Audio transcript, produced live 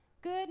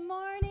Good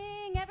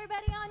morning,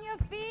 everybody on your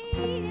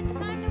feet. It's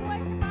time to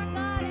worship our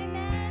God.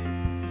 Amen.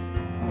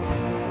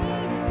 We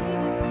just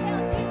need to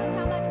tell Jesus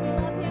how much we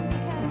love him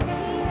because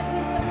he has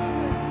been so good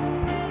to us.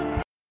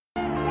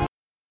 He saved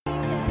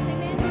us.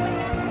 Amen. You would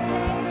have to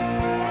say,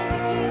 thank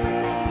you, Jesus,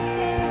 that you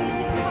saved me.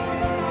 He's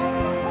called us all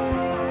to a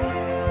holy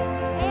life.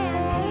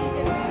 And he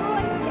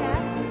destroyed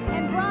death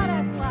and brought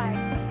us life.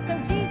 So,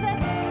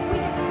 Jesus, we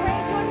just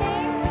praise your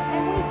name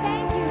and we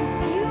thank you.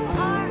 You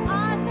are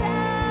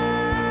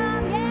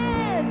awesome.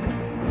 Yes.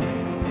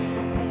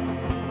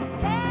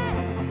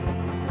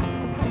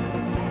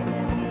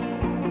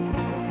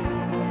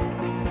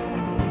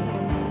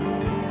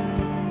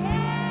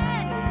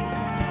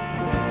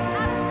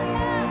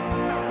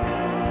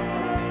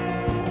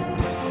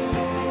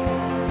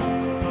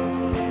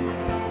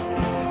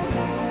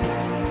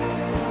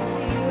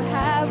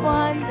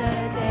 Won the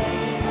day,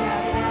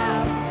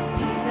 now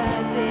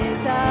Jesus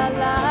is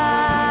alive.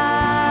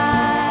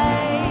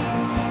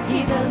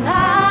 He's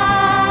alive,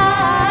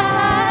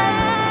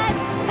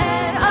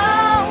 and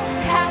oh,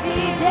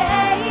 happy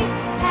day,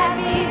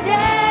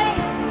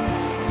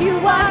 you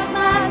washed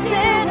my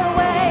sin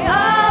away.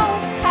 Oh,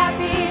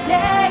 happy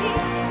day,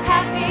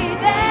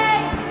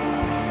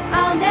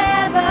 I'll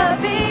never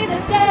be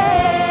the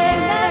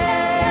same.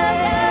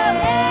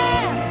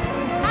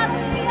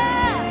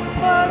 Hallelujah,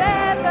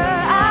 forever.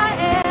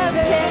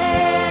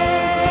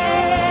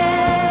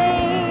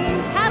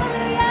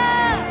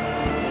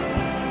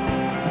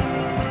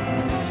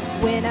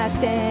 When I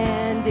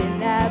stand in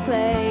that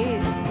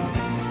place,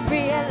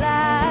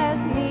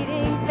 realize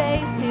needing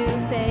face to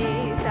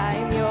face, I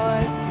am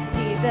yours,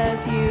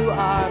 Jesus, you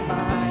are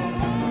mine.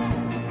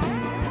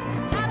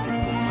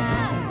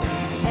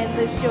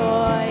 Endless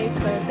joy,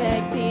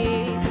 perfect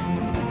peace,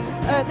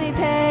 earthly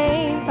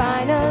pain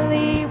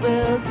finally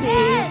will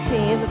cease.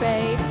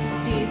 Celebrate,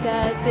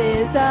 Jesus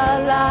is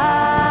alive.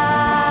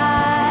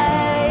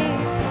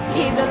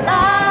 He's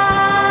alive.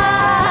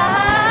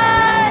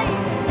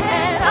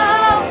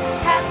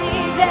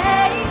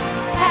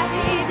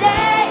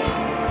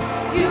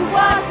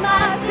 Wash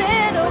my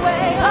sin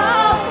away.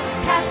 Oh,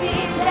 happy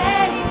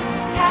day,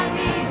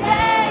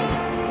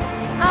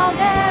 I'll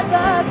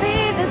never be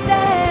the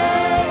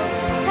same.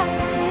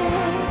 Happy,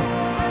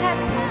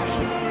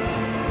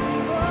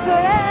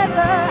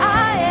 forever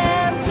I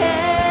am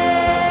changed.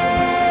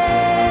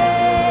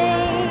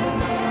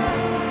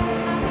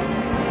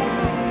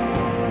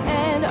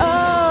 And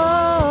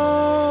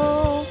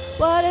oh,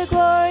 what a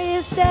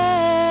glorious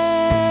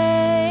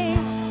day,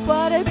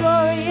 what a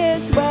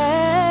glorious way.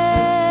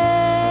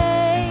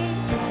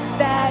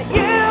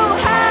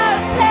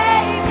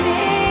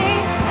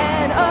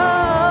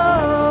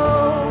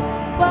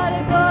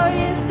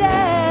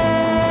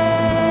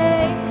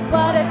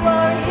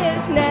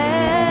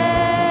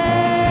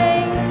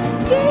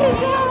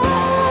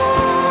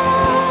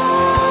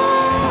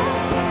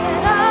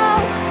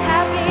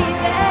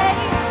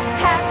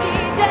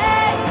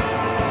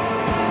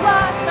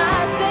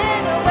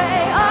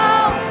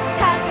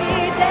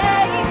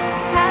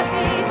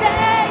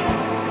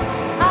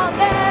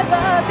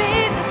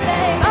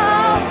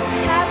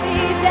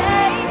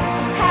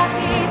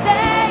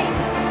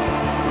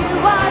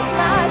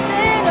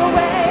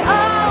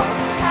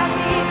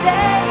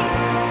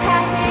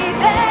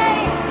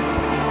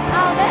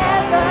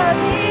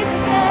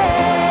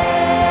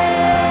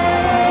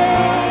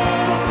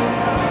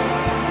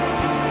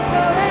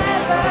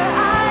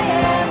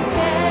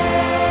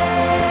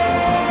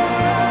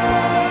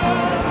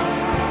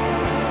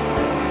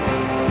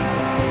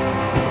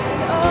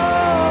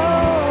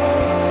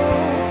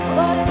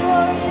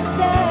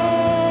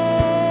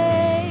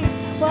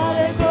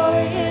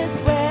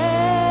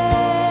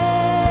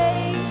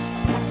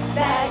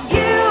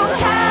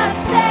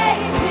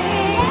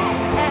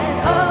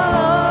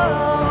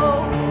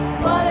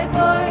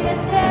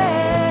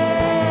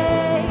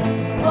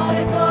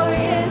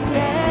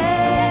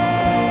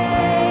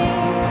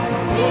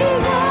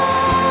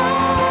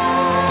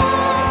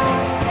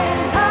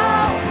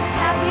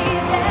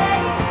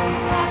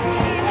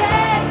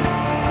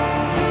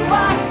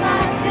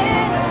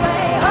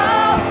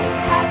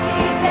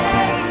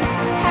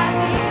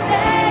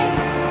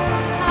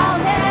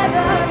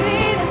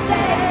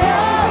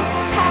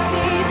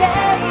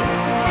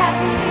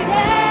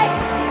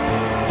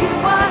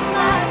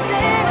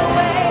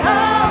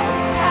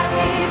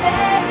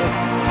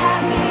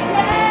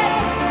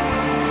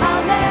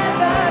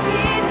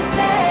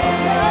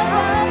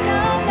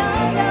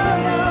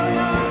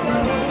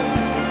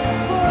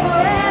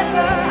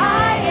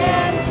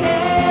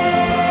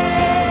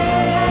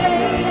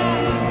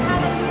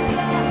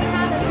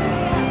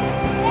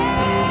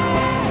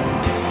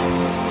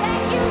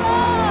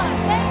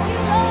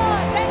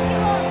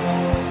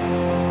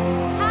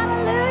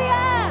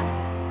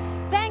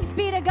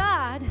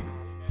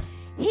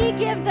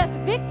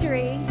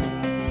 Victory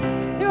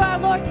through our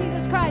Lord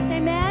Jesus Christ.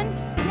 Amen.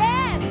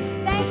 Yes.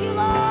 Thank you,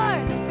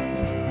 Lord.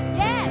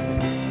 Yes.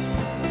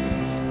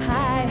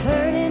 I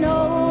heard an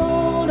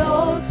old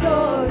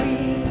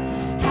story,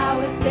 how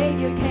a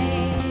Savior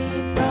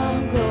came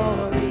from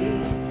glory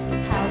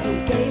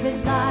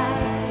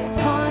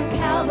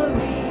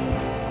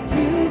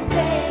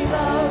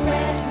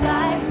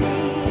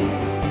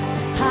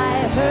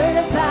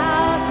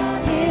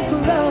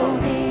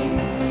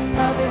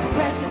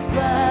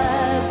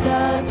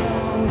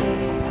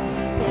atoning.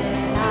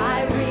 Then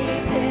I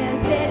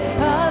repented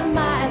of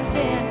my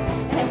sin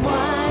and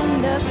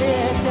won the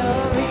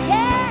victory.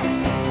 Yes!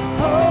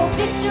 Oh,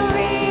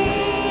 victory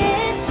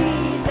in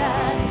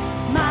Jesus,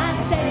 my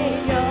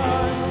Savior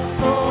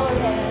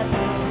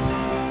forever.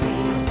 He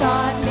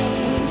sought me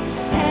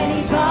and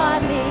He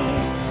bought me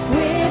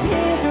with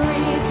His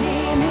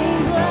redeeming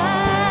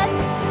blood.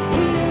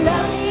 He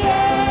loved me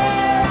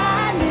ere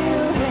I knew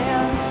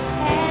Him,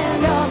 and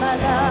all my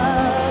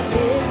love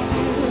is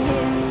to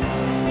Him.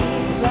 He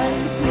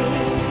plunged me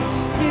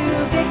to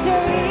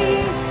victory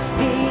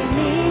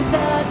beneath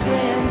the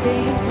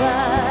cleansing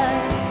flood.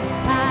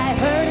 I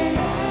heard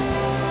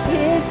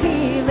His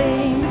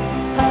healing,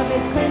 of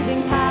His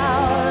cleansing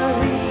power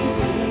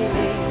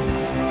revealing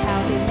how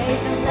He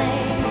made the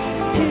lame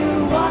to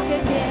walk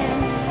again,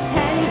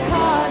 and He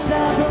caused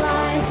the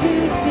blind to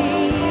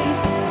see.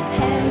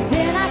 And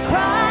then I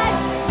cried,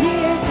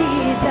 dear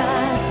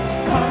Jesus,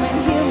 come and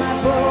heal my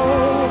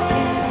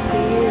broken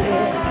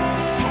spirit.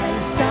 And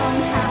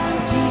somehow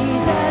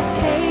Jesus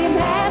came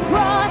and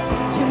brought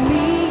to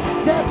me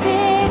the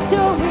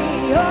victory.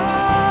 Oh,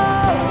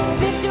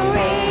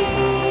 victory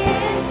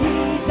in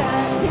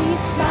Jesus,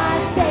 He's my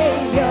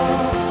Savior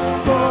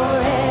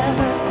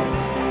forever.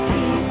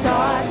 He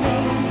sought me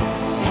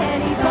and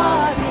He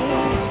bought me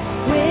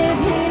with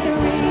His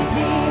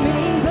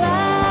redeeming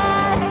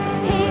blood.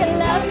 He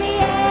loved me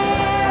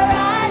ere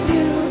I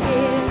knew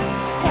Him,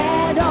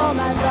 and all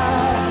my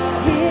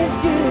love is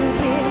to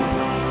Him.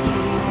 He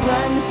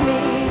plunged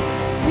me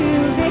to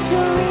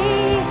victory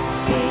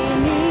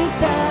beneath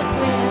the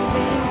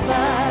cleansing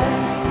flood.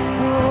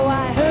 Oh, I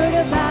heard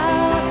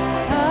about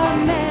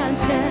a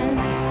mansion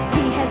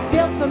He has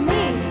built for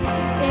me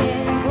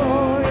in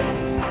glory.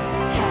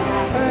 And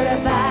I heard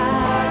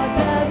about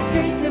the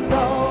streets of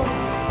gold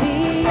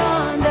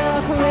beyond the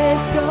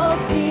crystal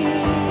sea,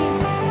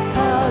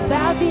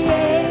 about the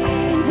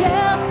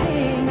angels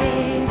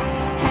singing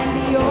and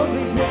the old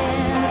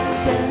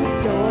redemption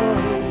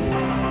story.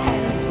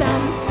 And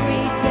some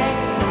sweet day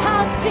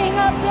I'll sing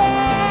up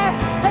there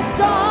a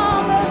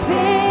song of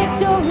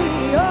victory.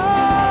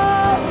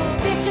 Oh,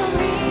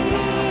 victory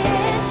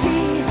in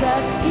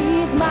Jesus,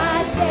 He's my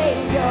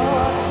Savior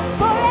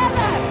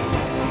forever.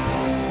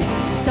 He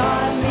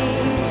sought me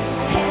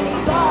and He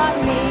bought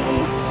me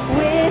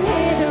with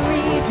His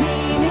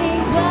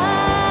redeeming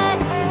blood.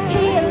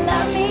 He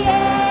loved me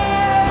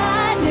ere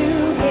I knew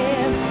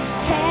Him,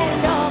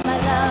 and all my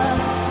love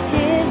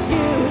is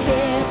due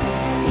Him.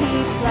 He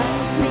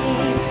plunged me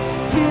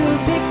to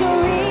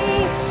victory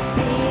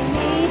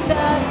beneath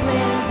the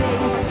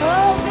cleansing.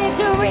 Oh,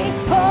 victory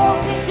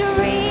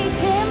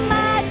in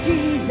my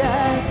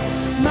Jesus,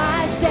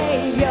 my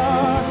Savior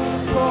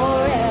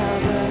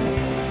forever.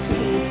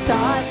 He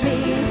sought me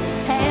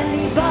and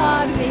He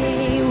bought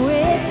me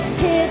with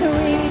His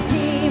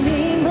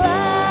redeeming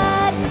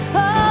blood.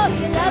 Oh,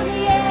 He loved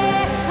me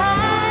ere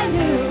I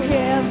knew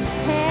Him,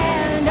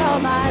 and all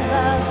my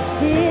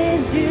love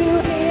is due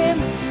Him.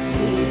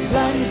 He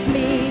plunged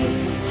me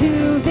to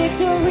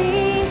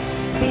victory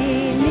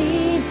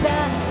beneath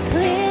the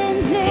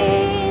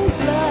cleansing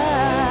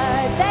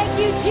flood. Thank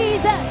you,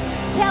 Jesus.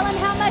 Tell Him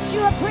how much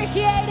you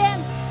appreciate Him.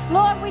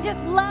 Lord, we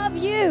just love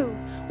You.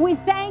 We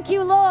thank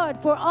You, Lord,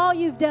 for all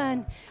You've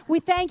done. We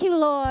thank You,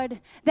 Lord,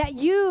 that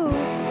You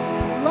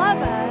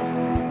love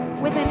us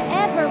with an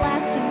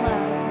everlasting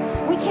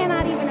love. We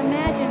cannot even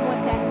imagine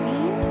what that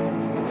means,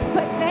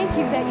 but thank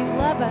You that You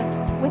love us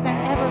with an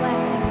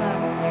everlasting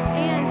love.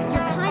 And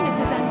Your kindness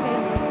is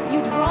unfailing.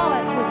 You draw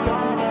us with Your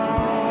unfailing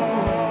kindness,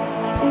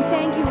 Lord. We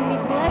thank You and we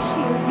bless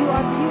You. You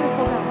are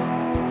beautiful, God.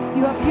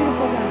 You are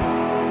beautiful, God.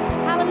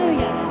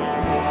 Hallelujah.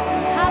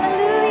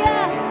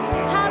 Hallelujah.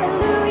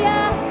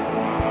 Hallelujah.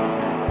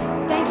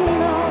 Thank You,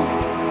 Lord.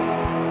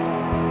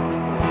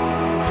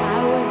 I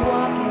was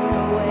walking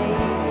the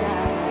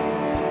wayside,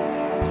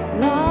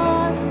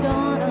 lost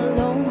on a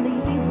lonely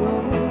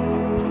road.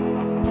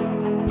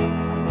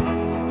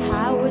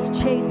 I was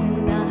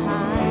chasing the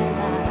high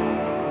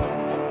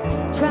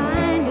line,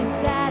 trying to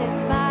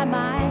satisfy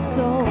my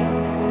soul.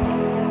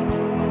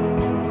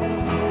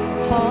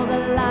 All the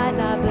lies I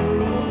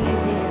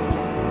believed in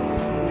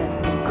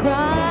left me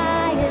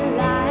crying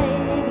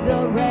like the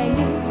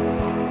rain.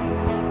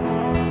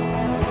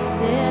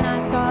 Then I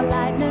saw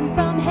lightning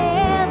from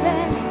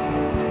heaven,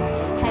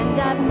 and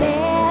I've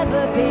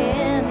never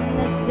been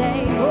the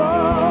same.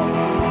 Oh,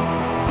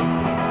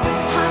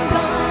 I'm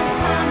gonna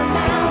climb a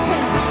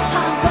mountain,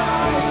 I'm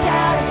gonna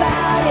shout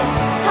about it.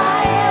 I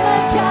am a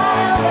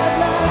child of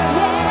love,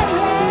 yeah,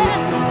 yeah.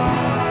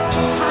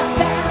 I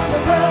found the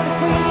road to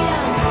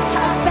freedom,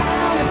 I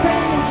found a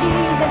friend in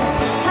Jesus.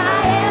 I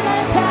am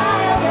a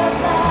child of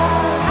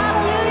love,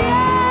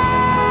 hallelujah.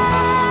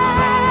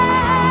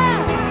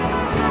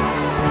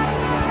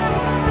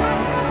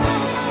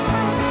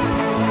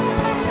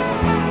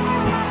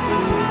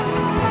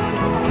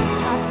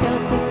 I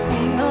felt the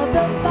steam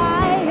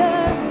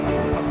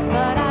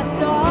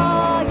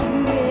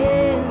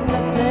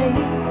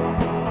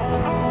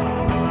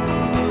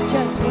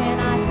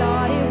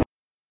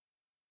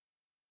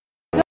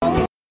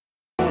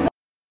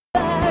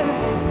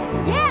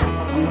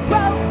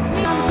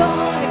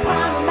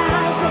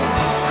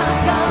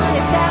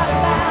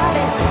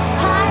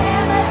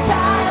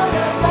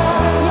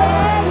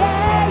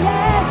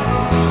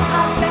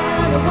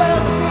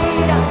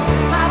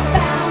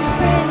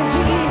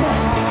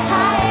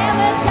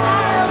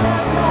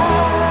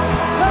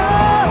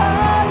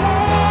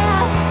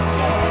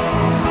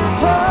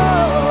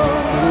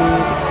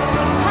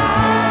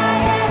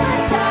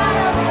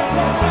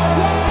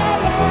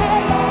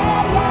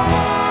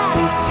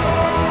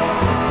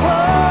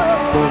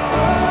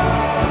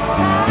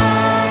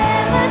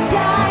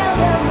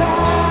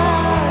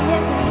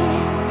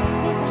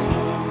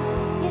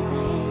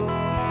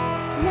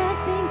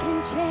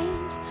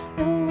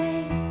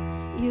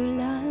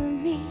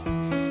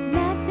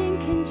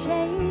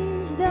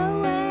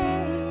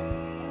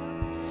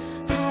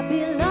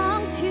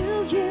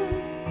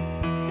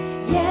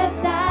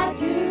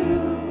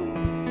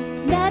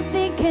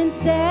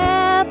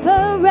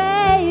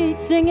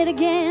sing it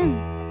again.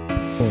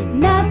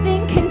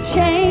 Nothing can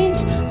change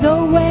the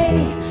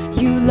way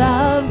you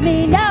love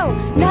me. No,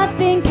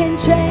 nothing can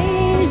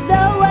change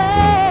the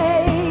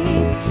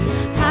way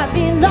I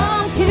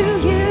belong to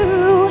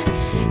you.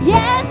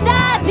 Yes,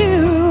 I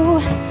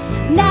do.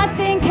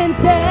 Nothing can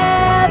separate.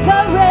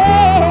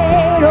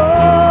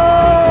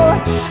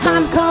 Oh,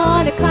 I'm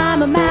gonna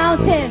climb a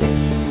mountain.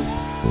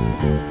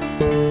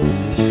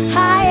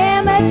 I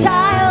am a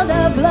child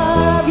of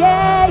love.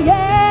 Yeah,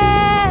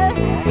 yes.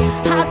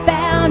 I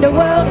found a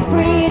world of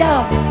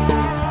freedom.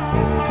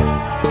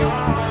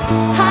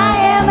 I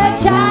am a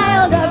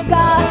child of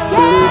God.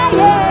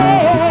 Yeah,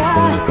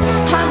 yeah.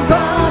 I'm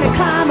gonna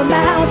climb a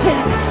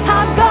mountain.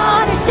 I'm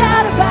gonna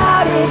shout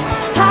about it.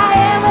 I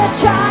am a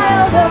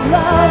child of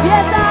love.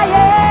 Yes, I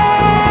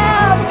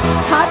am.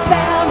 I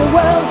found a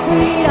world of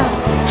freedom.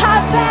 I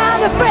found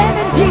a friend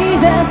in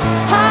Jesus.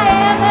 I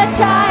am a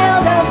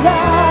child of love.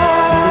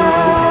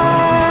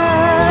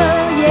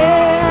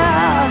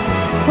 Yeah.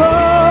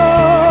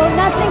 Oh,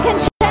 nothing can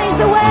change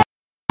the way.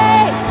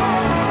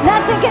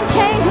 Nothing can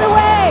change the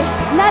way.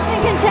 Nothing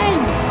can change.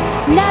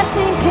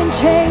 Nothing can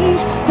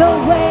change the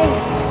way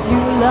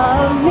you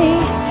love me.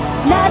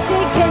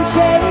 Nothing can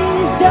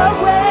change the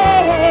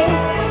way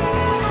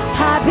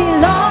I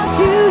belong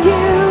to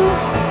you.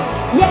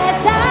 Yes,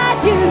 I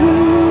do.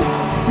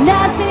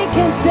 Nothing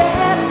can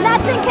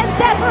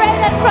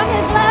separate us from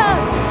His love.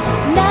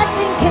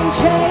 Nothing can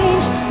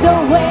change the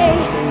way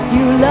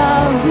you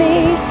love me.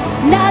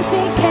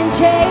 Nothing can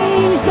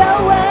change the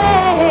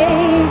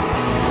way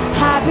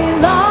I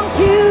belong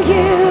to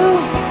you.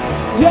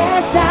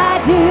 Yes,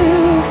 I do.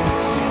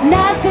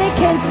 Nothing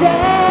can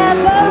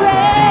separate.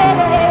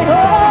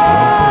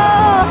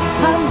 Oh,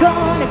 I'm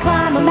gonna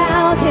climb a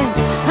mountain.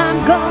 I'm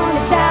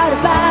gonna shout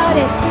about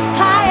it.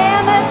 I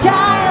am a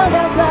child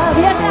of love.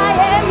 Yes, I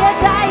am. Yes,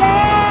 I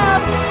am.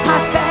 I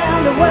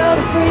found a world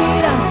of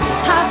freedom.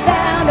 I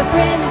found a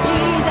friend in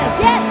Jesus.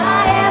 Yes,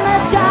 I am a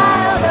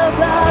child of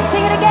love.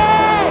 Sing it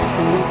again.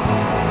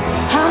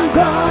 I'm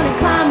gonna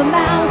climb a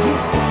mountain.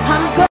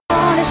 I'm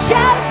gonna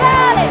shout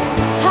about it.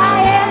 I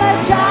am a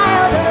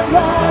child of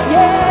love.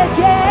 Yes,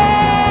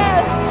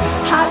 yes.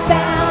 I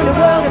found a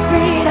world of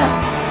freedom.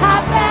 I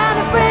found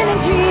a friend in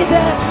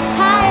Jesus.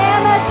 I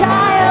am a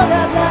child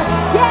of love.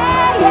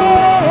 Yeah,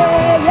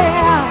 yeah,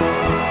 yeah.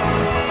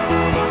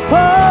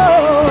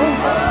 Oh,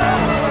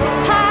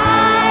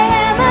 I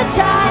am a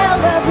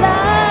child of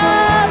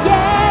love.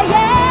 Yeah,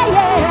 yeah,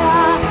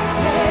 yeah.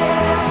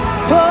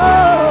 Oh,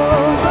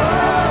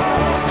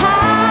 I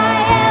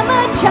am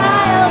a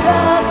child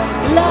of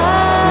love.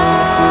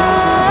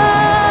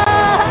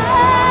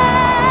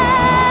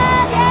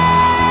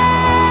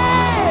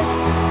 Yes.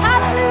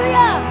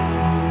 Hallelujah.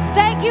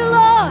 Thank you,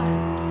 Lord.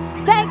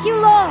 Thank you,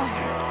 Lord.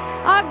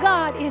 Our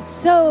God is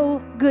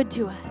so good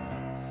to us.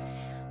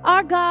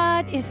 Our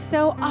God is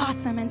so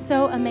awesome and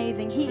so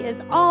amazing. He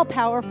is all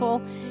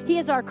powerful. He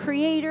is our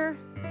creator.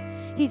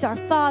 He's our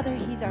Father.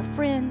 He's our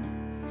friend.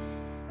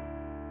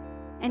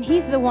 And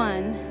He's the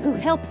one who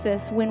helps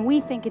us when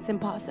we think it's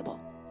impossible.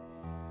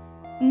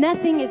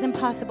 Nothing is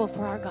impossible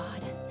for our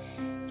God.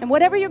 And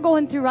whatever you're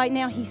going through right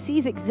now, He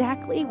sees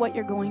exactly what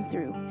you're going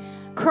through.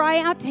 Cry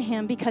out to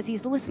Him because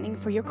He's listening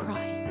for your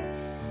cry.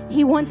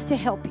 He wants to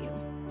help you.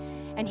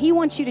 And He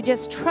wants you to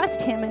just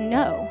trust Him and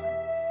know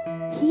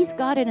He's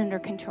got it under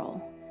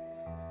control.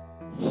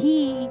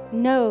 He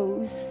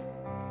knows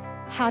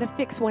how to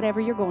fix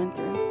whatever you're going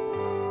through.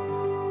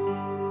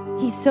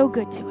 He's so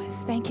good to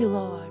us. Thank you,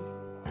 Lord.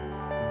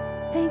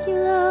 Thank you,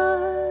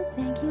 Lord.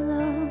 Thank you,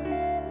 Lord.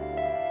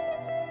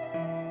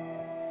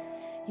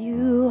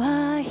 You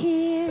are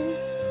here,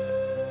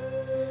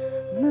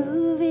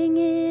 moving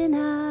in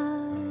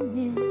our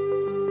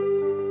midst.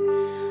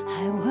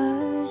 I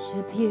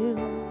worship you.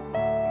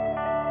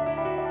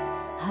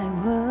 I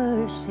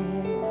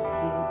worship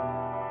you.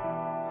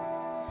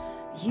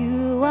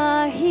 You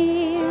are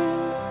here,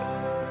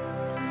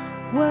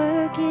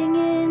 working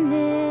in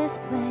this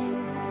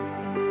place.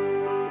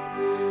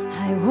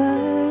 I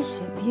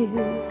worship you,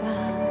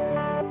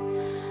 God.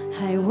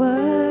 I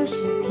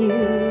worship you,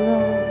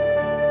 Lord.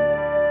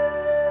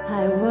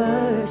 I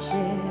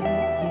worship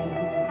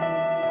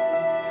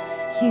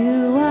you.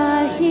 You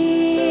are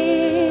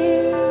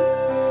here,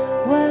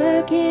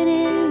 working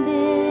in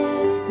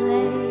this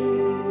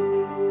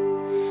place.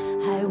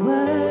 I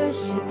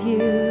worship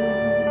you.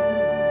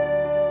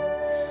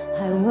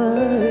 I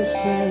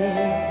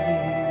worship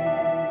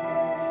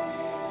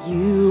you.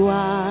 You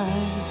are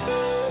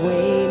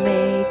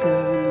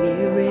waymaker,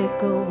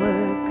 miracle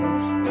worker,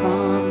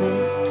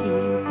 promise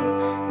keeper,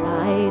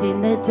 light in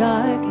the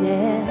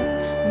darkness.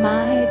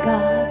 My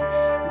God,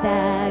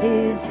 that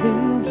is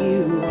who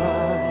you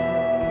are.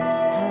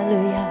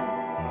 Hallelujah.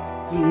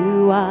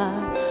 You are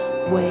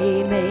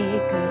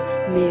waymaker,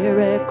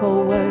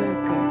 miracle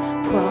worker,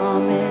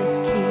 promise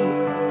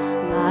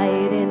keeper,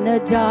 light in the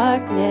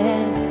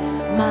darkness.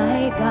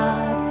 My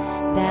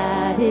God,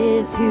 that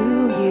is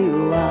who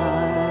you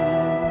are.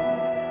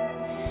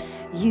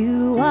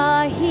 You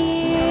are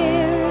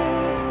here,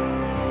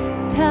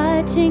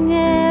 touching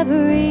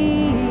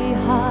every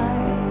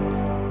heart.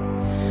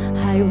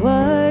 I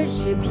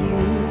worship you,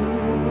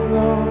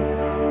 Lord.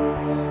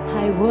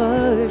 I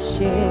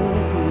worship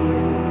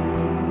you.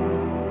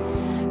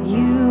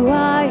 You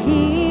are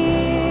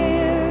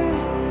here,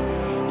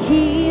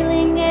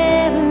 healing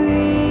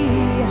every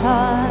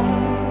heart.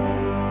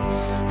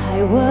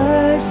 I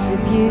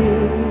worship you.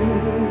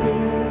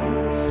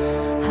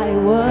 I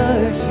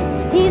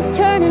worship. He's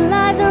turning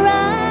lives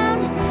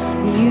around.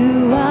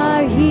 You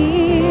are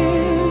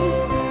here,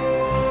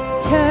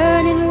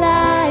 turning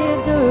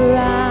lives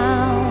around.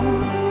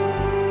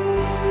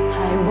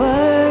 I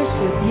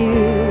worship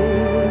you.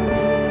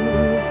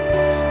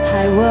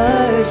 I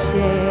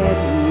worship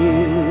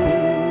you.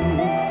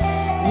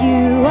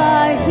 You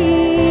are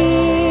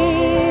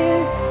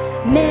here,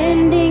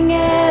 mending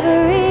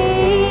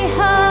every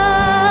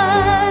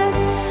heart.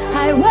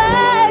 I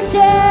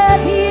worship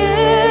you,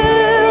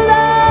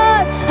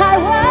 Lord. I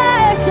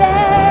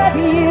worship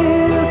you.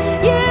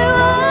 You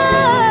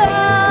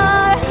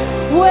are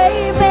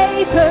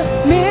waymaker,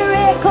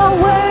 miracle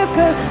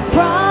worker,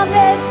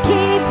 promise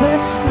keeper,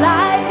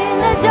 light in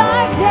the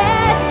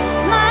darkness.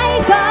 My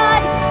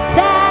God,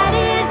 that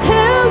is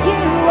who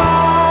you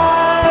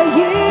are.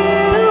 You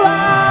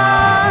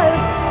are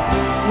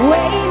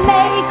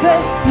waymaker,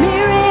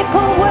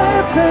 miracle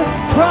worker,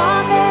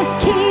 promise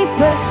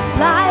keeper,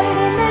 light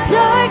in the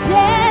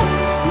darkness.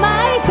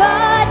 My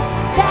God,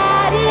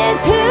 that is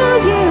who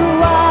you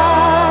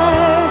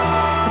are.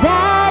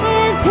 That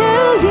is who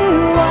you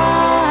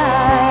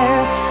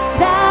are.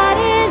 That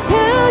is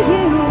who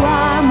you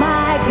are.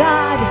 My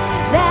God,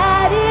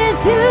 that is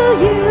who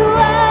you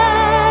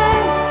are.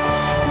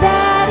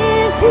 That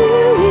is who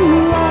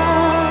you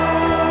are.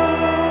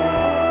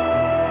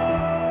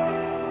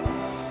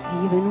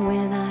 Even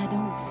when I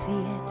don't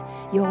see it,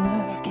 you're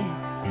working.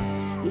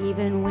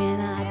 Even when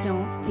I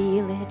don't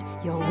feel it,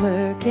 you're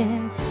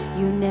working.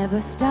 You never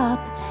stop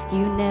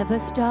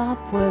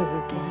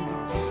working.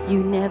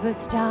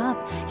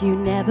 You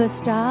never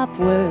stop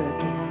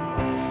working.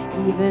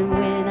 Even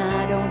when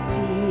I don't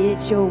see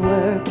it, you're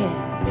working.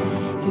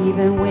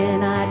 Even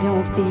when I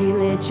don't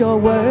feel it, you're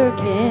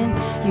working.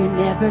 You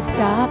never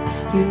stop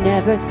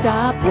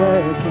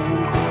working.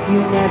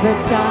 You never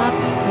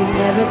stop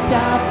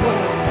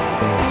working.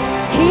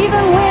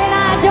 Even when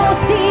I don't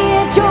see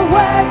it, you're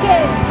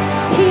working.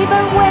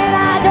 Even when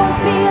I don't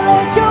feel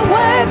it, you're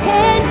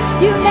working.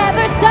 You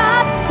never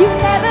stop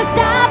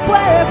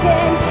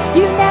working.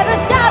 You never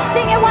stop.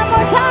 Sing it one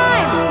more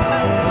time.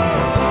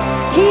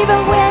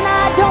 Even when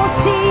I don't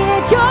see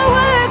it, you're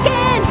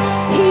working.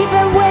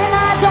 Even when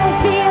I don't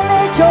feel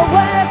it, you're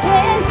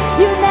working.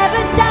 You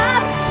never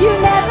stop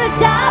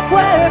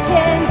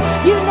working.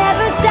 You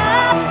never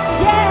stop.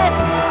 Yes,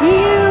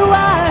 you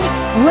are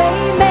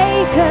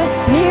waymaker,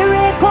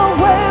 miracle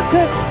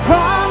worker,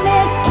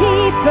 promise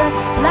keeper,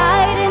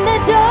 light in the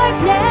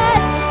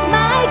darkness.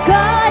 My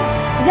God,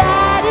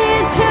 that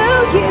is who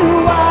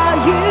you are.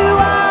 You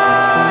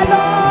are,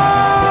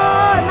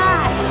 Lord,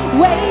 my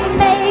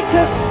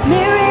waymaker,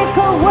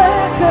 miracle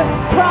worker,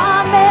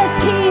 promise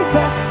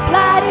keeper,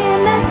 light in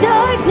the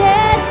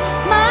darkness.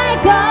 My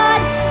God,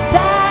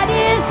 that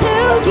is who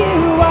you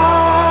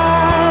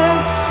are.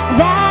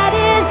 That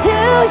is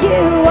who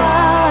you are.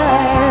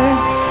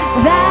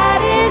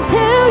 That is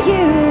who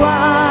you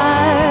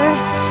are.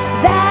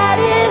 That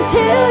is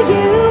who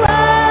you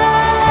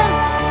are.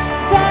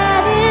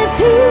 That is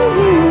who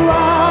you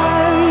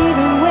are.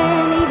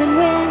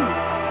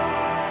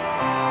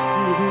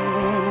 Even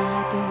when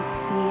I don't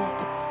see it,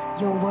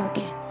 you're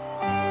working.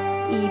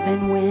 Even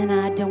when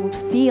I don't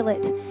feel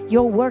it,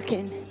 you're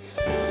working.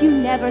 You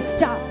never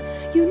stop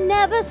working. You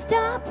never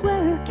stop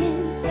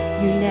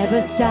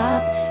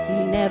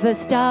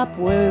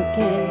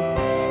working.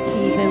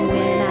 Even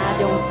when I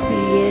don't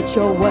see it,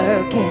 you're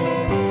working.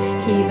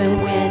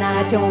 Even when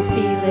I don't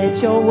feel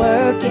it, you're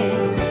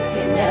working.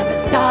 You never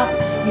stop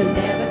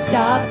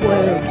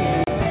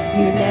working.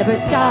 You never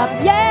stop.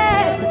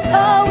 Yes,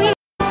 oh, we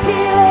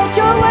feel it,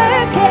 you're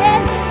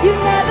working. You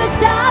never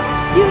stop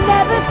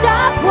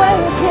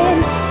working.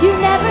 You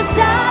never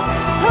stop.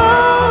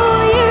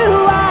 Oh,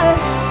 you are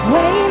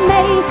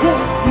waymaker,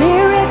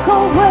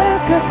 miracle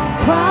worker,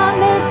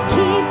 promise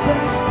keeper,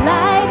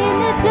 light in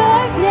the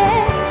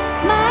darkness.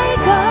 My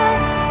God,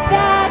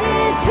 that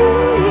is who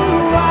you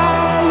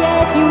are.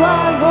 Yes, you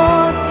are,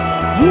 Lord.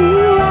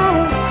 You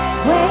are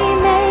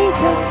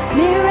waymaker,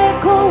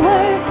 miracle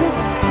worker,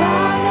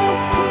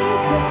 promise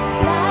keeper,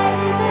 light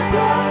in the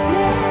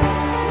darkness.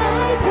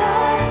 My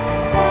God,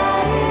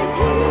 that is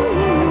who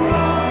you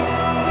are.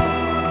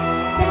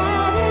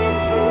 That is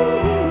who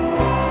you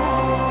are.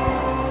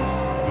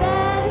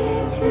 That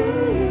is who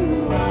you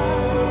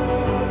are.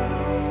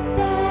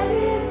 That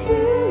is who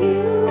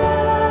you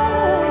are.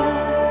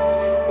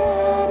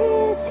 That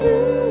is who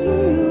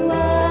you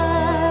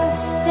are.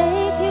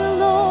 Thank you,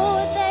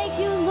 Lord. Thank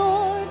you,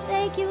 Lord.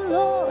 Thank you,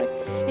 Lord.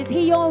 Is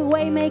He your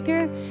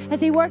waymaker? Has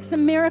He worked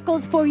some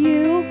miracles for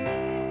you?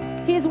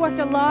 He has worked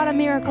a lot of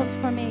miracles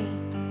for me.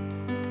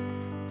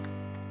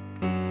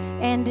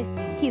 And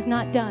He's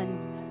not done,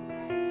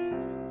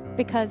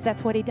 because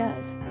that's what He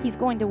does. He's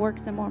going to work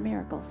some more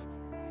miracles.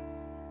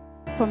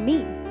 for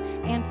me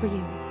and for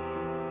you.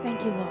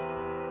 Thank you,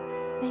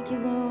 Lord. Thank you,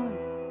 Lord.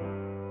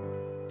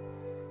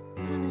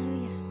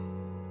 Hallelujah.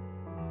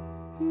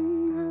 I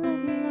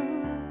love you,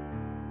 Lord.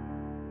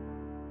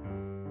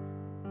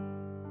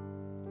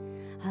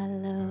 I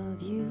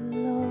love you,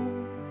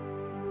 Lord.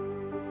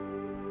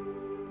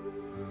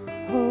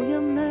 Oh, your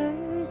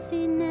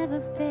mercy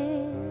never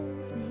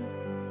fails me.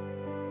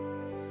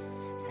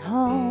 And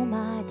all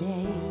my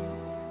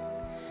days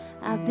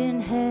I've been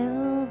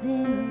held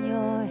in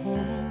your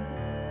hands.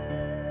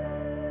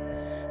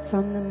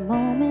 From the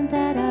moment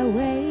that I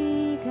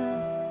wake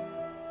up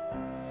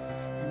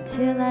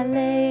until I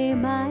lay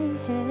my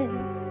head,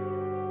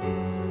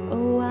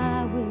 oh,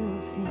 I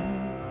will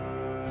sing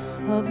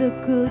of the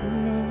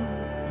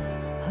goodness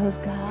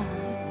of God.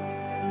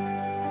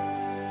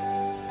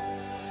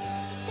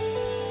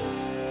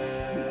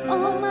 And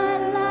all my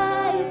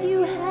life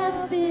you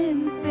have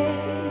been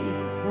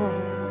faithful.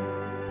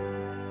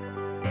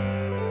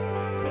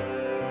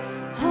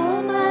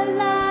 All my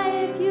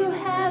life you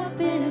have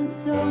been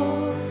so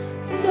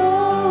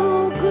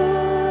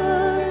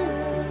good.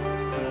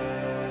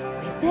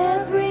 With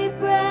every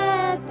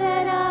breath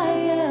that I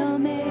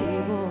am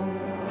able,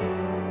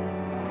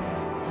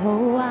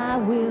 oh, I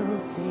will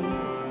sing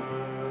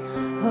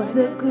of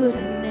the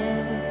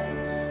goodness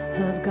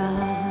of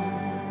God.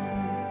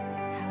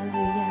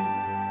 Hallelujah.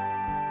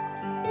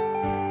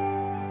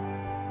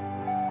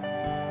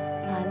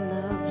 I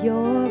love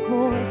your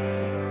voice.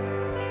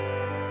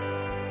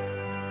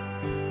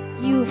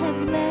 You have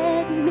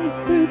led me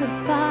through the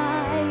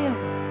fire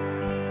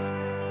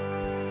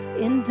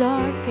in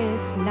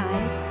darkest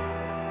nights.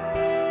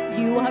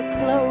 You are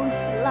close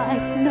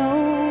like no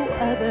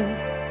other.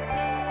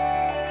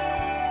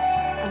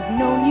 I've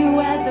known you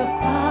as a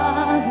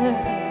father.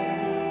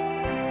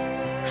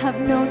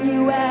 I've known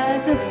you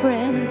as a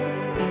friend.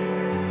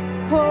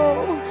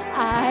 Oh,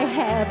 I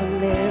have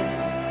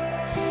lived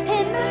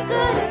in the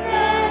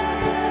goodness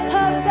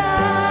of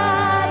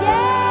God.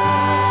 Yeah.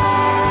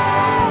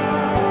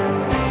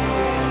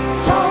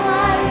 All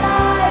my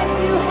life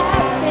you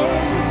have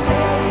been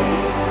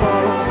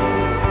faithful.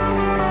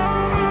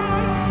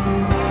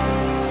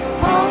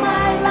 All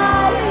my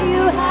life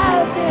you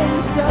have been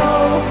so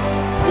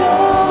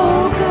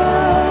good.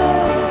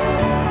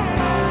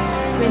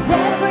 With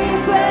every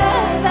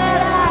breath that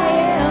I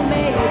am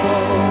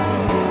able,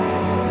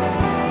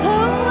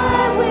 oh,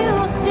 I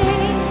will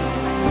sing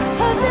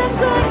of the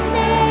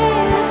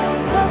goodness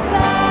of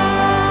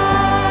God.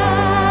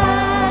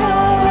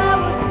 Oh, I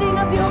will sing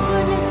of your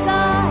goodness,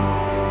 God.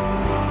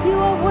 You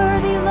are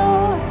worthy,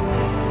 Lord.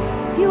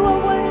 You are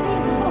worthy,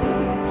 Lord.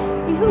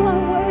 You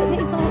are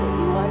worthy, Lord.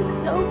 You are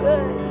so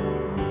good.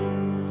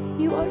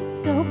 You are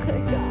so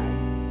good, God.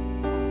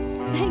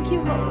 Thank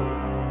you, Lord.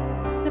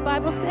 The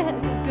Bible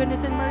says His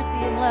goodness and mercy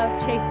and love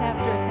chase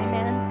after us.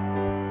 Amen.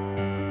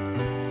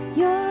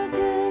 Your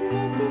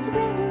goodness is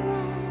running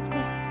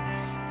after,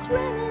 it's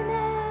running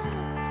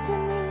after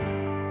me.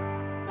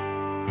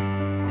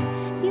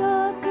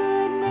 Your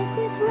goodness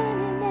is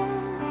running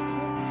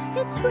after,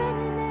 it's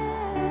running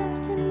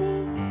after me.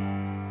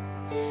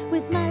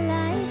 With my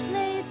life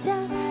laid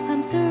down,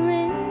 I'm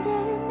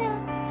surrendered now.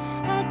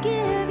 I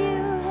give you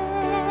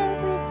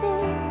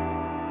everything.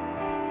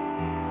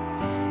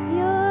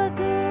 Your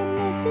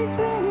goodness is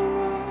running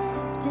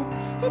after,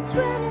 it's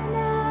running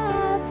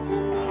after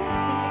me.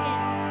 Sing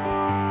again.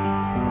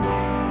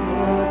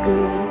 Your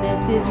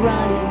goodness is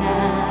running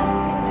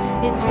after,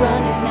 it's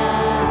running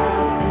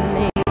after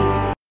me.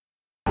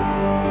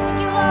 Thank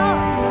you, Lord.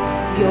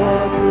 Your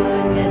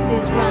goodness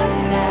is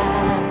running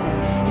after,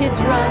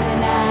 it's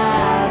running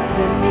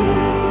after me.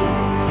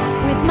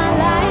 With my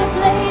life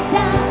laid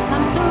down,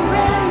 I'm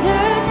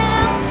surrendered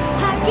now.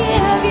 I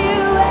give you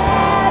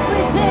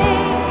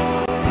everything.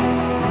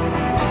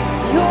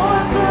 Your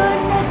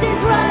goodness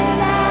is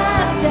running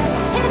after,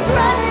 it's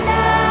running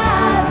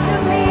after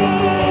me.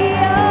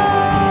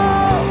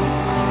 Oh,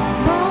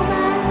 all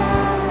my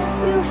life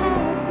you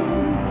have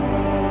been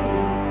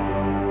faithful.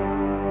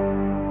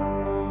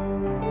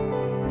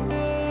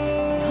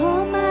 And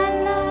all my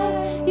life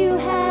you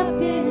have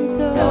been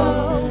so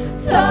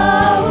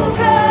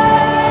good.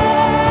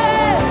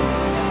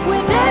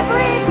 With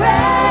every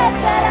breath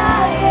that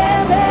I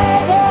am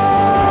able,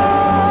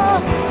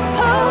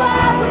 oh,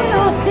 I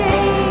will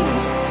sing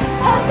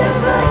of the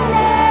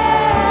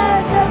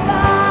goodness of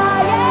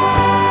God.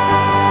 Yeah.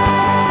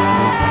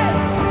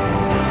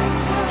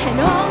 And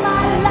all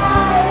my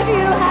life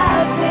you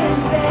have been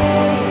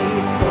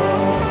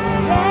faithful.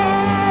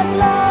 Yes,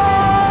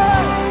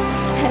 Lord.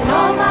 And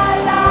all my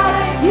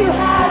life you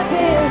have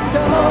been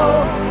so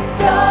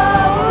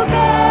good.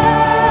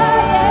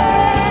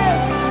 Yes.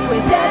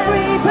 With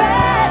every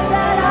breath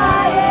that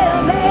I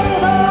am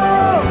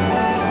able,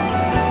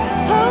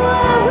 oh,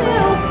 I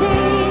will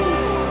sing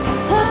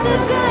of the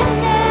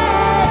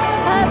goodness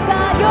of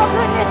God. Your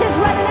goodness is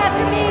running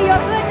after me.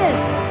 Your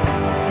goodness.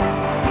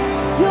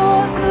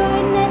 Your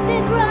goodness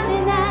is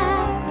running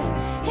after,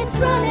 it's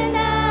running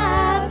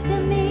after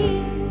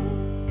me.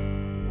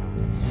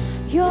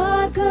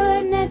 Your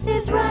goodness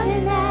is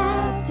running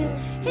after,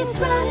 it's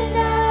running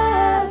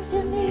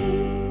after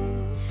me.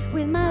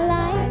 With my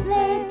life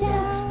laid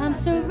down, I'm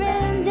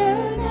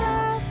surrendered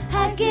now.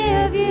 I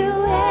give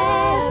you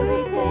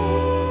everything.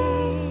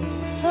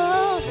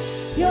 Oh,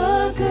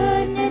 your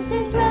goodness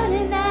is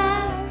running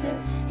after,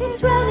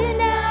 it's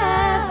running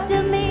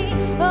after me.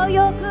 Oh,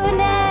 your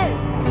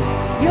goodness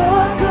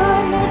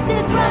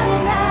is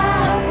running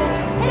after,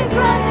 it's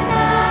running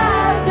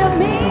after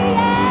me.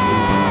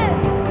 Yes,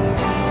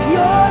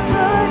 your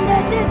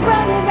goodness is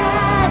running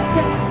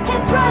after,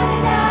 it's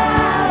running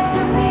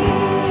after me.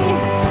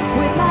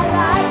 With my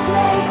life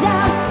laid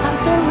down, I'm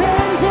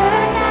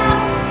surrendered now.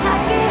 I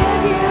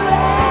give you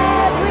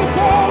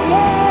everything.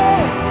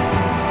 Yes,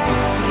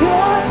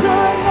 your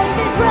goodness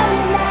is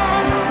running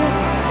after,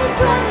 it's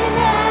running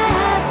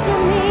after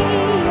me.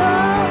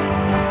 Oh,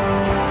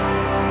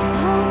 and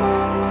all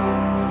my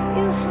life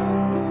you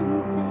have been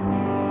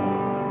faithful.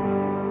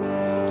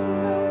 Thank you,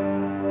 Lord.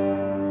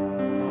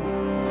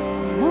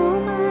 And all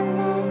my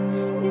life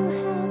you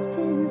have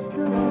been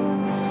so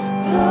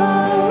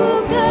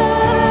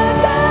good,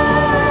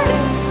 God.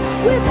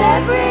 With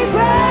every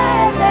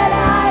breath that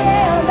I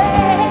am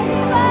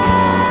able,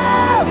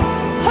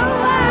 oh,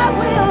 I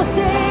will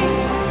sing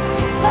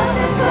of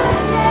the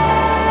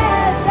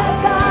goodness of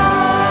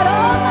God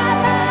all my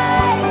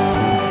life.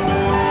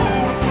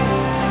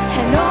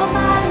 And all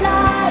my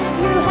life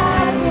you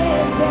have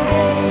been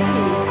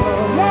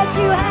faithful. Yes,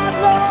 you have,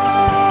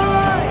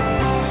 Lord.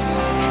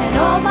 And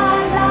all my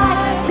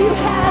life you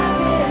have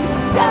been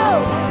so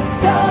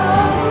good.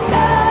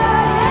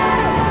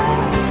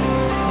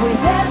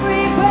 With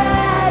every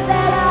breath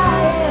that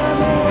I am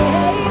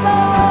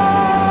able,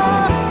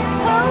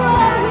 oh,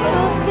 I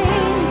will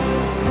sing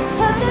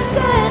of the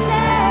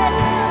goodness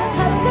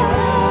of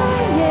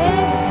God.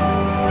 Yes,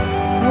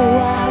 oh,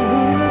 I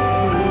will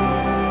sing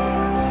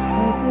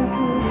of the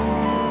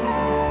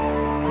goodness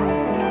of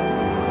God.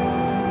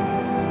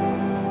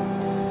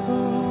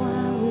 Oh,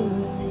 I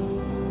will sing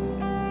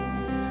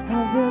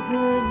of the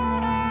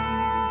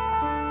goodness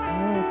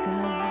of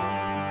God.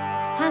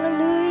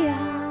 Hallelujah.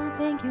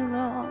 Thank you,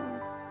 Lord.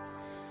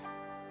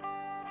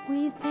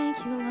 We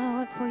thank you,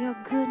 Lord, for your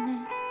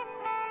goodness.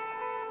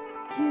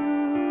 You,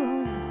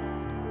 oh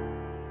Lord,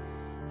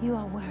 you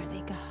are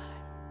worthy, God.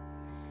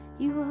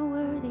 You are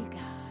worthy,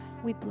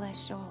 God. We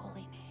bless your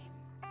holy name.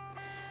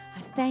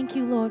 I thank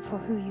you, Lord, for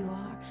who you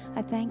are.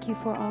 I thank you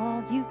for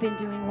all you've been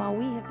doing while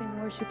we have been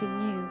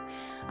worshiping you.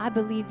 I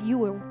believe you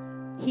were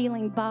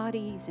healing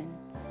bodies and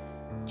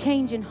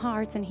changing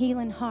hearts and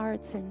healing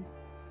hearts and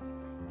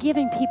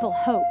giving people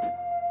hope.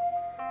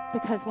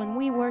 Because when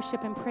we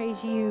worship and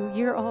praise you,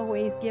 you're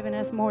always giving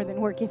us more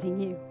than we're giving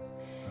you.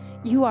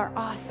 You are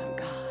awesome,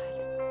 God.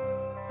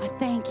 I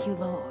thank you,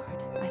 Lord.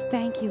 I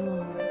thank you,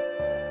 Lord.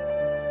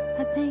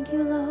 I thank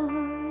you,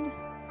 Lord.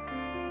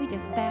 We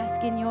just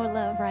bask in your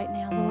love right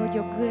now, Lord,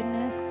 your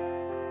goodness.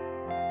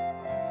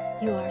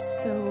 You are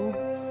so,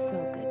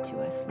 so good to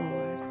us,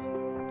 Lord.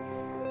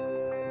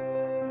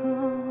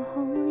 Oh,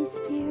 Holy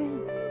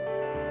Spirit,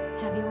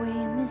 have your way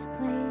in this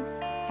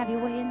place. Have your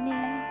way in me.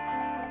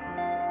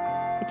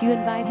 If you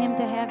invite him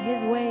to have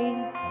his way,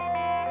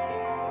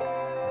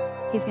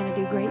 he's going to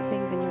do great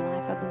things in your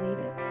life. I believe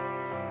it.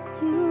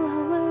 You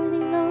are worthy,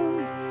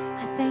 Lord.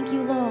 I thank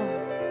you, Lord.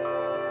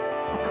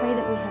 I pray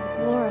that we have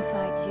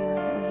glorified you and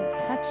that we have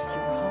touched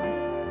your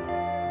heart.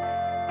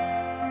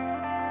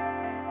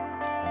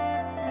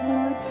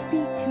 Lord,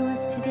 speak to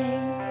us today.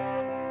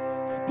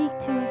 Speak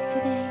to us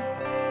today.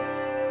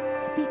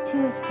 Speak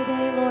to us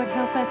today, Lord.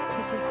 Help us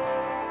to just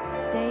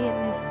stay in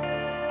this.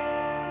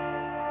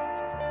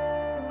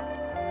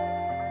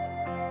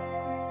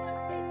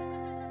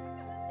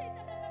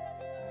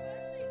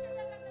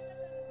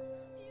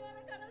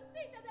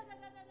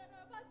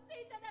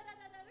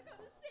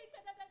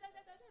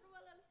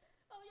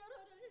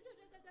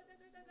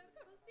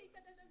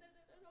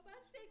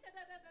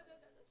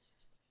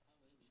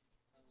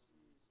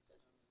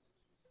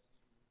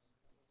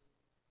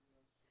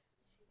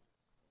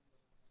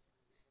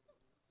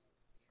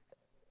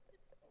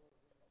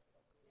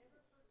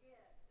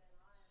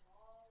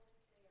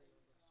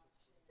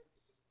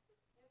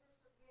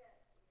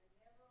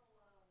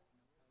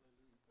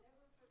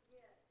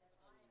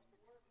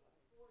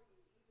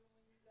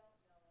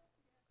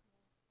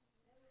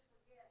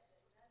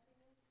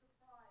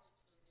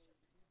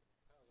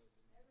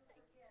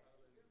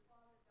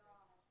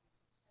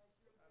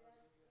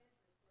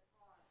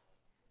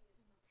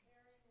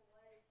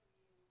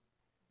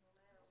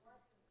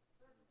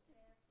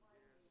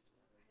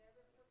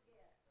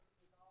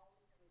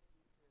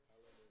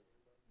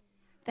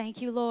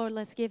 Thank you, Lord.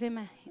 Let's give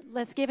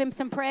him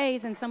some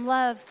praise and some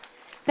love.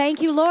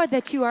 Thank you, Lord,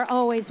 that you are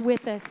always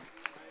with us,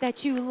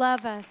 that you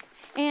love us,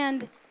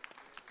 and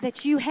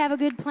that you have a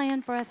good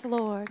plan for us,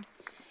 Lord.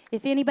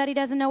 If anybody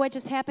doesn't know what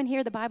just happened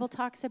here, the Bible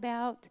talks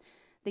about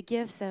the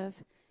gifts of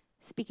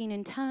speaking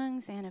in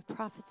tongues and of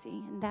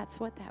prophecy, and that's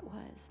what that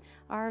was.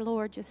 Our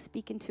Lord just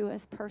speaking to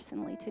us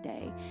personally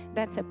today.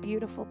 That's a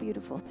beautiful,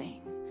 beautiful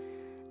thing.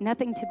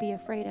 Nothing to be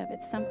afraid of.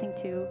 It's something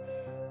to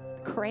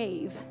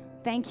crave,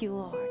 Thank you,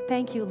 Lord.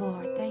 Thank you,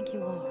 Lord. Thank you,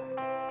 Lord.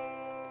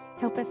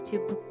 Help us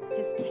to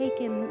just take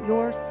in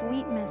your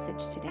sweet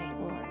message today,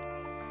 Lord.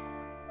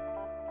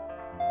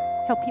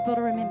 Help people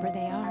to remember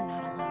they are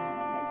not alone,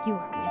 that you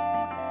are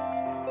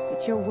with them,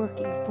 that you're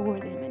working for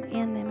them and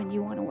in them, and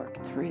you want to work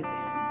through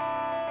them.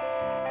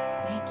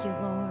 Thank you,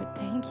 Lord.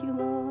 Thank you,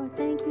 Lord.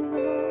 Thank you,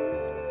 Lord.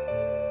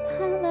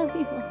 I love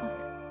you, Lord.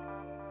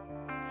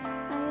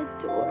 I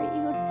adore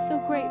you, and I'm so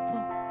grateful.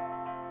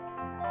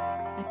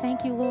 I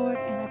thank you, Lord,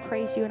 and I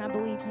praise you, and I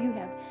believe you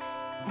have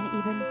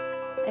even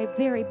a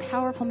very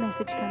powerful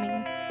message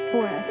coming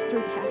for us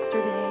through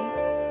Pastor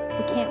today.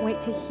 We can't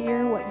wait to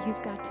hear what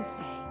you've got to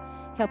say.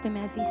 Help him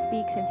as he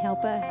speaks, and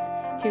help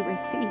us to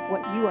receive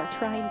what you are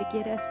trying to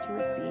get us to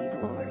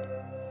receive, Lord.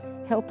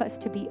 Help us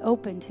to be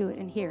open to it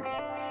and hear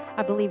it.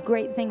 I believe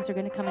great things are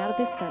going to come out of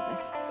this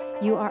service.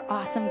 You are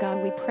awesome,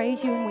 God. We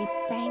praise you and we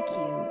thank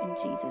you in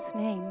Jesus'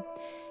 name.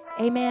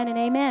 Amen and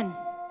amen.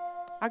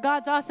 Our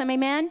God's awesome,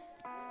 amen?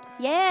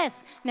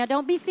 Yes. Now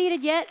don't be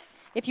seated yet.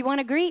 If you want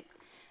to greet,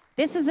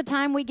 this is the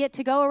time we get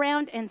to go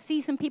around and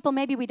see some people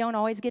maybe we don't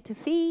always get to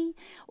see,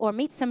 or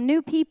meet some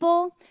new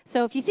people.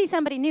 So if you see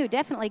somebody new,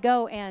 definitely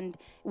go and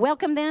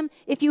welcome them.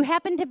 If you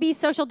happen to be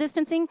social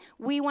distancing,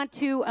 we want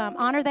to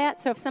honor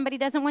that. So if somebody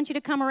doesn't want you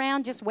to come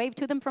around, just wave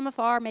to them from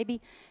afar,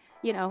 maybe,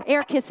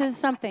 air kisses,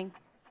 something.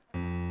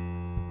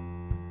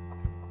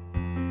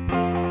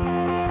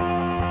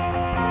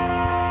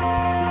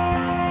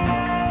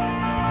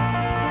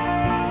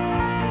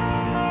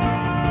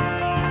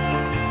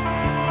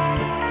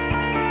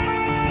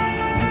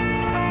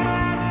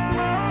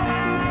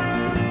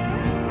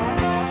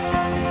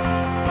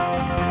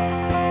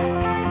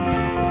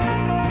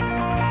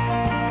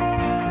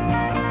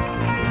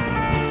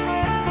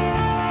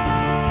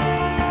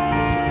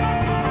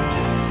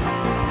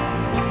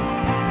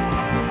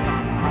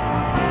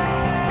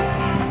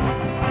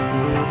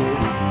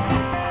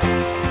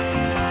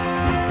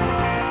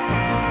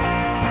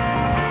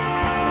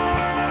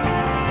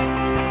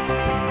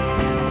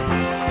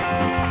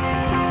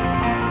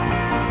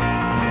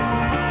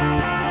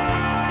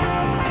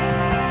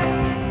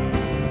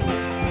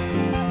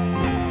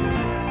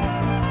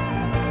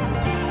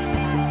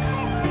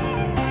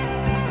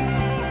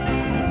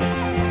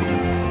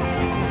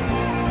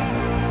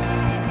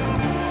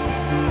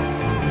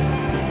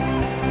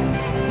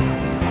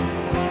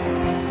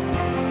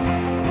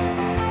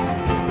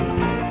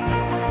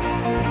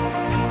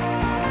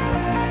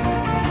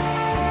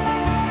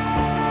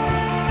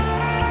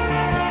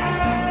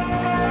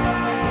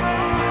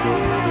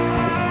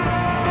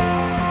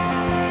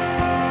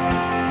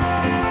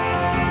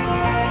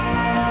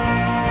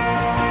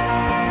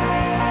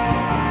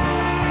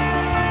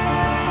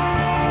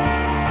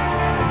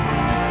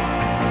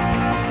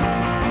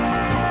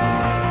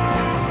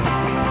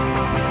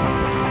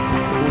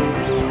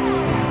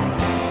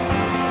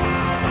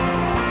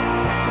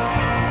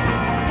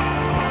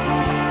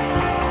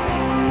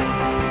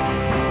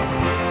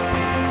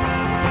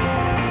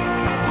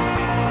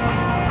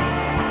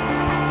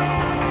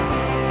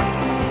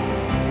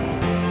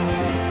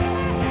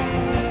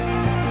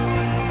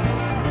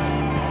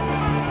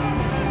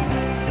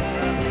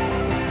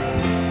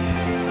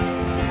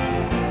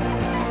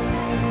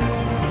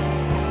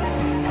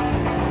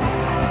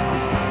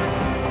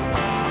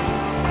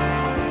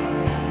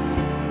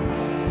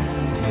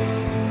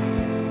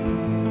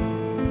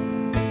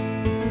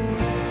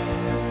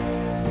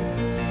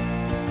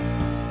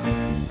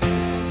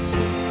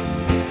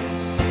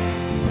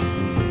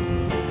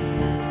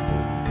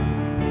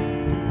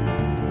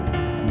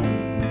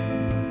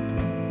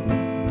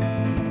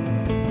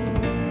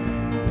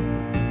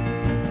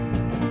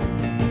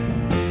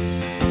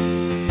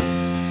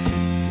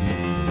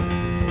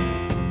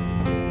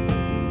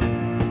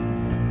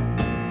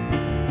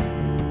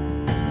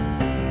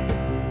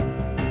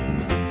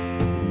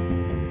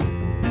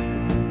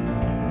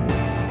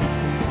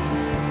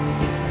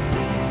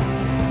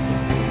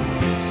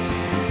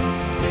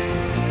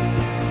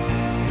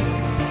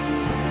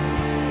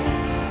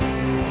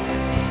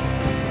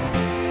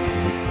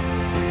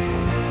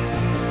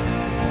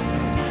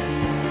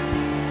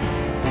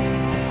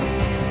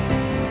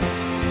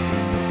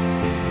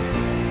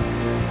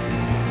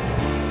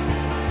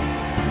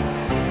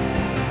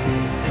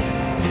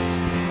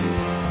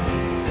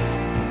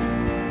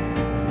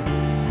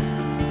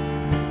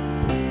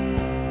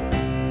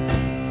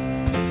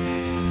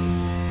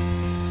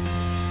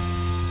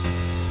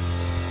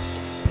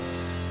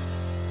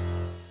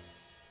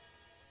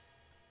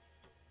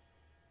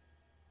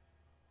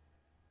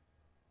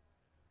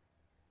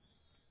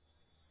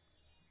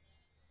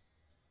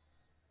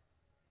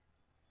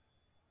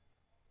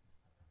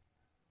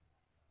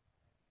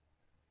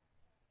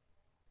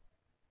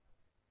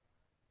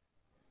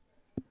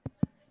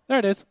 There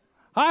it is.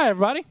 Hi,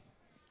 everybody.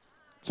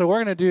 So we're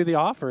going to do the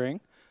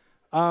offering.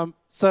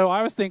 So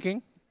I was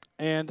thinking,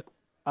 and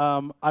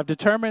I've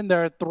determined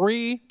there are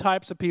 3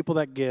 types of people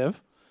that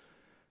give,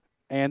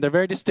 and they're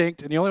very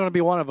distinct, and you only want to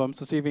be one of them,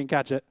 so see if you can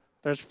catch it.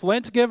 There's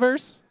flint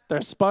givers,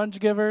 there's sponge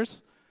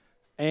givers,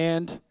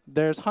 and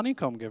there's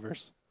honeycomb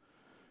givers.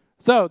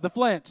 So the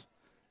flint.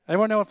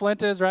 Everyone know what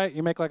flint is, right?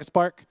 You make like a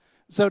spark.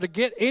 So to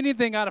get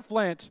anything out of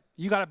flint,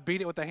 you got to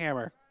beat it with a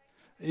hammer.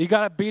 You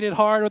got to beat it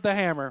hard with a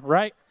hammer,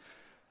 right?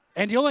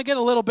 And you only get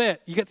a little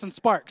bit. You get some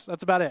sparks.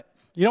 That's about it.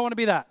 You don't want to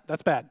be that.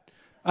 That's bad.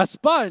 A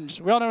sponge.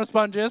 We all know what a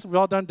sponge is. We've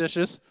all done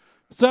dishes.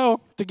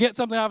 So to get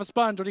something out of a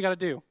sponge, what do you got to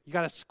do? You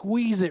got to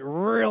squeeze it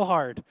real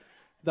hard.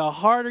 The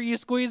harder you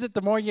squeeze it,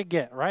 the more you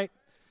get, right?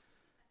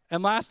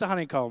 And last, a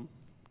honeycomb.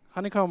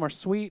 Honeycomb are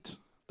sweet.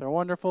 They're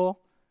wonderful.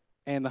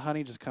 And the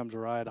honey just comes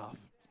right off.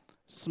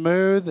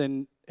 Smooth,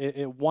 and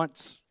it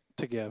wants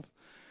to give.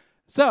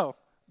 So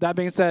that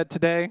being said,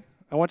 today,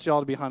 I want you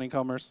all to be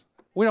honeycombers.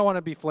 We don't want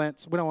to be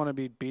flints. We don't want to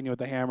be beating you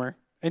with a hammer.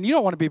 And you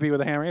don't want to be beat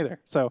with a hammer either.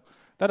 So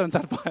that doesn't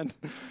sound fun.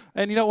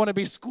 And you don't want to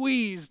be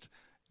squeezed.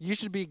 You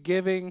should be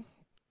giving,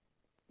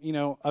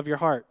 of your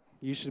heart.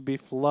 You should be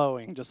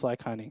flowing just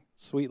like honey,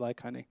 sweet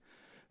like honey.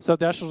 So if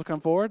the ushers will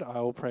come forward, I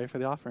will pray for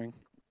the offering.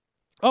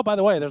 Oh, by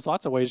the way, there's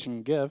lots of ways you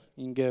can give.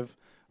 You can give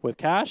with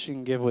cash. You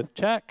can give with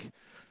check.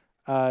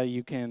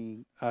 You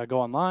can go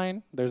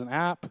online. There's an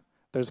app.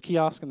 There's a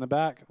kiosk in the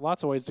back.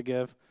 Lots of ways to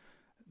give.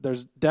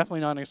 There's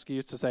definitely not an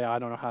excuse to say, I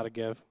don't know how to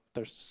give.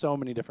 There's so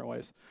many different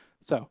ways.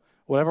 So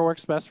whatever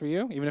works best for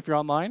you, even if you're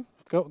online,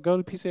 go to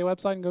the PCA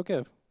website and go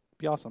give.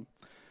 Be awesome.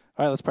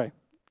 All right, let's pray.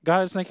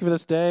 God, I just thank you for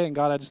this day, and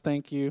God, I just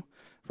thank you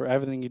for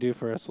everything you do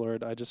for us,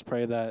 Lord. I just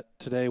pray that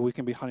today we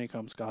can be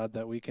honeycombs, God,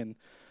 that we can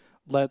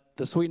let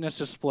the sweetness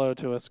just flow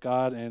to us,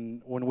 God,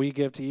 and when we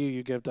give to you,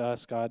 you give to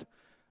us, God.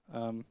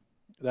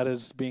 That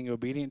is being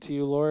obedient to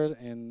you, Lord,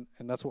 and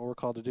that's what we're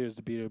called to do, is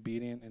to be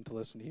obedient and to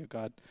listen to you,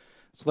 God.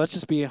 So let's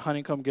just be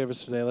honeycomb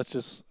givers today. Let's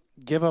just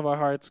give of our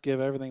hearts, give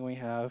everything we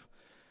have,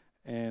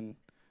 and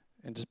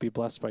just be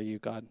blessed by you,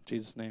 God. In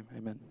Jesus' name,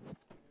 amen.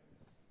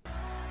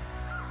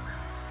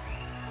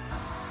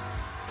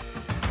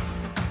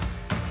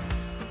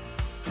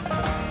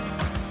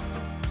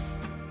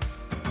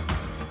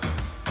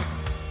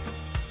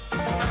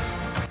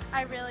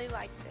 I really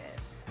liked it.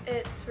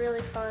 It's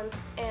really fun,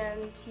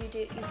 and you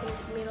can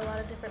meet a lot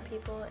of different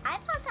people. I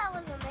thought that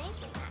was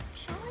amazing,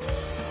 actually.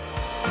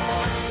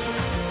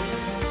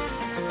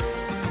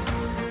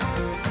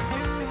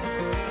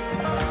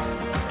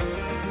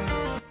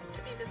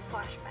 To be the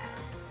splash pad.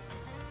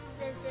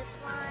 The zip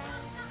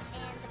line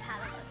and the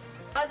paddle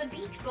boats. The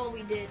beach bowl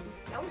we did.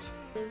 That was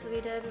As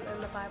we did in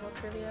the Bible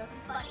trivia.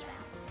 Buddy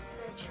bounce.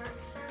 The church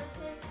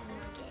services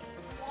and the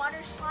game.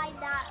 Water slide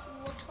that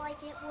looks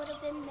like it would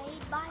have been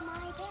made by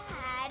my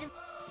dad.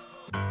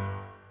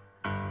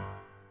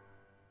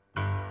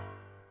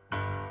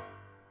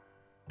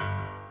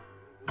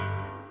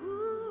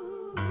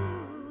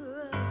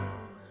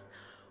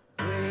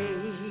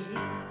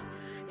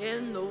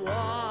 In the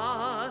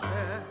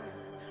water,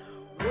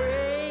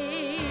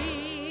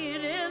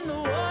 wade in the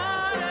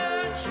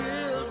water,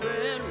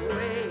 children,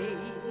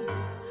 wade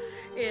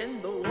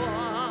in the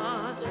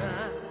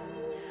water.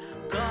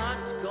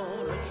 God's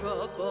gonna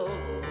trouble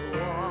the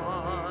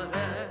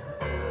water.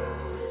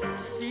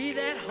 See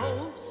that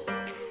host,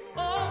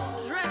 all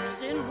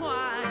dressed in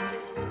white.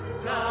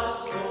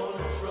 God's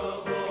gonna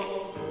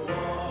trouble the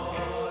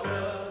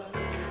water.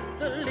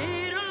 The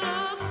leader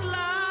looks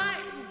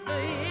like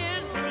the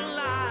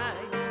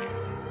Israelite.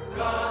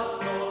 God's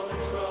gonna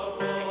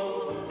trouble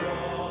the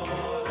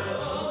water.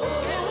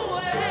 And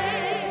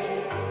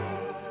wade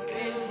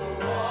in the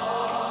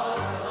water.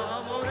 Come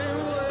on and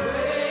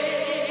wade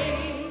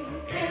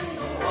in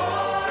the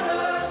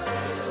water,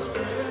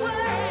 children.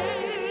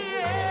 Wade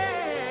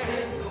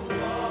in the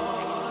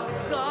water.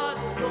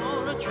 God's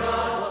gonna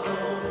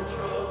trouble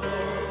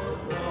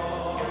the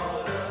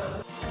water.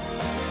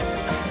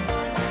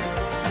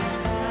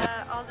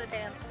 All the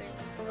dancing.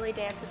 I really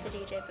dance at the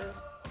DJ booth.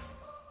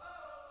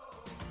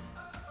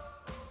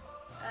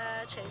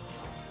 Church.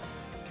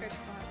 church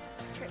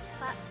clap. Church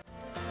clap.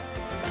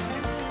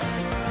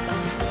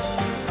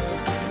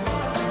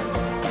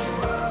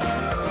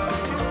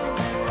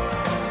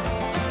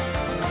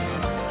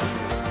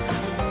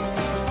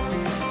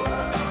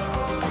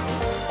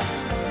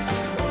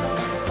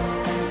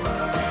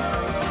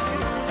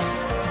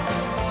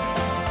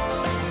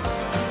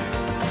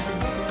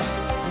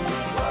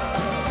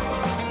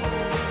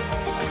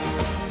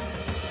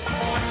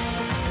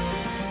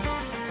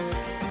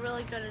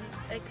 Really good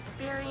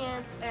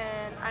experience,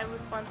 and I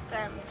would want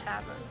them to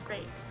have a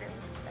great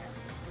experience there.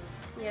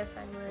 Yes,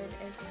 I would.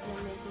 It's an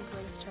amazing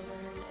place to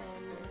learn,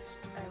 and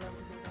I love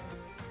to be there.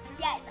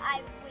 Yes,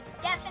 I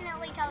would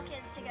definitely tell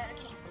kids to go to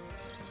camp.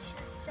 It's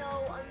just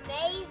so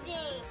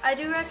amazing. I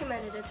do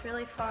recommend it. It's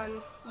really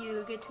fun.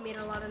 You get to meet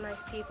a lot of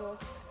nice people,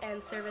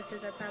 and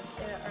services are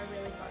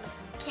really fun.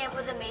 Camp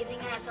was amazing,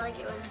 and I feel like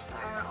it would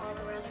inspire all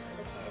the rest of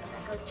the kids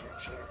that go to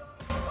church here.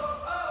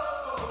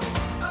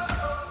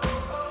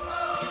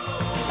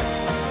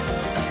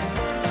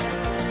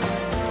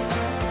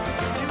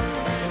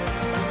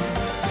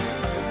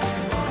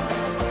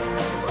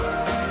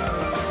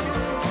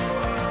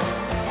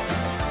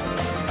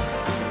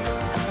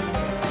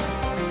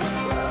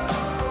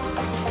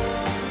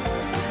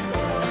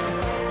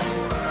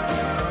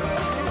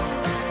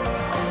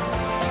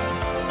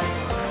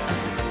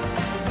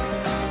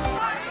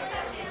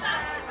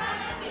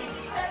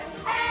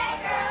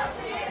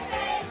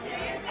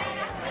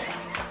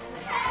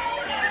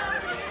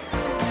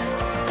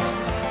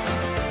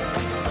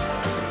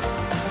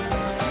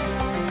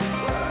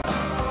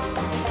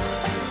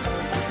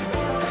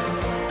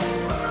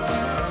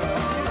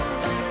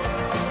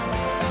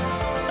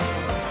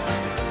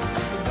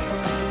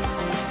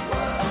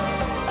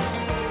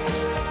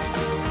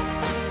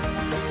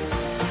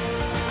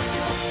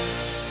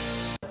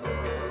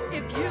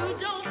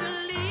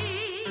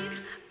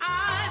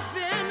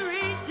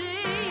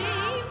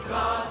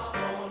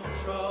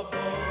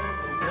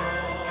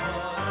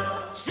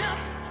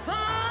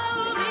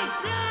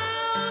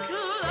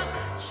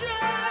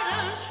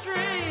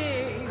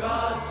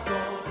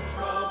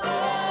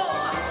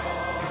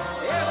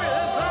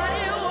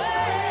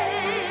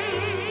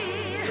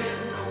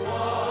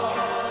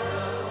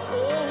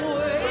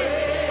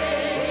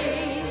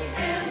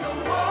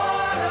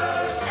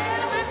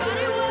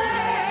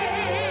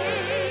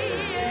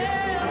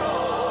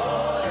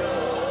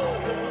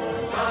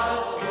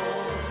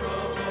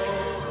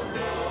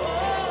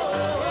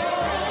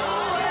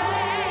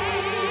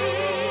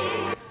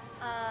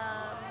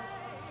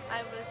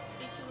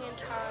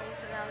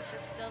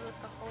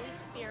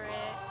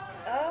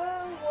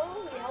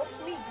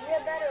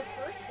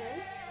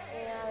 person,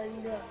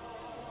 and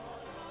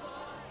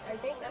I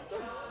think that's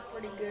a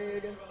pretty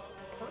good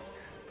perk.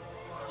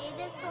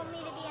 Jesus told me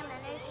to be a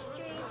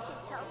ministry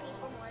to tell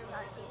people more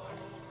about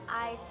Jesus.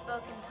 I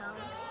spoke in tongues.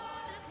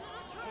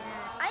 And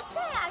I'd say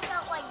I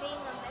felt like being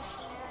a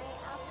missionary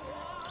after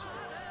that.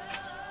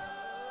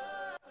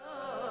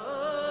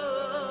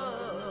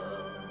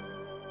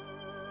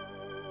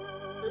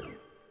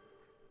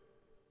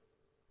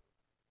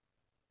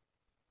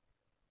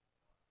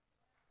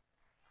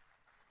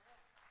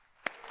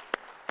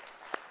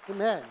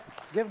 Amen.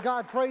 Give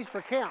God praise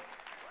for camp.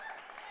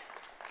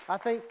 I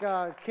think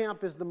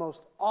camp is the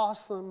most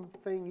awesome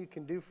thing you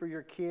can do for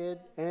your kid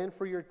and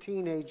for your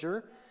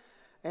teenager.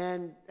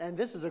 And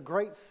this is a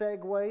great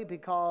segue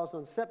because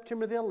on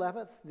September the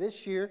 11th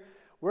this year,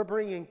 we're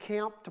bringing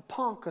camp to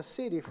Ponca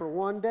City for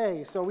one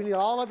day. So we need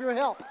all of your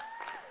help.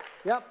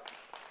 Yep.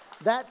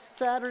 That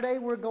Saturday,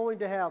 we're going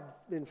to have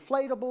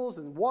inflatables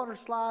and water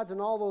slides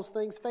and all those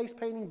things, face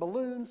painting,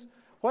 balloons,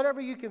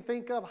 whatever you can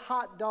think of,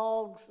 hot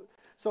dogs.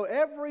 So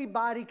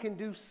everybody can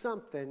do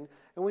something,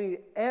 and we need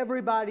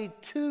everybody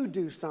to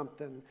do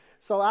something.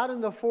 So out in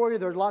the foyer,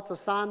 there's lots of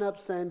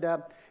sign-ups, and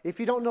if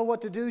you don't know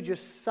what to do,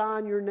 just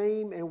sign your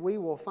name, and we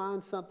will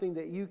find something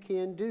that you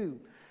can do.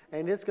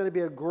 And it's going to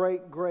be a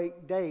great,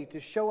 great day to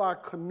show our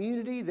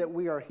community that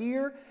we are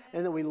here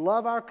and that we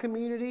love our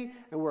community,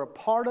 and we're a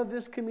part of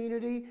this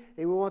community,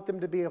 and we want them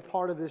to be a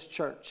part of this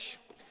church.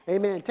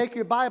 Amen. Take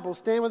your Bible.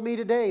 Stand with me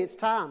today. It's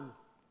time.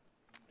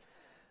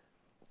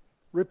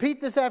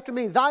 Repeat this after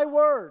me. Thy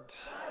word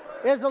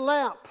is a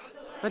lamp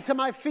unto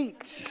my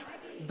feet.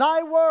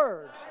 Thy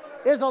word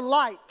is a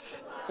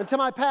light unto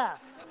my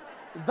path.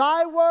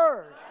 Thy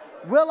word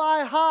will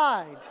I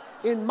hide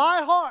in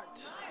my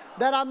heart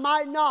that I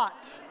might not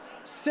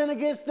sin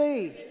against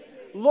thee.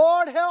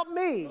 Lord, help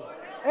me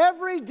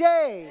every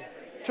day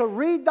to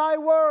read thy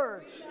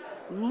word.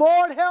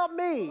 Lord, help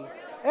me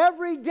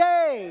every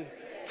day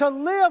to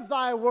live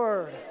thy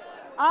word.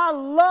 I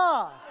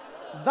love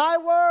thy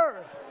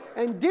word.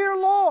 And dear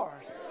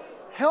Lord,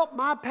 help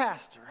my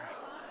pastor.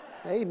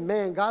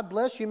 Amen. God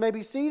bless you. You may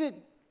be seated.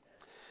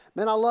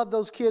 Man, I love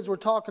those kids were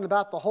talking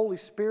about the Holy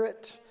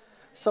Spirit.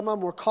 Some of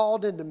them were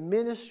called into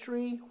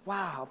ministry.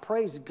 Wow,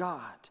 praise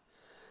God.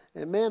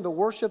 And man, the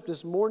worship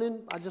this morning,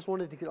 I just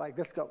wanted to get like,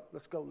 let's go,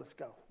 let's go, let's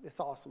go. It's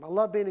awesome. I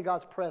love being in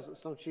God's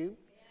presence, don't you?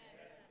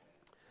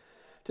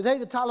 Today,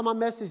 the title of my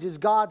message is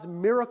God's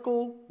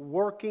Miracle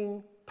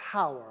Working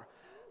Power.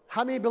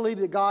 How many believe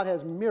that God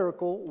has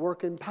miracle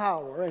working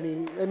power?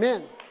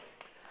 Amen.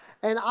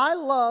 And I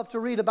love to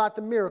read about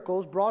the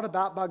miracles brought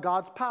about by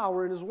God's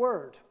power in His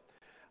Word.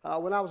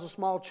 When I was a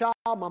small child,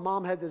 my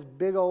mom had this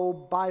big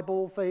old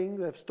Bible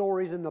thing of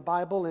stories in the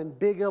Bible and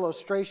big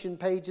illustration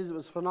pages. It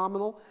was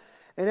phenomenal.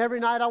 And every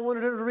night I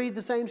wanted her to read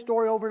the same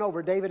story over and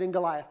over, David and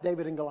Goliath,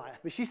 David and Goliath.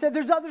 But she said,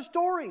 there's other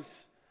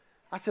stories.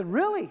 I said,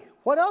 really?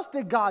 What else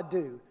did God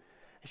do?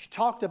 And she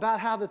talked about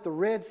how that the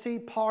Red Sea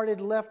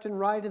parted left and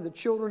right and the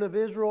children of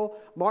Israel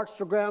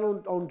marched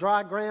around on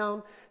dry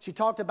ground. She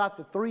talked about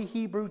the 3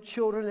 Hebrew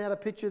children. They had a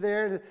picture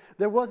there. And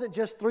there wasn't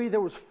just 3,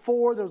 there was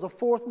 4. There was a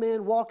 4th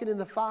man walking in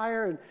the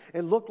fire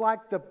and looked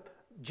like the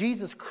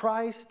Jesus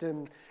Christ.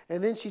 And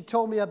then she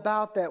told me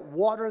about that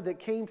water that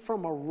came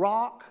from a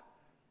rock.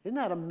 Isn't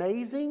that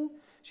amazing?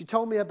 She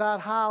told me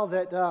about how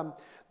that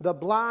the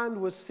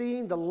blind was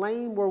seeing, the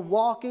lame were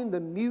walking, the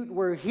mute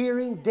were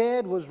hearing,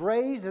 dead was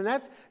raised, and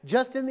that's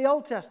just in the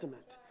Old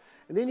Testament.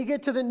 And then you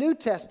get to the New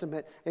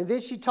Testament, and then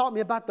she taught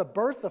me about the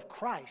birth of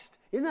Christ.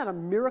 Isn't that a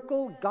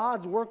miracle?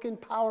 God's working,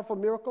 powerful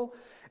miracle.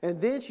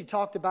 And then she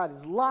talked about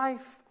His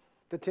life,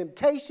 the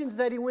temptations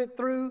that He went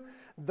through.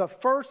 The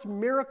first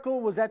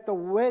miracle was at the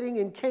wedding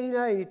in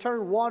Cana, and He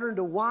turned water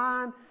into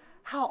wine.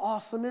 How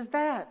awesome is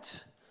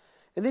that?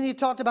 And then He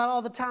talked about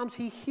all the times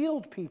He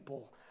healed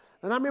people.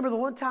 And I remember the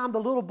one time the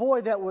little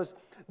boy that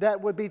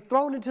would be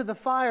thrown into the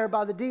fire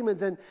by the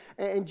demons, and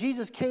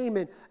Jesus came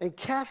and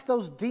cast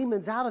those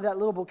demons out of that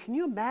little boy. Can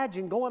you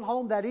imagine going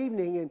home that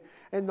evening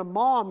and the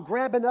mom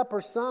grabbing up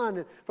her son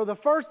and for the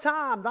first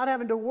time not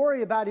having to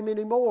worry about him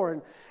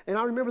anymore? And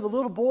I remember the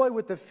little boy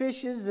with the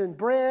fishes and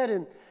bread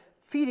and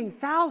feeding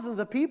thousands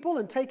of people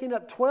and taking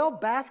up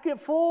 12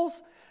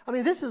 basketfuls. I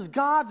mean, this is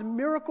God's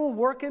miracle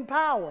working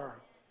power.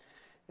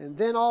 And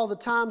then all the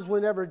times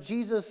whenever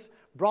Jesus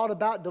brought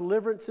about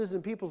deliverances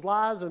in people's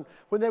lives, and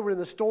when they were in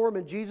the storm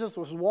and Jesus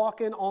was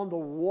walking on the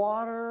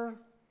water.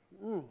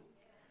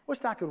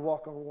 Wished I could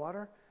walk on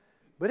water.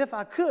 But if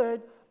I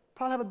could,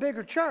 probably have a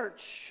bigger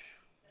church.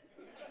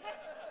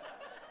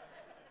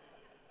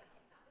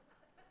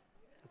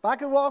 If I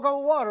could walk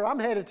on water, I'm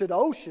headed to the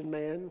ocean,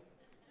 man.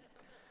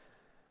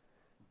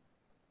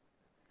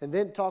 And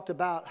then talked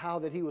about how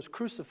that He was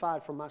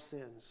crucified for my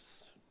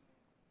sins.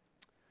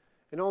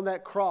 And on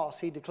that cross,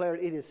 He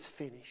declared, it is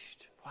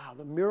finished. Wow,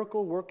 the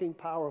miracle working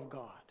power of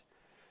God.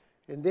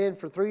 And then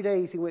for 3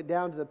 days, He went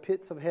down to the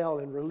pits of hell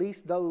and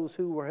released those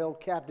who were held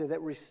captive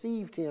that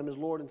received Him as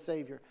Lord and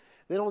Savior.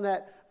 Then on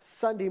that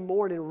Sunday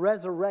morning,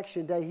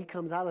 resurrection day, He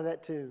comes out of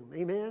that tomb.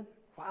 Amen?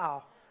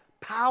 Wow.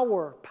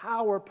 Power,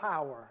 power,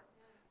 power.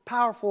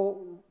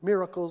 powerful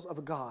miracles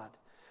of God.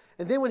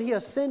 And then when he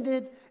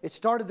ascended, it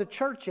started the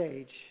church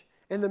age,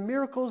 and the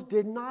miracles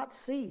did not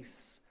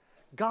cease.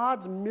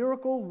 God's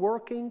miracle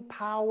working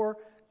power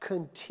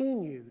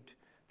continued.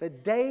 The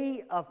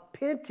day of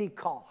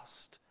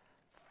Pentecost,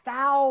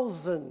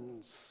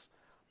 thousands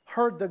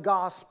heard the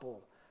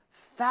gospel.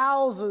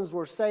 Thousands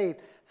were saved.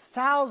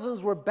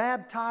 Thousands were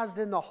baptized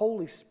in the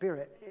Holy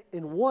Spirit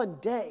in one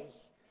day.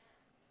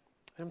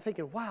 And I'm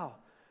thinking, wow,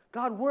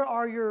 God, where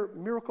are your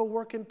miracle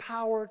working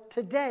power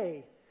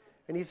today?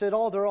 And he said,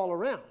 oh, they're all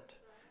around.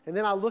 And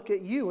then I look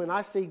at you and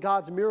I see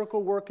God's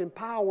miracle working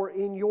power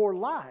in your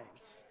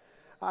lives.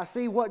 I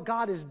see what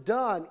God has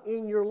done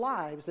in your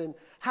lives and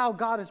how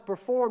God has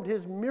performed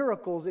his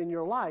miracles in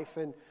your life.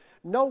 And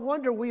no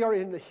wonder we are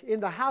in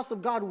the house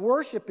of God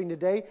worshiping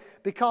today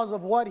because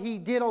of what he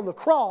did on the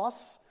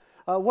cross,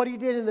 what he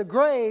did in the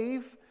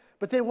grave,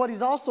 but then what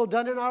he's also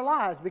done in our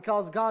lives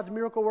because God's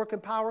miracle working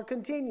power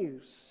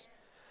continues.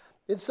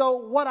 And so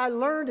what I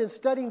learned in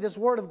studying this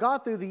Word of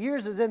God through the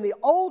years is in the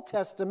Old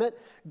Testament,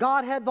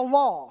 God had the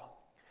law.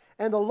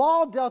 And the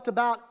law dealt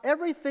about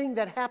everything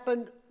that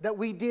happened that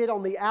we did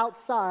on the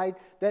outside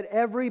that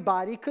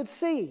everybody could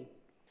see.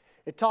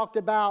 It talked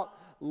about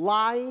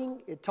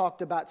lying. It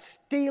talked about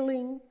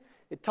stealing.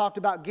 It talked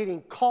about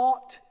getting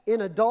caught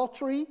in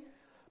adultery.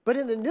 But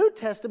in the New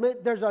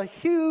Testament, there's a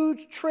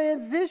huge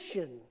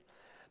transition.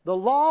 The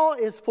law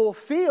is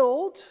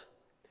fulfilled,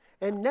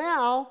 and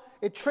now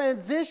it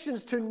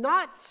transitions to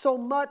not so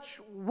much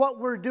what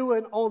we're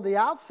doing on the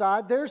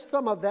outside. There's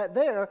some of that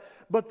there.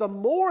 But the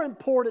more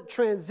important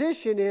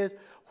transition is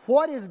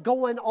what is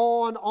going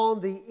on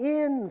the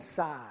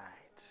inside.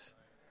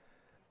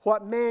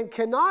 What man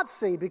cannot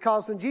see.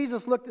 Because when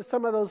Jesus looked at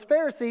some of those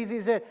Pharisees, he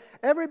said,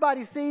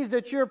 everybody sees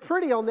that you're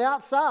pretty on the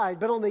outside,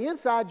 but on the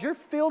inside, you're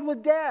filled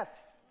with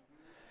death.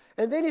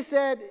 And then he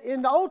said,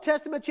 in the Old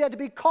Testament, you had to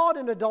be caught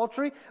in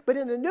adultery. But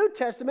in the New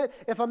Testament,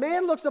 if a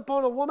man looks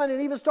upon a woman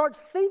and even starts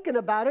thinking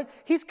about it,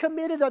 he's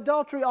committed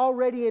adultery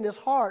already in his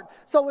heart.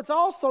 So it's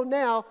also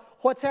now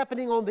what's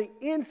happening on the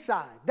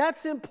inside.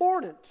 That's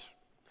important.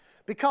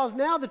 Because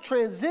now the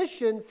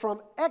transition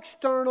from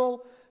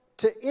external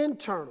to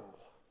internal.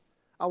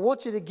 I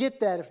want you to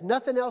get that, if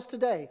nothing else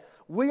today.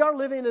 We are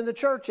living in the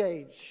church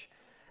age.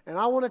 And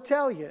I want to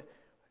tell you,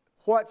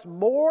 what's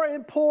more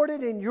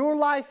important in your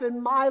life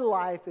and my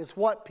life is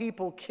what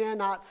people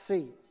cannot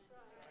see.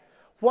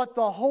 What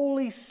the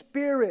Holy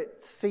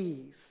Spirit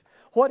sees.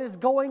 What is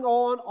going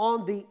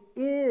on the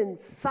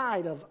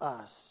inside of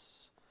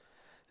us.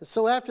 And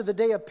so after the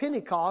day of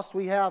Pentecost,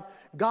 we have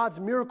God's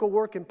miracle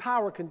work and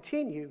power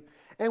continue.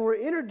 And we're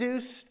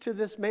introduced to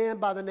this man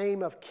by the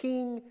name of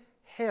King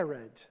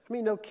Herod. I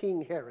mean, no,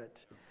 King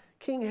Herod.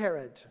 King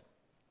Herod.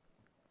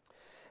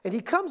 And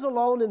he comes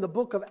along in the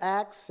book of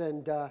Acts,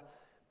 and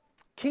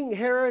King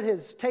Herod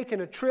has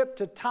taken a trip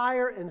to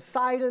Tyre and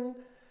Sidon,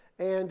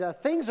 and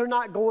things are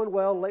not going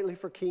well lately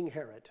for King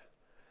Herod.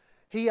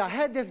 He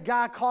had this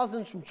guy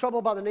causing some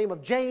trouble by the name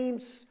of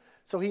James,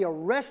 so he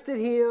arrested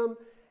him,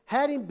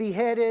 had him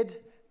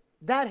beheaded.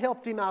 That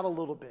helped him out a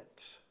little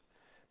bit.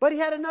 But he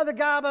had another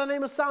guy by the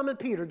name of Simon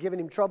Peter giving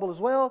him trouble as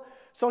well,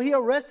 so he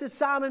arrested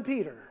Simon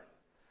Peter.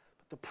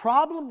 But the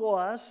problem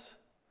was,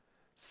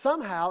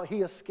 somehow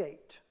he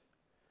escaped.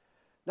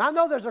 Now, I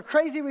know there's a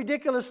crazy,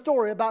 ridiculous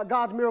story about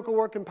God's miracle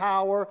working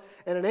power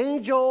and an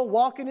angel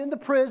walking in the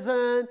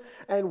prison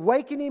and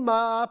waking him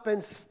up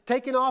and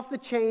taking off the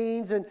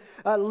chains and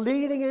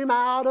leading him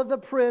out of the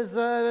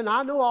prison. And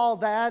I know all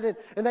that.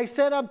 And they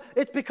said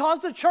it's because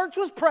the church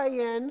was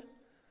praying.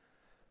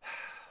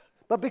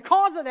 But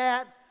because of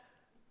that,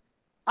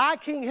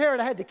 King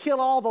Herod had to kill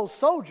all those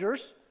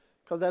soldiers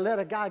because they let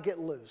a guy get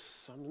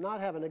loose. I'm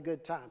not having a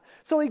good time.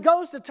 So he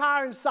goes to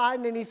Tyre and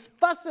Sidon, and he's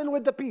fussing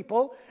with the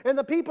people, and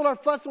the people are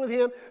fussing with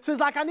him. So he's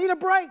like, I need a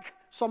break.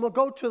 So I'm going to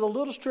go to the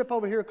little strip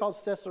over here called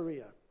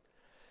Caesarea.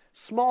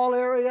 Small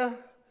area.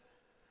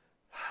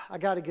 I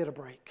got to get a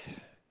break.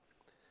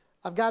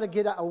 I've got to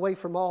get away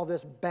from all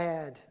this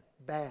bad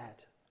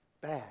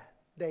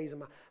days of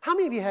mine. How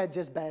many of you had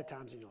just bad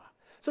times in your life?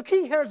 So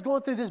King Herod's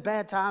going through this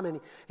bad time, and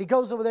he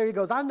goes over there. He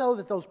goes, I know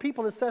that those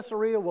people in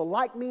Caesarea will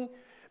like me,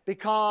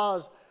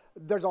 because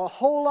there's a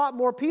whole lot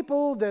more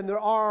people than there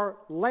are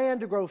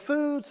land to grow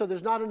food, so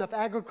there's not enough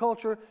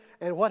agriculture.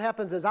 And what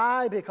happens is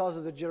because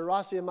of the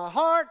generosity of my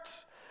heart,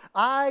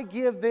 I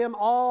give them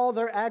all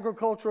their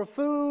agricultural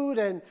food,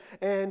 and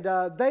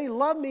they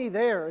love me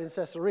there in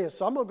Caesarea.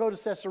 So I'm going to go to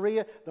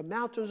Caesarea. The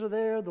mountains are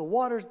there. The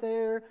water's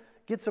there.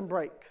 Get some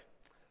break.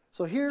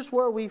 So here's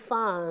where we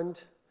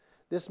find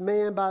this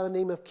man by the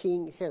name of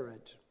King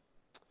Herod.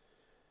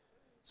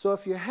 So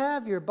if you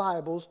have your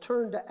Bibles,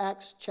 turn to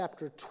Acts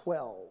chapter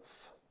 12.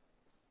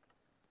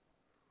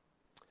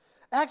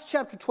 Acts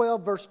chapter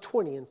 12, verse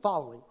 20 and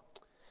following.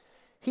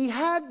 He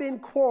had been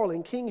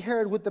quarreling, King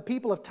Herod, with the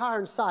people of Tyre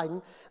and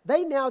Sidon.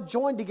 They now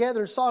joined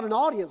together and sought an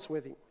audience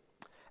with him.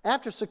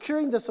 After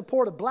securing the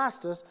support of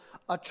Blastus,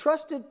 a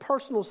trusted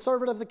personal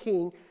servant of the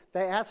king,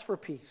 they asked for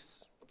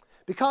peace,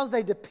 because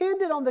they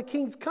depended on the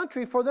king's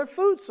country for their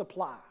food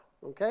supply.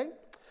 Okay?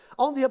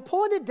 On the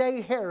appointed day,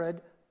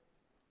 Herod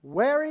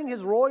wearing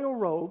his royal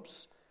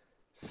robes,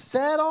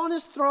 sat on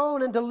his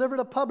throne and delivered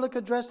a public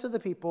address to the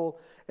people,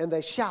 and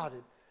they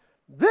shouted,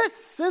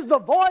 "This is the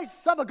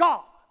voice of a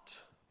God,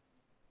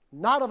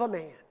 not of a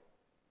man."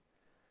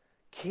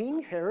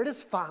 King Herod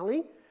is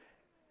finally,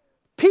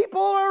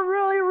 people are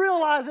really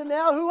realizing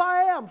now who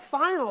I am,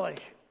 finally.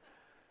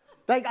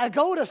 I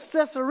go to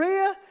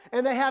Caesarea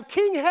and they have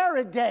King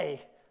Herod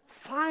Day.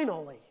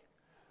 Finally.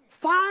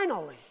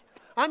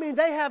 I mean,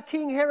 they have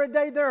King Herod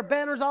Day. There are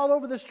banners all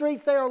over the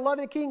streets. They are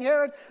loving King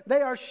Herod.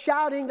 They are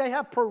shouting. They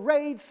have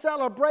parades,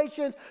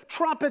 celebrations.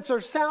 Trumpets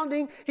are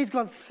sounding. He's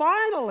going,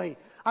 finally,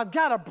 I've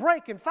got a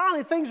break. And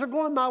finally, things are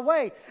going my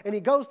way. And he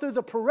goes through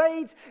the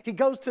parades. He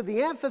goes to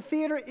the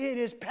amphitheater. It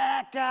is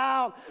packed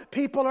out.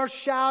 People are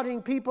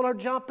shouting. People are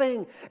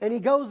jumping. And he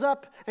goes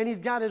up and he's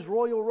got his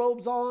royal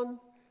robes on.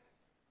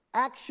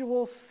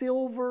 Actual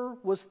silver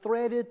was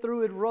threaded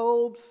through his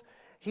robes.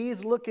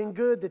 He's looking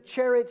good. The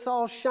chariot's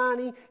all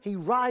shiny. He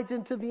rides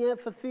into the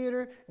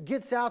amphitheater,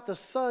 gets out. The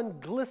sun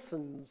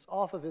glistens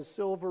off of his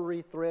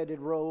silvery threaded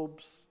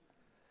robes.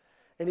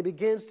 And he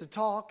begins to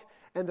talk,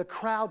 and the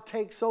crowd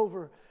takes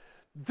over.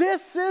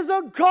 This is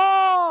a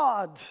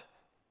God,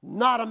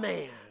 not a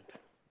man.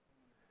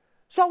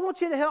 So I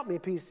want you to help me,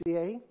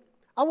 PCA.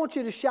 I want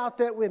you to shout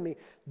that with me.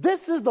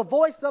 This is the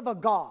voice of a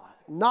God,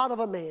 not of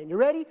a man. You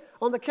ready?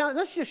 On the count,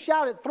 let's just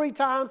shout it 3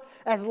 times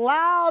as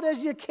loud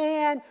as you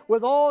can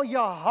with all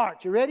your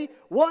heart. You ready?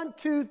 1,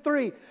 2,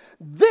 3.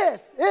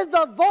 This is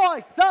the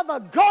voice of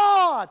a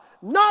God,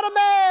 not a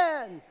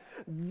man.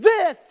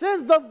 This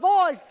is the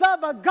voice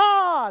of a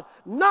God,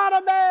 not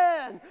a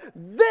man.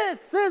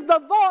 This is the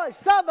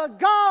voice of a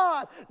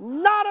God,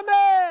 not a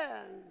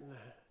man.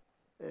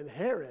 And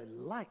Herod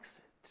likes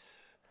it.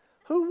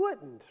 Who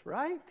wouldn't,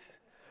 right?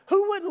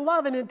 Who wouldn't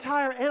love an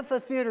entire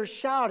amphitheater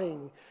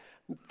shouting,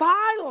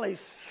 finally,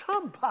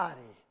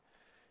 somebody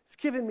is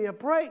giving me a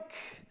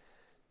break.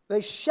 They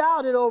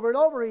shout it over and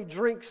over. He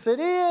drinks it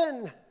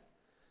in.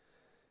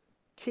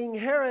 King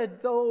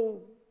Herod,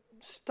 though,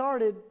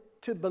 started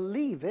to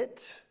believe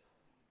it,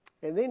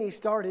 and then he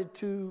started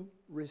to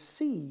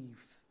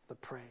receive the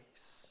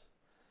praise.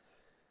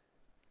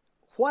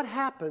 What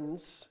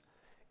happens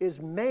is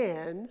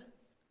man,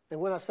 and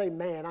when I say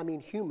man, I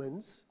mean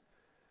humans,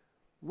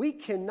 we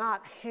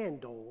cannot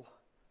handle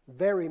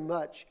very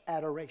much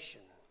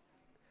adoration.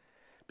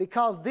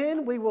 Because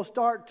then we will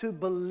start to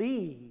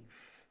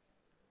believe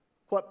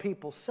what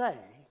people say.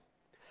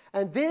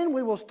 And then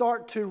we will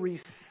start to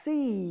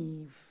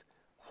receive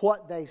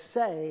what they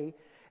say.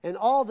 And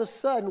all of a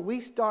sudden we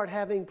start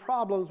having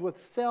problems with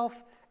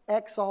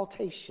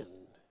self-exaltation.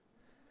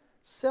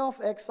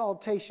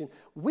 Self-exaltation.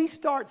 We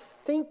start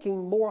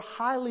thinking more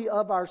highly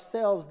of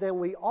ourselves than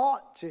we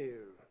ought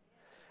to.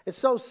 And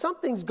so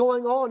something's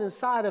going on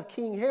inside of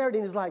King Herod,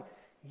 and he's like,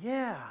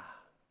 yeah,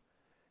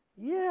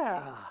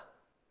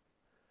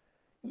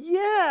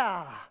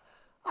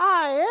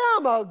 I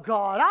am a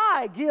God.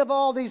 I give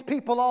all these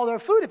people all their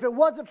food. If it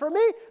wasn't for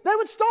me, they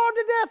would starve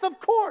to death, of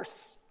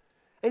course.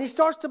 And he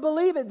starts to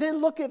believe it.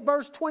 Then look at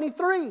verse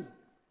 23.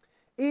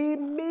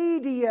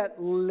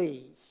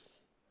 Immediately,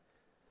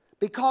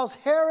 because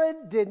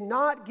Herod did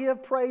not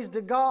give praise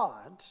to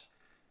God,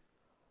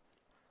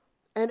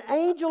 an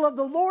angel of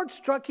the Lord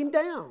struck him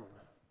down,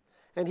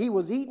 and he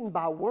was eaten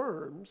by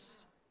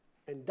worms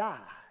and died.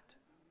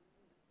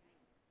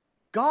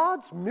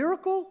 God's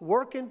miracle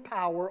working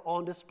power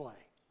on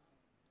display.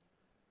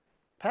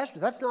 Pastor,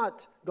 that's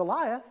not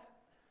Goliath.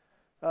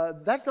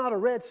 That's not a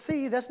Red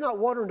Sea. That's not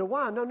water into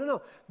wine.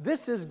 No.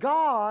 This is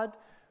God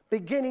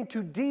beginning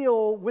to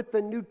deal with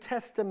the New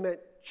Testament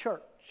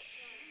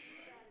church.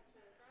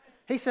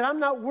 He said, I'm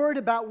not worried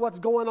about what's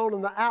going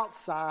on the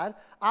outside.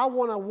 I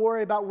want to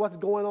worry about what's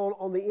going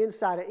on the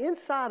inside. And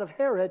inside of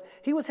Herod,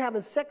 he was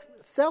having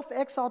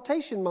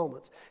self-exaltation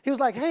moments. He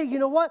was like, hey, you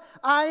know what?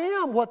 I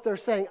am what they're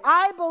saying.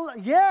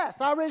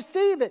 Yes, I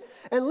receive it.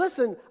 And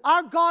listen,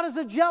 our God is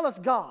a jealous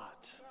God.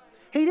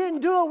 He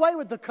didn't do away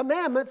with the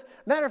commandments.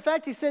 Matter of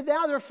fact, he said,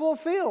 now they're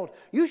fulfilled.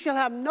 You shall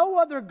have no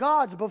other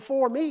gods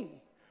before me.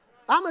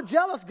 I'm a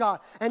jealous God.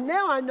 And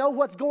now I know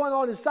what's going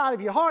on inside of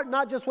your heart,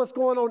 not just what's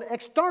going on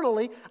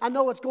externally. I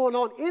know what's going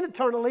on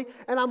internally.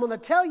 And I'm going to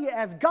tell you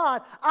as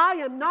God, I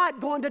am not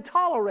going to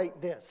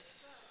tolerate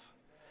this.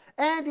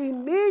 And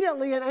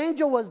immediately an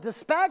angel was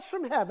dispatched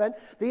from heaven.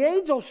 The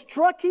angel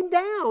struck him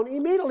down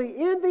immediately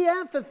in the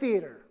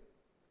amphitheater.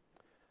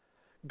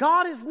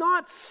 God is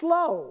not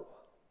slow,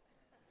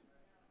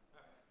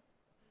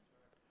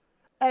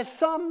 as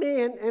some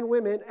men and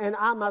women, and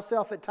I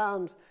myself at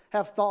times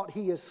have thought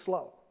he is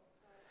slow.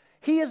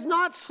 He is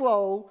not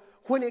slow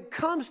when it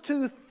comes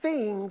to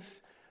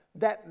things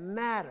that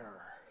matter.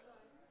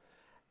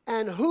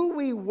 And who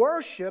we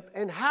worship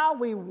and how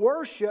we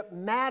worship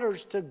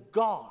matters to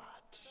God.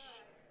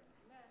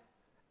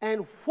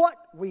 And what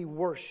we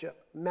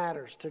worship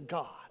matters to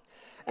God.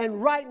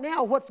 And right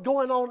now, what's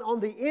going on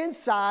the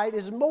inside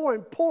is more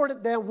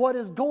important than what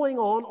is going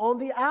on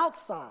the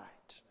outside.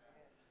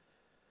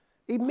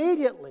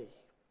 Immediately,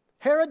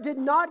 Herod did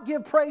not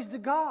give praise to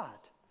God.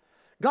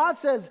 God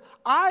says,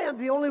 I am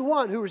the only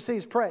one who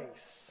receives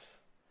praise.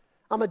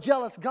 I'm a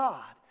jealous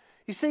God.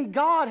 You see,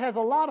 God has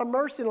a lot of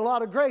mercy and a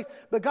lot of grace,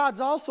 but God's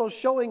also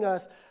showing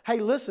us, hey,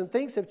 listen,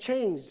 things have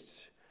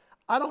changed.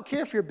 I don't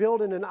care if you're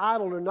building an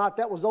idol or not.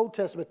 That was Old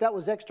Testament. That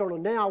was external.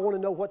 Now I want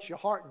to know what's your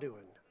heart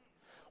doing.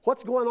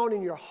 What's going on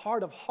in your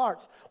heart of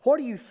hearts? What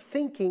are you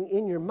thinking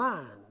in your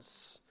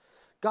minds?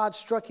 God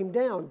struck him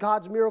down.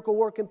 God's miracle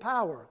working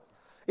power.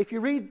 If you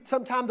read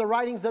sometime the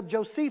writings of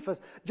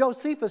Josephus,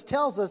 Josephus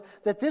tells us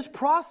that this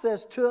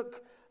process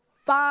took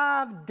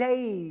 5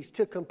 days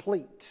to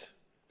complete.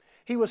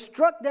 He was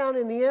struck down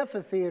in the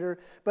amphitheater,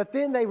 but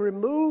then they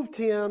removed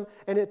him,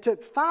 and it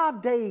took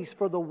 5 days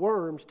for the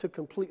worms to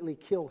completely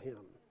kill him.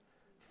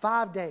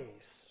 5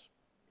 days.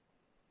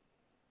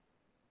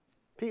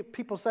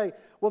 People say,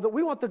 well,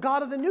 we want the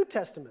God of the New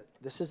Testament.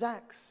 This is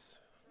Acts.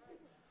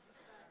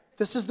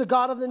 This is the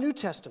God of the New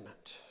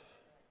Testament.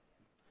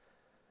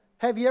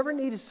 Have you ever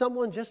needed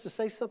someone just to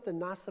say something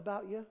nice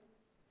about you?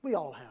 We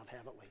all have,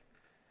 haven't we?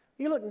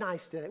 You look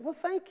nice today. Well,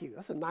 thank you.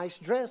 That's a nice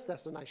dress.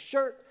 That's a nice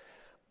shirt.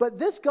 But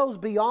this goes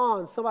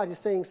beyond somebody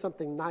saying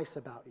something nice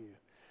about you.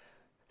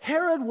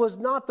 Herod was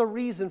not the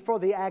reason for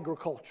the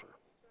agriculture.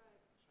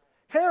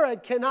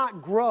 Herod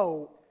cannot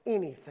grow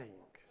anything.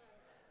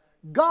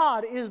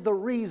 God is the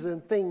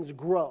reason things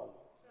grow.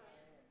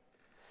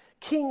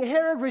 King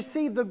Herod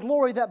received the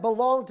glory that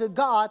belonged to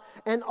God,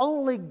 and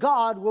only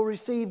God will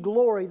receive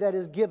glory that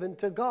is given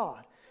to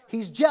God.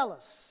 He's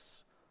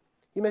jealous.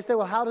 You may say,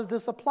 well, how does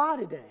this apply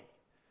today?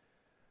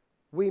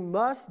 We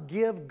must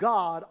give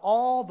God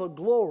all the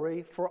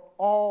glory for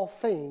all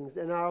things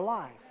in our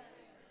life.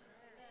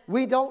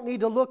 We don't need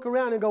to look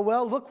around and go,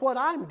 well, look what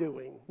I'm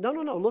doing. No.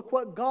 Look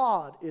what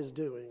God is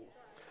doing.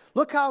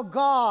 Look how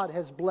God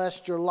has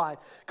blessed your life.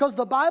 Because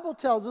the Bible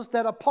tells us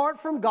that apart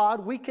from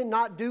God, we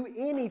cannot do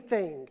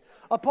anything.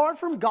 Apart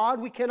from God,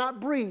 we cannot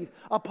breathe.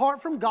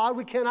 Apart from God,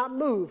 we cannot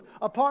move.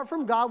 Apart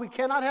from God, we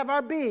cannot have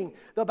our being.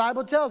 The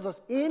Bible tells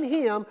us in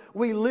Him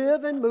we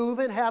live and move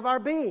and have our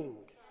being.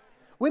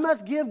 We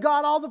must give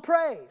God all the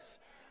praise.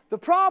 The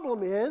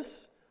problem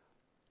is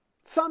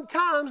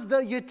sometimes the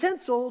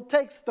utensil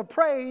takes the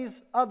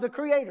praise of the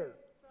Creator.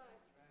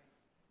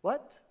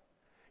 What?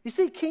 You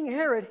see, King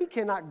Herod, he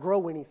cannot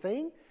grow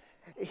anything.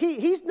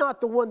 He's not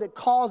the one that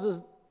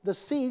causes the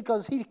seed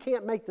because he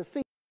can't make the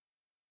seed.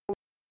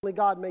 Only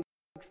God makes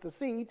the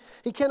seed.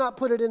 He cannot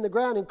put it in the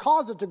ground and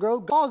cause it to grow,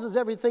 causes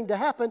everything to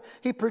happen.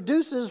 He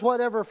produces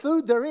whatever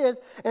food there is,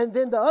 and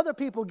then the other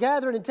people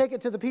gather it and take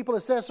it to the people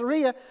of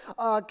Caesarea.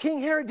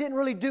 King Herod didn't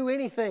really do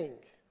anything,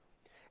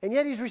 and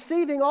yet he's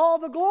receiving all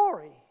the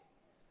glory.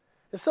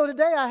 And so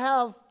today I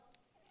have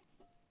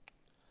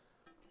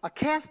a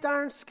cast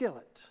iron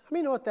skillet. How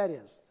many know what that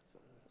is?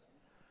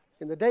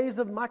 In the days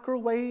of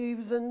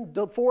microwaves and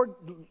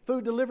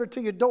food delivered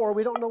to your door,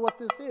 we don't know what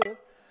this is,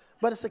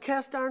 but it's a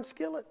cast iron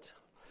skillet.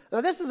 Now,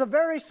 this is a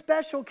very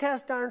special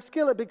cast iron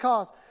skillet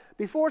because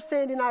before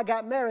Sandy and I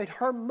got married,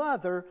 her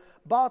mother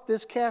bought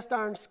this cast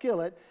iron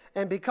skillet,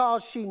 and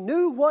because she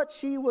knew what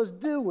she was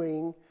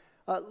doing,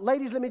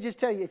 ladies, let me just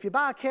tell you, if you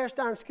buy a cast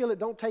iron skillet,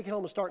 don't take it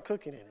home and start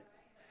cooking in it.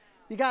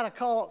 You got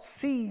to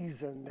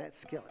season that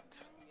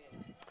skillet.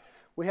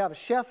 We have a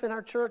chef in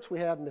our church. We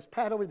have Miss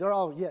Pat over there. They're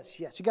all, yes.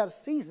 You got to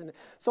season it.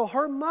 So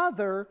her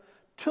mother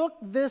took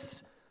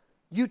this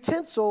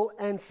utensil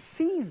and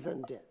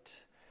seasoned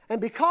it. And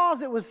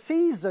because it was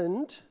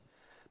seasoned,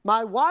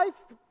 my wife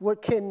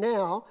can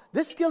now,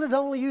 this skillet is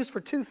only used for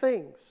 2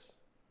 things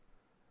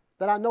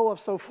that I know of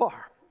so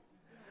far.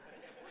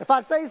 If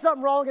I say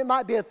something wrong, it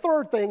might be a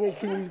 3rd thing it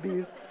can be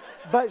used.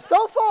 But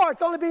so far,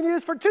 it's only been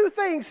used for 2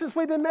 things since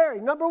we've been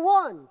married. Number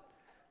 1,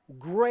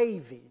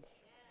 gravy.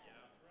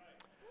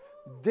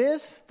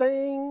 This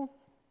thing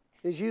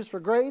is used for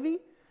gravy.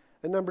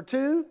 And number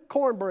 2,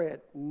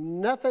 cornbread.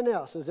 Nothing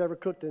else is ever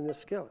cooked in this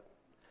skillet.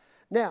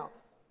 Now,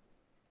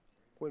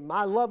 when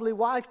my lovely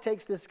wife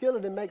takes this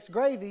skillet and makes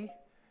gravy,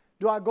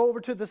 do I go over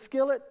to the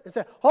skillet and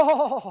say,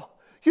 oh,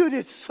 you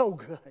did so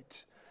good.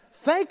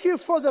 Thank you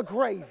for the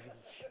gravy.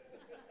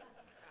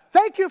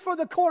 Thank you for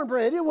the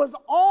cornbread. It was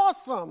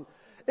awesome.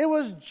 It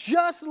was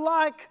just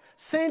like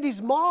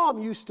Sandy's mom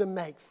used to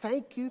make.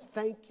 Thank you,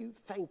 thank you,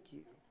 thank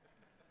you.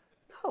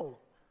 No.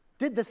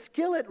 Did the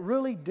skillet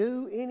really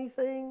do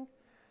anything?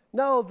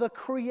 No, the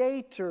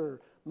Creator,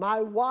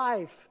 my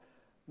wife,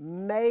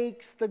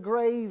 makes the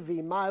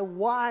gravy. My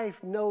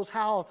wife knows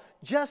how,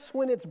 just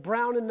when it's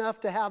brown enough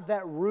to have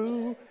that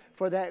roux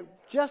for that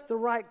just the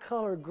right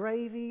color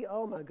gravy.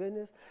 Oh my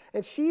goodness.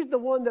 And she's the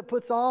one that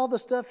puts all the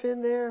stuff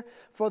in there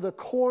for the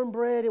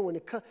cornbread,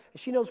 and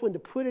she knows when to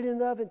put it in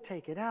the oven,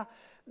 take it out.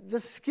 The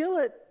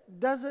skillet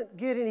doesn't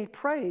get any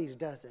praise,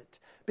 does it?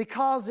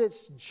 Because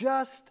it's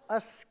just a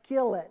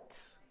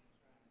skillet.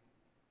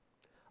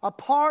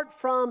 Apart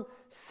from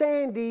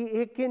Sandy,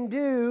 it can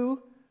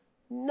do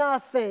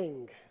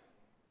nothing.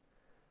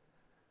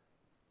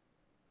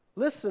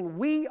 Listen,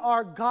 we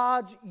are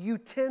God's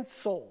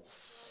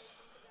utensils.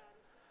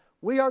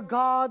 We are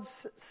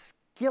God's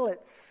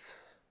skillets.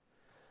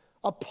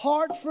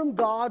 Apart from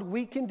God,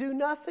 we can do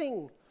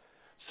nothing.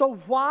 So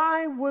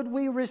why would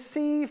we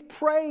receive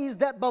praise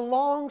that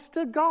belongs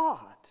to God?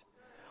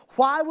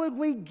 Why would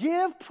we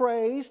give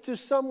praise to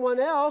someone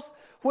else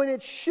when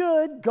it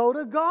should go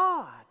to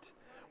God?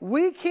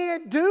 We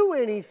can't do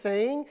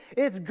anything.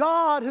 It's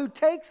God who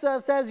takes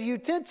us as a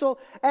utensil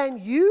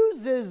and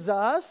uses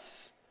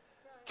us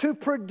to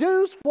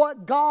produce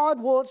what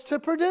God wants to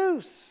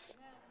produce.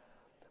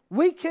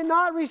 We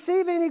cannot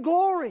receive any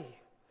glory.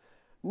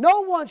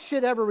 No one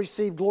should ever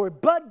receive glory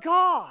but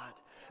God.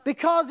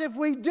 Because if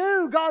we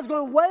do, God's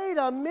going, wait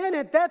a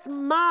minute, that's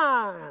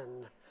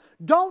mine.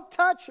 Don't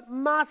touch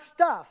my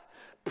stuff.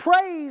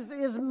 Praise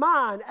is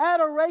mine.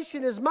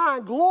 Adoration is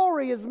mine.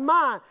 Glory is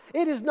mine.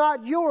 It is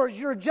not yours.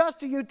 You're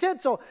just a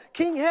utensil.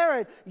 King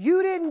Herod,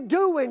 you didn't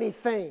do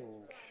anything.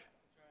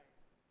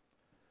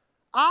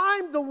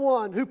 I'm the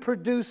one who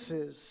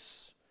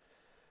produces.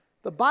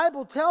 The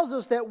Bible tells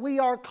us that we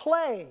are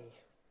clay.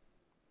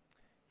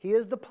 He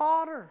is the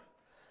potter.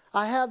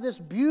 I have this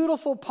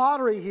beautiful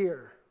pottery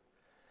here.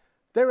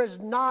 There is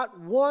not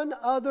one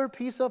other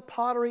piece of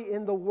pottery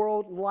in the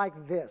world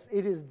like this.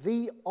 It is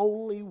the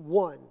only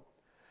one.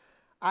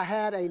 I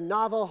had a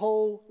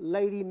Navajo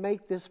lady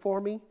make this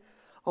for me.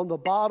 On the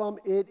bottom,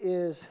 it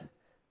is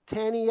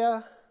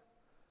Tania,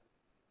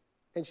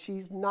 and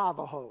she's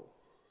Navajo.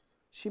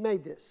 She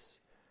made this.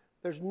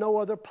 There's no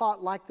other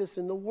pot like this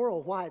in the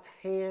world. Why? It's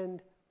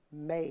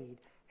handmade,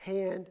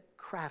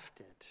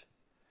 handcrafted.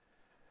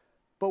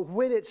 But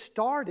when it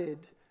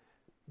started,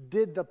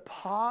 did the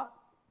pot,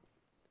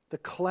 the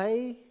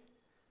clay,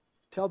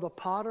 tell the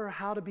potter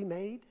how to be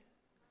made?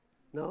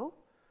 No.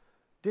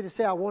 Did it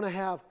say, I want to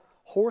have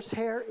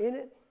horsehair in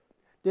it?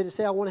 Did it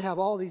say, I want to have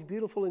all these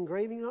beautiful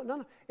engravings?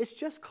 No. It's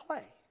just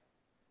clay.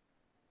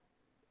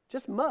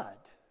 Just mud.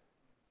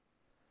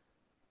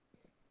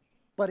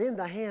 But in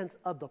the hands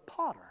of the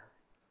potter,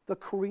 the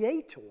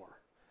creator,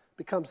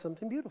 becomes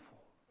something beautiful.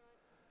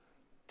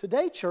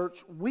 Today,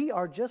 church, we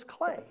are just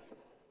clay.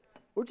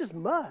 We're just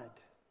mud.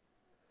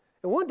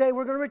 And one day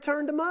we're going to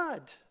return to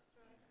mud.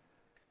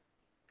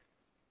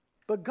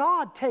 But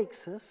God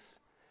takes us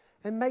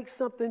and makes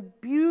something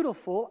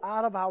beautiful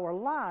out of our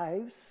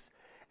lives,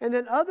 and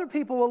then other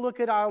people will look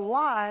at our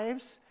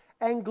lives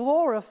and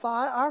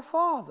glorify our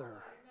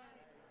Father.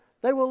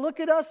 They will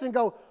look at us and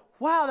go,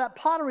 wow, that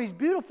pottery's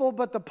beautiful,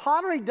 but the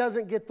pottery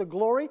doesn't get the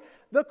glory.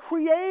 The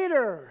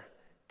Creator,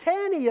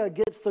 Tania,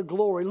 gets the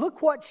glory.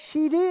 Look what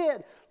she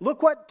did.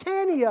 Look what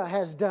Tania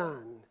has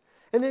done.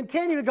 And then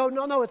Tania would go,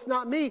 no, it's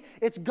not me.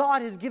 It's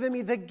God has given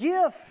me the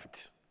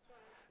gift.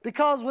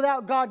 Because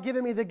without God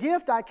giving me the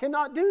gift, I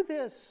cannot do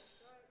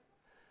this.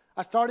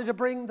 I started to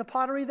bring the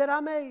pottery that I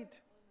made.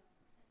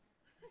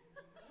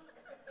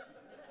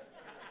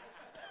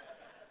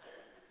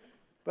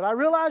 But I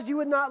realized you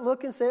would not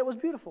look and say it was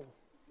beautiful.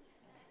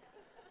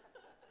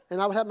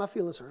 And I would have my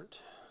feelings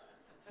hurt.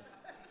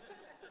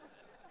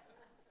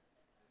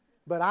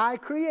 But I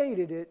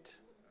created it.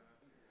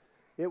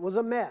 It was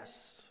a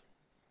mess.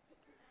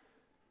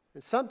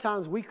 And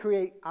sometimes we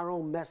create our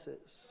own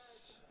messes.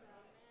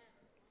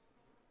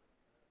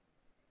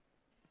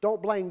 Don't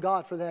blame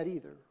God for that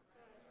either.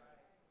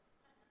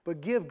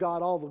 But give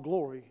God all the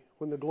glory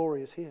when the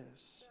glory is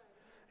His.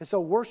 And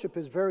so worship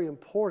is very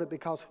important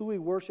because who we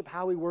worship,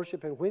 how we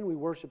worship, and when we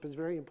worship is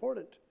very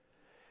important.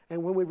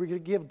 And when we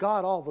give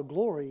God all the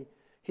glory,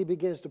 He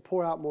begins to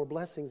pour out more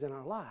blessings in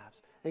our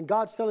lives. And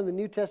God's telling the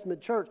New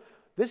Testament church,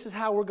 this is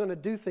how we're going to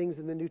do things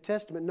in the New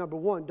Testament. Number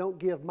one, don't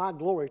give my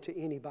glory to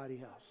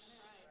anybody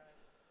else.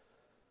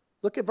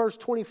 Look at verse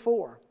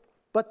 24.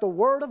 But the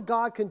word of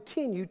God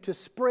continued to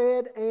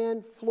spread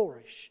and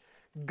flourish.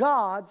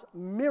 God's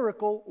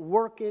miracle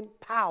working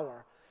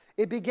power.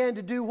 It began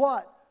to do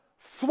what?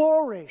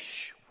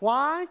 Flourish.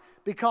 Why?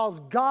 Because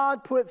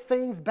God put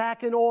things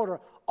back in order.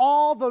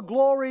 All the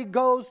glory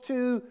goes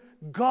to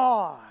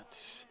God.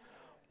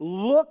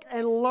 Look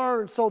and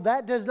learn so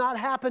that does not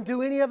happen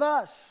to any of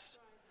us.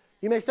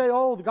 You may say,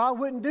 oh, God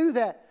wouldn't do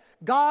that.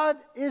 God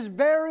is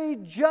very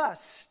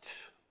just.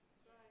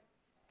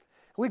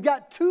 We've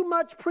got too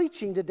much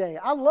preaching today.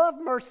 I love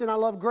mercy and I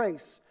love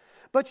grace.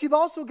 But you've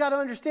also got to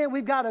understand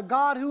we've got a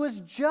God who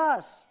is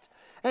just.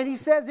 And He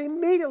says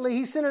immediately,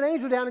 He sent an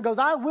angel down and goes,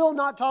 I will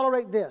not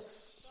tolerate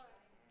this.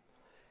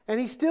 And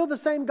He's still the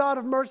same God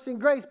of mercy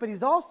and grace, but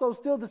He's also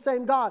still the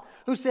same God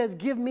who says,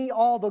 give me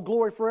all the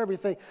glory for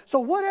everything. So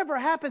whatever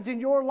happens in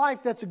your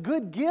life that's a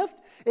good gift,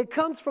 it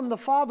comes from the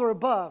Father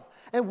above.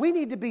 And we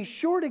need to be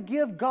sure to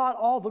give God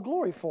all the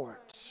glory for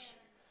it.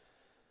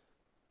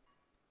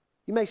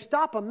 You may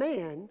stop a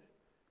man,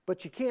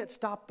 but you can't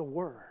stop the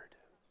word.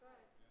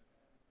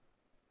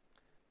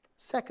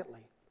 Secondly,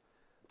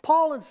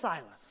 Paul and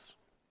Silas.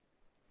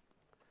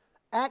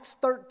 Acts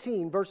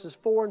 13, verses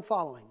 4 and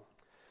following.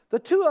 The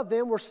two of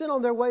them were sent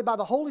on their way by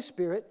the Holy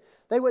Spirit.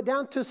 They went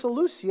down to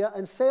Seleucia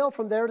and sailed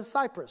from there to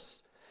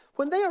Cyprus.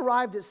 When they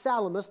arrived at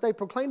Salamis, they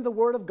proclaimed the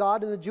word of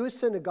God in the Jewish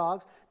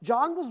synagogues.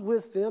 John was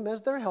with them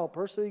as their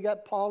helper, so you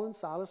got Paul and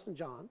Silas and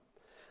John.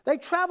 They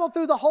traveled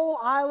through the whole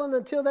island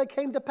until they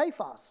came to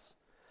Paphos.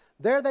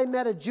 There they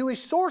met a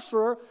Jewish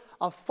sorcerer,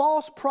 a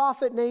false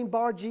prophet named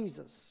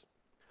Bar-Jesus,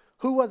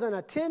 who was an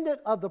attendant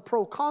of the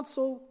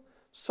proconsul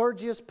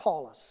Sergius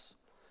Paulus.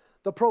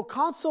 The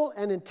proconsul,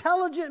 an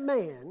intelligent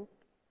man,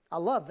 I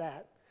love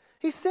that.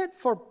 He sent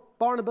for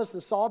Barnabas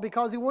and Saul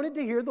because he wanted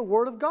to hear the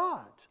word of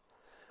God.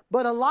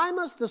 But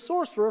Elymas the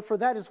sorcerer, for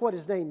that is what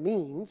his name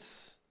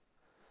means,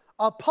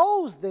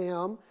 opposed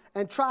them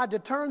and tried to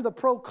turn the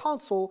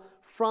proconsul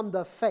from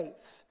the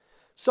faith.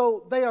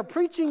 So they are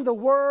preaching the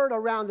word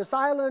around this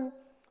island.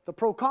 The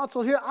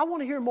proconsul here, I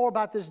want to hear more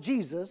about this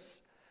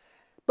Jesus.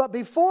 But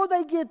before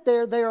they get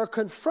there, they are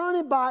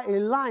confronted by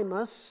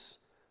Elymas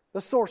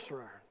the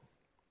sorcerer.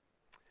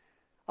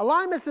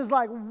 Elymas is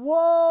like,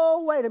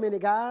 whoa, wait a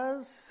minute,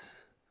 guys.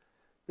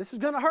 This is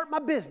going to hurt my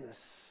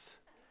business.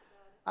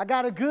 I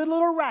got a good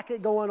little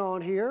racket going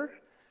on here.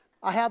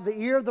 I have the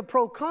ear of the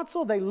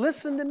proconsul. They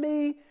listen to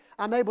me.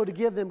 I'm able to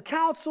give them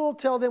counsel,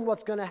 tell them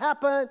what's going to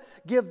happen,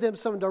 give them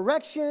some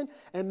direction.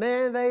 And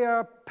man, they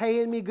are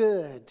paying me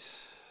good.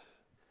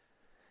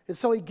 And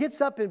so he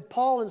gets up in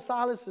Paul and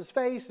Silas's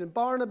face and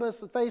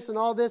Barnabas' face and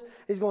all this.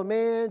 He's going,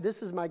 man,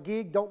 this is my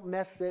gig. Don't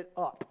mess it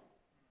up.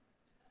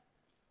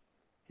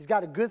 He's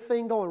got a good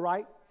thing going,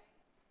 right?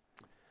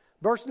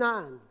 Verse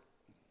 9.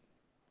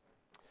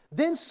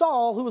 Then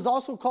Saul, who was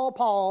also called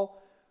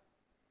Paul,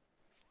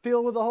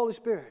 filled with the Holy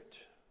Spirit.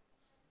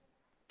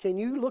 Can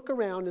you look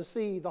around and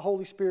see the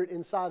Holy Spirit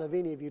inside of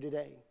any of you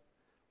today?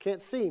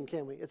 Can't see him,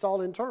 can we? It's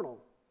all internal.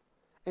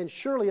 And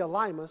surely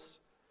Elymas,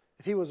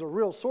 if he was a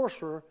real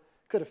sorcerer,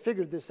 could have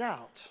figured this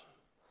out.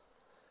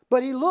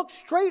 But he looked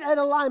straight at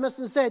Elymas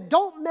and said,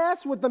 don't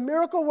mess with the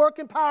miracle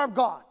working power of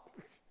God.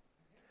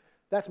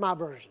 That's my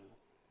version.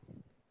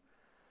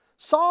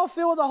 Saul,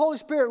 filled with the Holy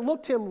Spirit,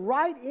 looked him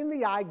right in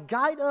the eye,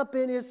 got up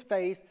in his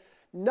face,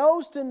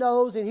 nose to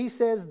nose, and he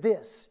says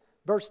this,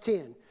 verse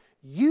 10,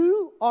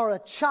 you are a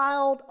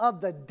child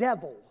of the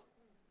devil,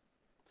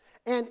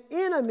 an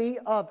enemy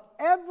of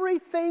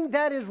everything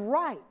that is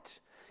right.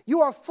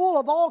 You are full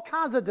of all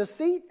kinds of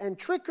deceit and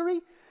trickery.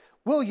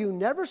 Will you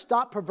never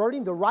stop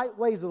perverting the right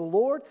ways of the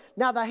Lord?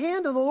 Now the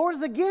hand of the Lord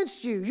is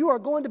against you. You are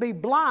going to be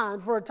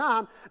blind for a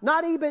time,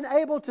 not even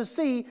able to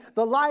see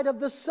the light of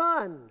the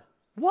sun.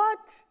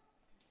 What?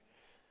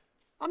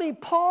 I mean,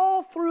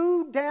 Paul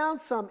threw down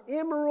some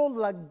Emerald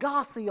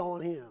Lagasse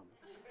on him.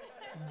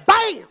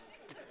 Bam!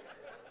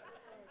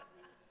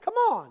 Come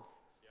on.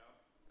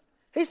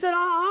 He said,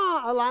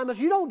 Elymas,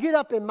 you don't get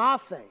up in my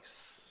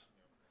face.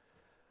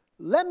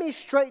 Let me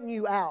straighten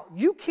you out.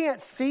 You can't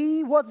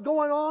see what's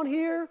going on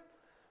here,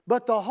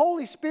 but the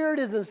Holy Spirit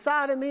is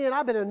inside of me, and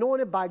I've been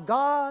anointed by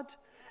God.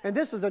 And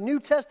this is a New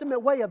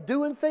Testament way of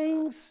doing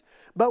things,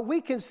 but we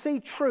can see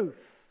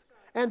truth.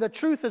 And the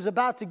truth is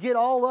about to get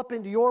all up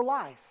into your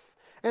life.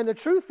 And the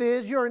truth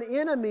is, you're an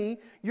enemy,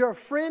 you're a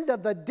friend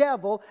of the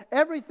devil,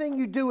 everything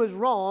you do is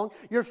wrong,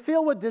 you're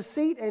filled with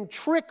deceit and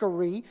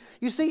trickery.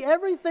 You see,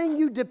 everything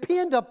you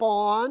depend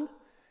upon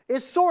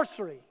is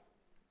sorcery.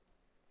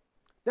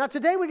 Now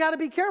today we got to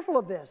be careful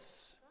of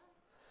this,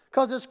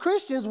 because as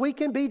Christians we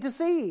can be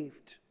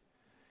deceived.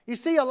 You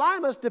see,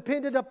 Elymas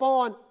depended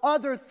upon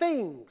other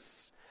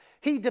things.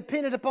 He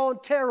depended upon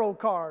tarot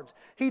cards.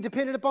 He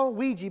depended upon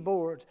Ouija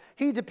boards.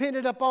 He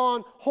depended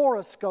upon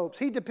horoscopes.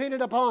 He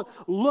depended upon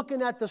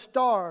looking at the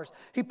stars.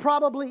 He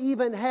probably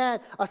even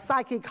had a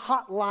psychic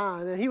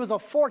hotline, and he was a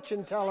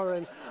fortune teller.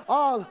 And,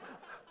 oh,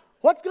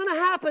 what's going to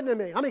happen to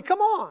me? I mean, come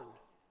on.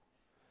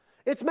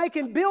 It's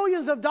making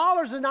billions of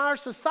dollars in our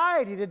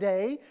society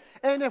today,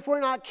 and if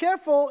we're not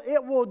careful,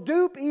 it will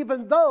dupe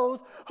even those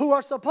who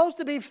are supposed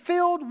to be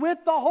filled with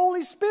the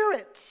Holy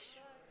Spirit.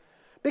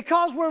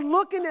 Because we're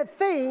looking at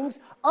things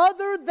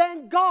other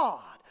than God.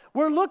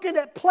 We're looking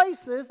at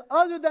places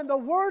other than the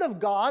Word of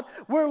God.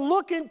 We're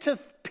looking to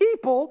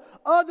people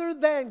other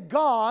than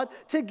God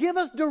to give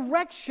us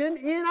direction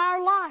in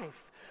our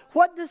life.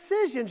 What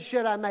decisions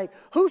should I make?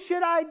 Who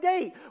should I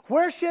date?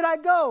 Where should I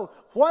go?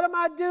 What am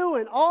I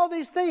doing? All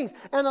these things.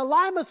 And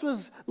Elymas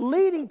was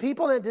leading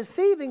people and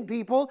deceiving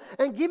people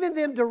and giving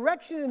them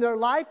direction in their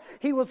life.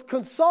 He was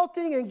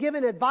consulting and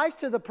giving advice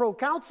to the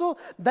proconsul.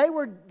 They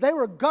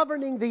were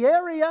governing the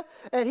area.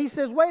 And he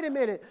says, wait a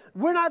minute,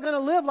 we're not going to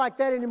live like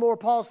that anymore,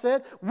 Paul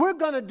said. We're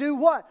going to do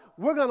what?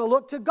 We're going to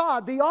look to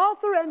God, the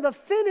author and the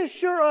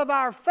finisher of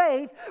our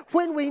faith,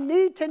 when we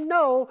need to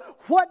know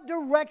what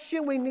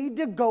direction we need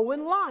to go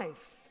in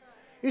life.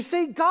 You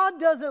see, God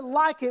doesn't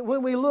like it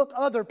when we look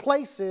other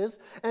places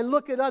and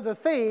look at other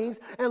things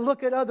and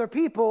look at other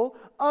people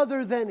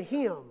other than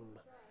Him.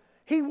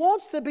 He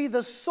wants to be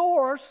the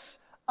source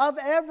of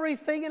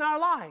everything in our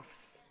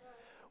life.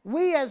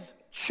 We as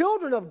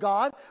children of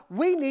God,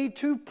 we need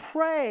to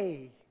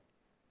pray.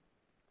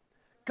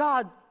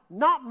 God,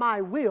 not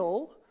my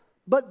will,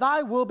 but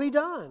thy will be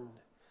done.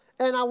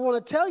 And I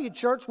want to tell you,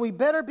 church, we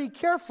better be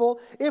careful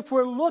if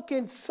we're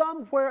looking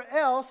somewhere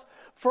else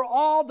for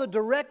all the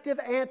directive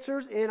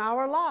answers in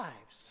our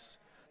lives.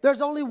 There's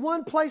only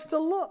one place to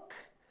look,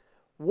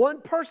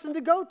 one person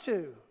to go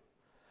to.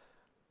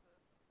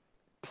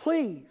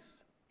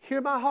 Please,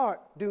 hear my heart,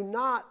 do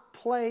not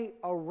play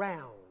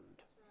around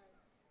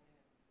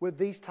with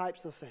these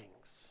types of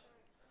things.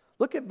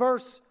 Look at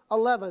verse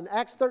 11,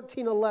 Acts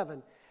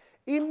 13:11.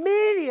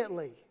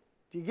 Immediately,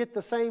 do you get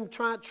the same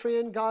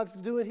trend God's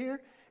doing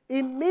here?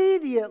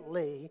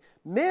 Immediately,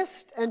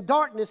 mist and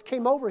darkness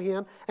came over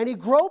him, and he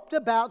groped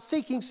about,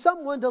 seeking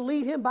someone to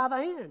lead him by the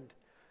hand.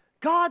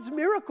 God's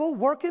miracle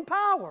working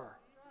power.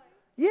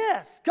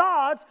 Yes,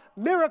 God's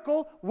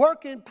miracle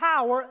working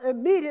power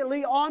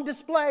immediately on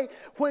display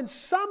when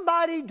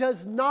somebody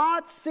does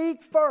not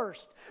seek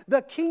first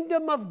the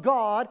kingdom of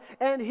God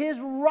and His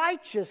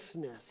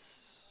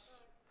righteousness.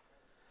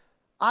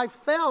 I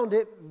found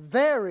it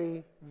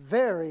very,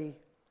 very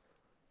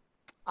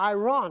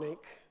ironic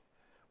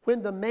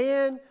when the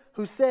man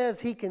who says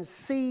he can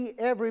see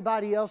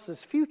everybody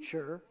else's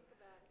future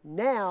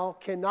now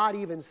cannot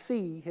even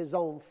see his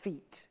own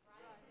feet.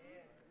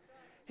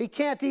 He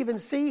can't even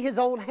see his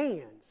own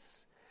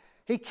hands.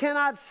 He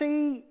cannot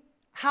see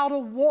how to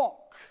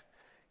walk.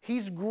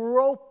 He's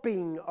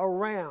groping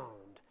around.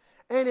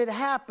 And it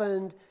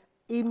happened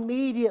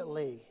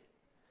immediately.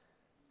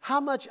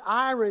 How much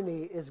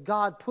irony is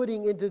God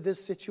putting into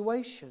this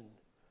situation?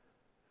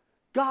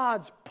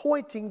 God's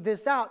pointing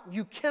this out.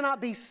 You cannot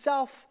be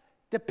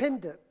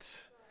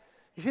self-dependent.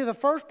 You see, the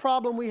first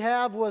problem we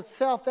have was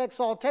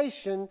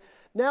self-exaltation.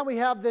 Now we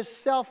have this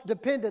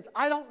self-dependence.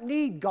 I don't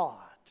need God.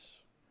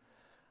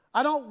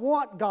 I don't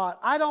want God.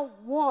 I don't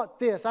want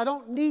this. I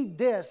don't need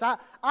this.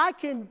 I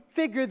can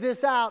figure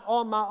this out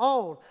on my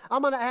own.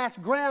 I'm going to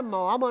ask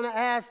Grandma. I'm going to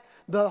ask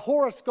the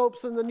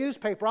horoscopes in the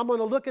newspaper. I'm going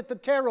to look at the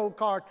tarot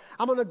cards.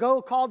 I'm going to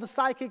go call the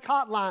psychic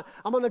hotline.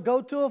 I'm going to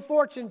go to a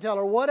fortune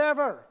teller,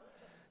 whatever.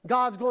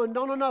 God's going,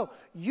 no.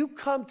 You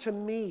come to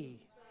me.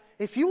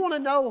 If you want to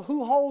know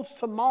who holds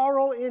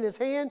tomorrow in His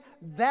hand,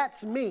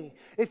 that's me.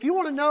 If you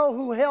want to know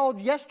who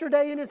held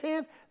yesterday in His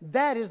hands,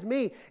 that is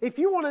me. If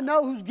you want to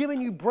know who's giving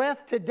you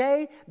breath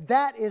today,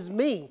 that is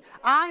me.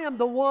 I am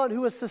the one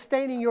who is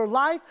sustaining your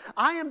life.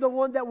 I am the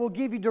one that will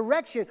give you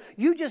direction.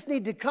 You just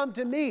need to come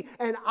to me,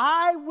 and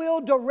I will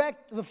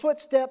direct the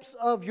footsteps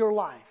of your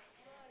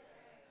life.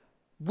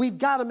 We've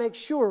got to make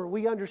sure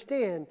we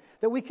understand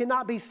that we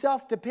cannot be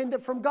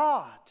self-dependent from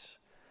God.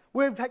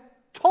 We've had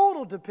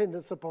total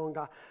dependence upon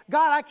God.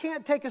 God, I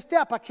can't take a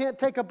step. I can't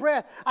take a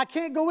breath. I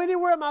can't go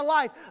anywhere in my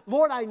life.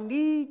 Lord, I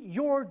need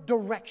your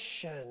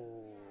direction.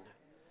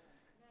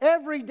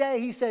 Every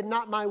day He said,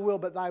 not my will,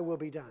 but thy will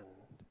be done.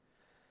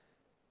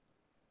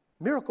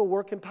 Miracle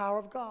working power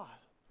of God.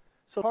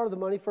 So part of the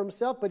money for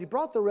himself, but he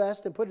brought the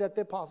rest and put it at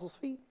the apostles'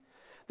 feet.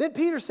 Then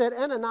Peter said,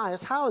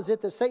 Ananias, how is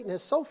it that Satan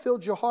has so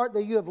filled your heart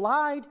that you have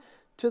lied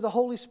to the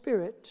Holy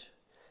Spirit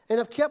and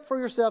have kept for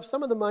yourself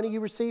some of the money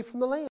you received from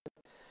the land?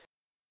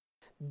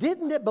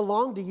 Didn't it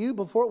belong to you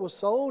before it was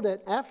sold?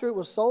 And after it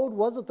was sold,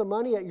 wasn't the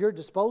money at your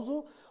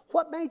disposal?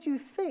 What made you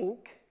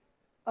think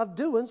of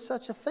doing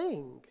such a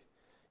thing?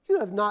 You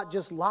have not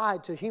just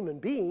lied to human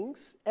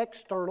beings,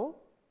 external,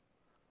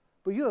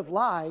 but you have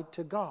lied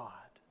to God,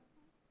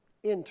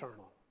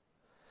 internal.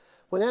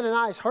 When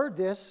Ananias heard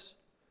this,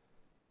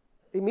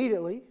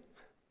 immediately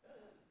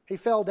he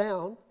fell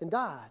down and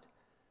died.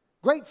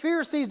 Great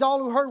fear seized all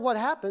who heard what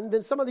happened.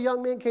 Then some of the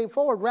young men came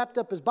forward, wrapped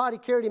up his body,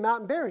 carried him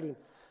out, and buried him.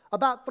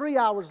 About 3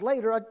 hours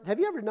later, have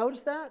you ever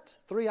noticed that?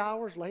 3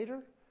 hours later?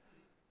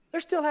 They're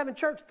still having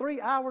church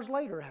 3 hours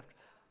later.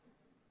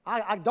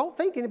 I don't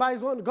think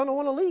anybody's going to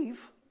want to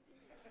leave.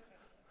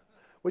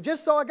 We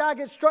just saw a guy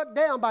get struck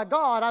down by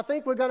God. I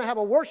think we're going to have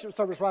a worship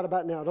service right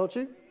about now, don't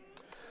you?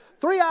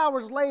 3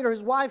 hours later,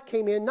 his wife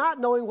came in, not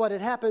knowing what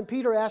had happened.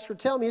 Peter asked her,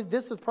 tell me,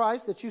 this is the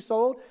price that you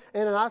sold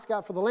Ananias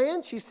got for the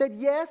land? She said,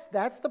 yes,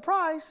 that's the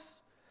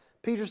price.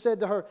 Peter said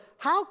to her,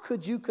 how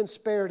could you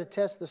conspire to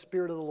test the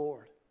Spirit of the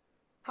Lord?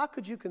 How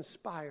could you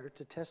conspire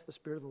to test the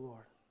Spirit of the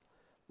Lord?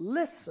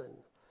 Listen,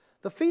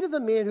 the feet of the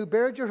men who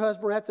buried your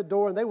husband are at the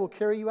door, and they will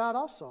carry you out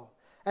also.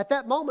 At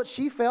that moment,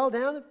 she fell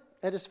down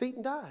at his feet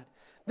and died.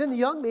 Then the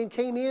young men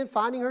came in,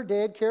 finding her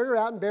dead, carried her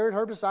out and buried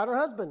her beside her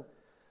husband.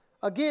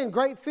 Again,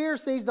 great fear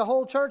seized the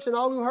whole church and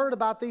all who heard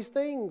about these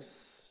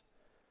things.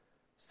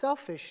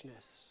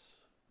 Selfishness,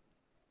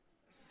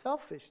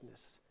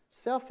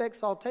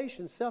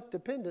 self-exaltation,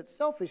 self-dependence,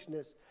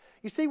 selfishness.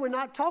 You see, we're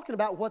not talking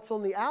about what's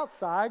on the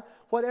outside,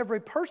 what every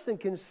person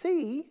can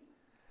see.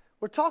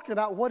 We're talking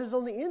about what is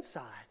on the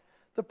inside.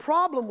 The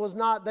problem was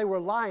not they were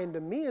lying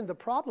to men. The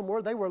problem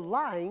was they were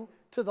lying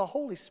to the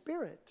Holy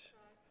Spirit.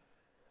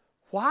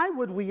 Why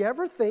would we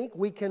ever think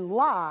we can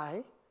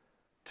lie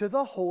to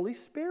the Holy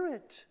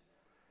Spirit?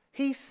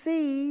 He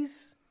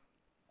sees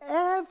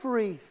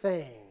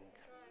everything.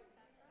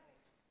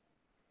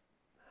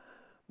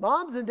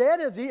 Moms and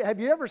dads, have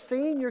you ever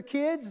seen your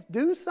kids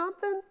do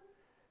something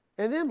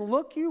and then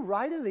look you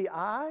right in the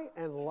eye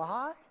and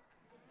lie?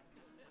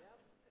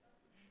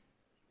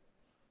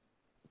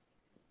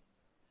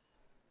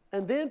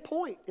 And then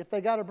point if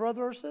they got a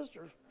brother or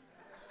sister.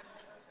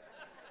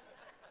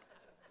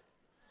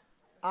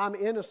 I'm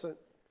innocent,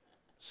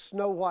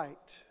 Snow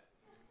White,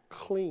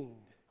 clean.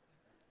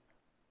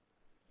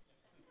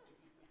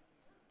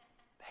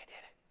 They did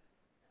it.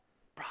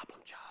 Problem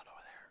child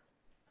over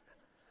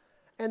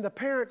there. And the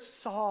parents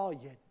saw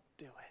you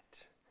do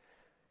it.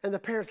 And the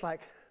parents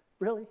like,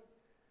 really?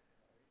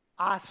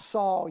 I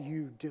saw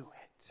you do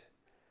it.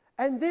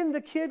 And then the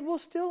kid will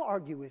still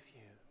argue with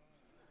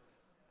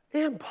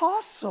you.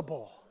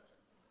 Impossible.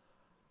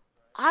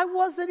 I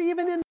wasn't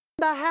even in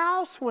the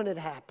house when it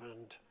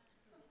happened.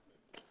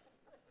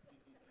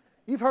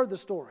 You've heard the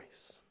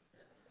stories.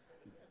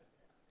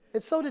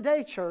 And so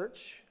today,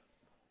 church,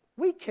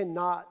 we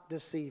cannot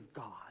deceive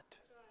God.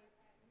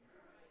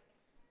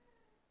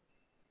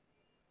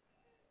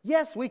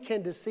 Yes, we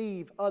can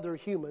deceive other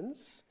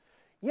humans.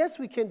 Yes,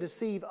 we can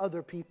deceive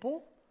other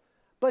people.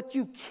 But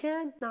you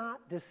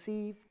cannot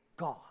deceive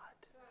God.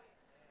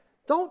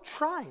 Don't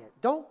try it.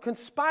 Don't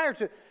conspire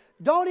to.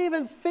 Don't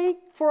even think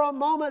for a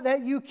moment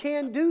that you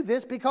can do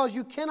this, because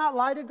you cannot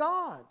lie to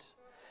God.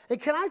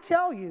 And can I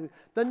tell you,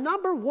 the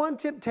number one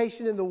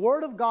temptation in the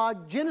Word of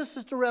God,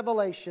 Genesis to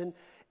Revelation,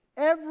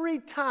 every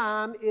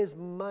time is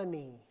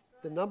money.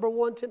 The number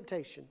one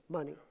temptation,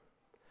 money.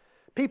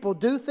 People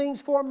do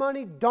things for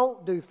money,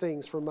 don't do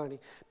things for money.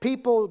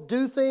 People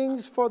do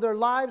things for their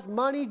lives.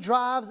 Money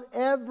drives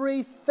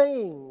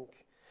everything.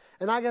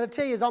 And I got to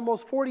tell you, it's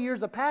almost 40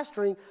 years of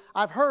pastoring,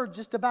 I've heard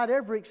just about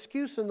every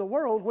excuse in the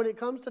world when it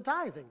comes to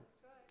tithing.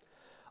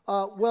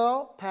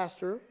 Well,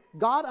 Pastor,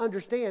 God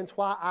understands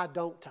why I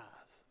don't tithe.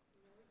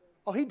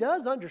 Oh, He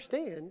does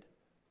understand.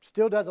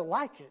 Still doesn't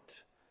like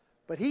it.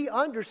 But He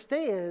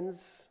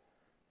understands,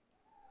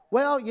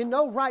 well, you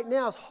know, right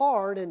now it's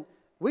hard and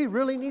we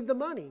really need the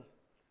money.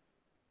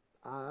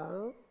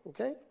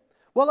 Okay.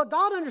 Well,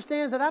 God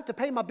understands that I have to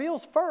pay my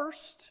bills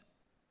first.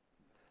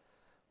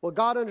 Well,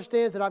 God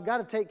understands that I've got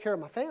to take care of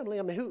my family.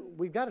 I mean,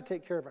 we've got to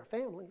take care of our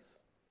families.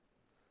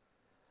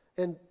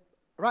 And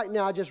right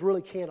now, I just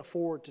really can't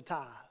afford to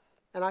tithe.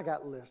 And I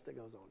got a list that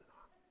goes on and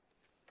on.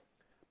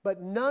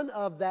 But none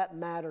of that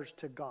matters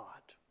to God.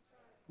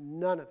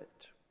 None of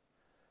it.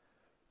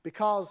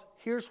 Because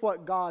here's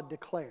what God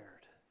declared.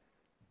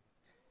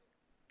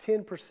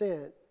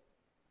 10%,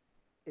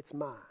 it's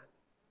mine.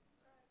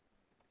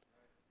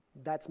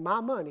 That's my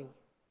money.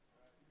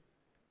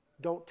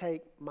 Don't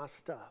take my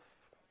stuff.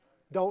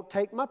 Don't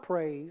take my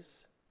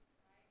praise.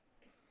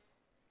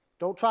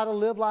 Don't try to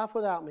live life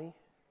without me.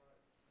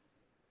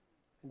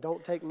 And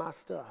don't take my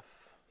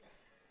stuff.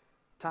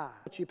 Tithe.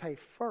 What you pay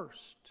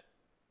first.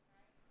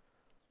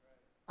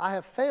 I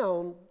have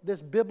found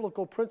this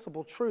biblical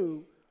principle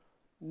true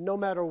no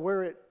matter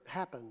where it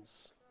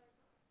happens.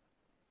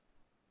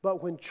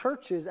 But when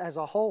churches as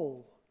a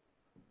whole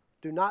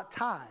do not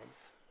tithe,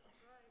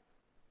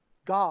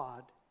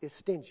 God is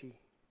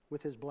stingy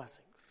with His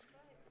blessings.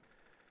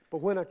 But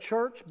when a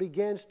church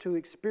begins to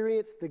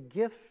experience the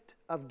gift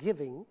of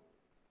giving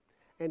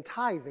and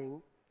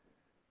tithing,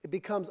 it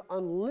becomes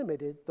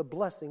unlimited, the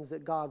blessings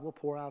that God will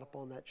pour out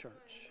upon that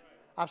church.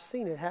 I've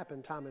seen it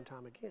happen time and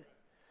time again.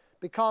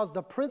 Because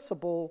the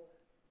principle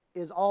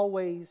is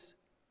always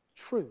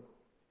true.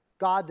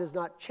 God does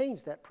not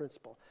change that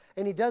principle.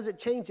 And He doesn't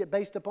change it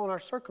based upon our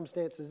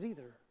circumstances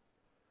either.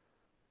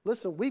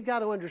 Listen, we've got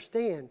to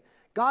understand,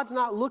 God's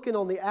not looking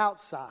on the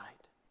outside.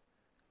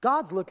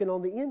 God's looking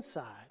on the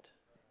inside.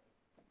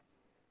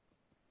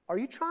 Are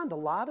you trying to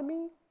lie to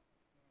me?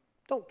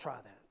 Don't try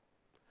that.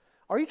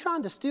 Are you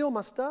trying to steal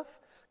my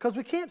stuff? Because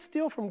we can't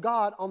steal from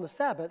God on the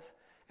Sabbath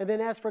and then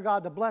ask for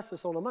God to bless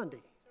us on a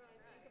Monday.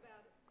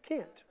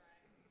 Can't.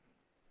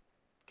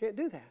 Can't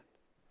do that.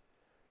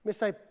 You may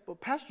say, well,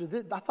 Pastor,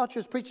 I thought you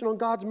was preaching on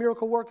God's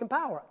miracle working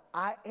power.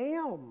 I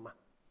am.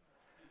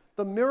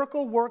 The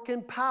miracle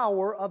working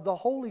power of the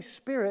Holy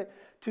Spirit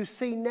to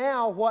see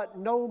now what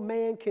no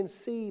man can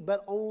see,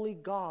 but only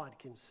God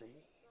can see.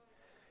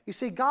 You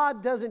see,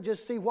 God doesn't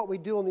just see what we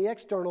do on the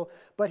external,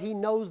 but He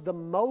knows the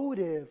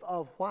motive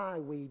of why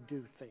we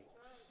do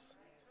things.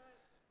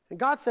 And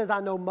God says, I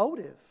know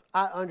motive.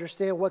 I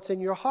understand what's in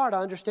your heart.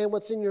 I understand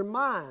what's in your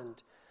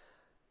mind.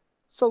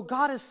 So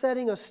God is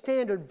setting a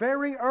standard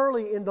very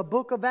early in the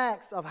book of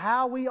Acts of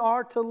how we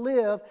are to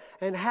live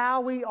and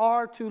how we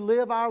are to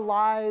live our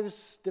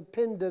lives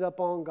dependent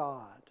upon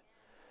God.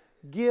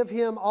 Give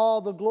Him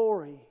all the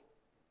glory.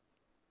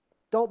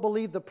 Don't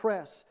believe the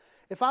press.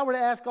 If I were to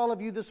ask all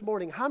of you this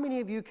morning, how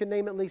many of you can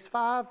name at least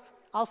 5,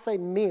 I'll say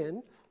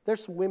men,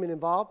 there's some women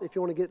involved if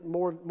you want to get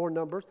more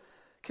numbers,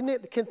 can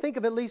think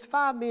of at least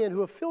 5 men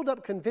who have filled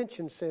up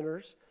convention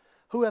centers,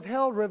 who have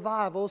held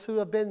revivals, who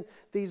have been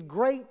these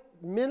great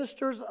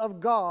ministers of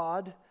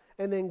God,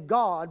 and then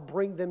God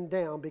bring them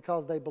down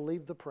because they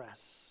believe the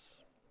press.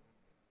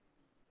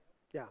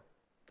 Yeah,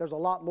 there's a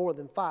lot more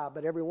than 5,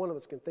 but every one of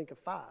us can think of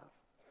 5.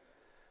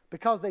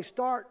 Because they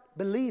start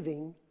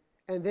believing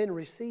and then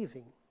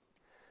receiving.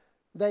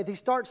 They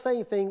start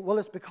saying things, well,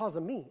 it's because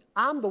of me.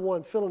 I'm the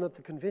one filling up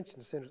the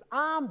convention centers.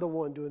 I'm the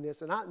one doing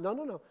this. And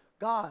no.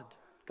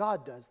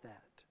 God does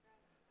that.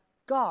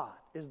 God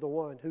is the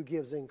one who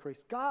gives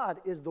increase. God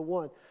is the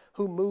one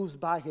who moves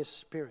by His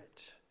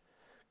Spirit.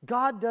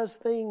 God does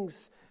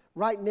things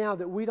right now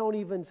that we don't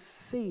even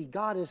see.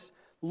 God is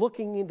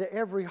looking into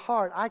every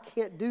heart. I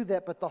can't do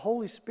that, but the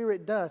Holy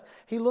Spirit does.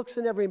 He looks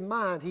in every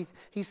mind.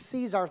 He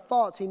sees our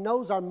thoughts. He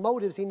knows our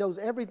motives. He knows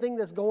everything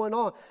that's going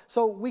on.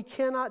 So we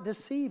cannot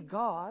deceive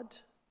God.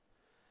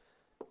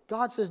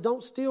 God says,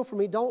 don't steal from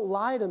me. Don't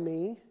lie to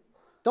me.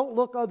 Don't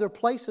look other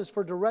places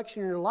for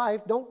direction in your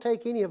life. Don't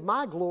take any of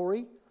my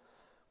glory.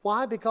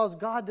 Why? Because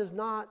God does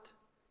not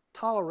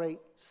tolerate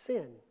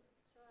sin.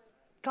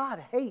 God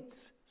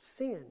hates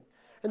sin.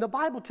 And the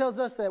Bible tells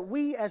us that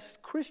we as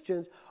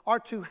Christians are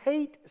to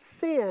hate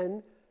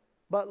sin,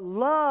 but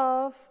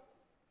love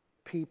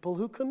people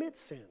who commit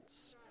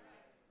sins.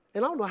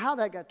 And I don't know how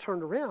that got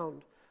turned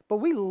around, but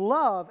we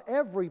love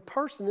every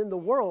person in the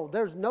world.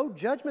 There's no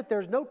judgment,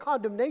 there's no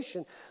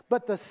condemnation.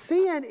 But the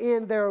sin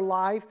in their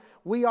life,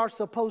 we are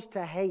supposed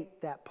to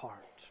hate that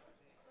part.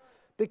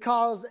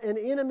 Because an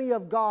enemy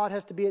of God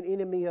has to be an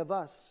enemy of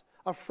us.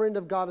 A friend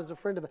of God is a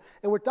friend of us.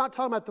 And we're not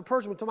talking about the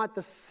person, we're talking about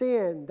the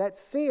sin. That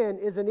sin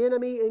is an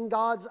enemy in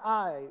God's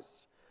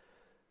eyes.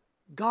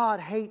 God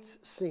hates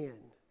sin.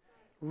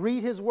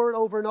 Read His Word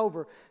over and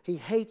over. He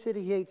hates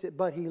it,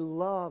 but He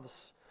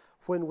loves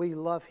when we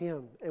love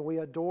Him and we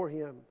adore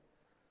Him.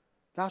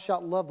 Thou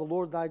shalt love the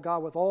Lord thy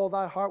God with all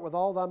thy heart, with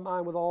all thy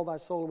mind, with all thy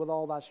soul, and with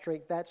all thy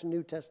strength. That's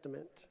New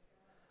Testament.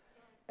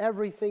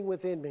 Everything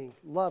within me,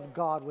 love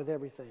God with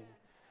everything.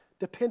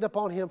 Depend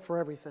upon Him for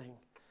everything.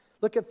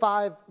 Look at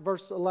 5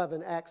 verse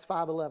 11, Acts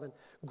 5:11.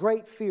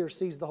 Great fear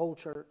seized the whole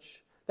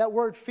church. That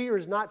word fear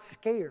is not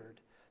scared.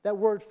 That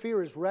word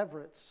fear is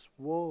reverence.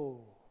 Whoa.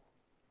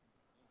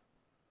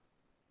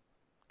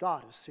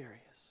 God is serious.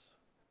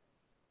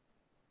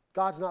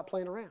 God's not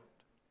playing around.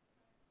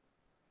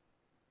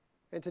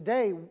 And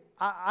today,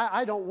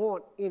 I don't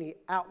want any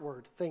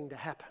outward thing to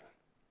happen.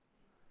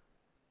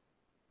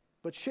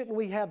 But shouldn't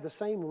we have the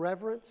same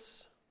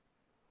reverence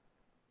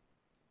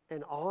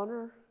and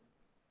honor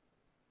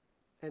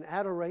and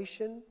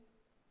adoration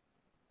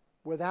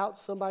without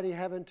somebody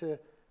having to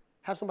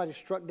have somebody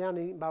struck down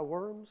and eaten by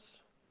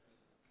worms?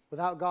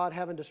 Without God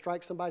having to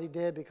strike somebody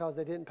dead because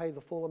they didn't pay the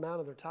full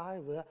amount of their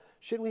tithe?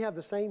 Shouldn't we have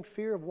the same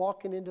fear of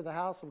walking into the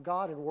house of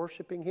God and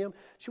worshiping Him?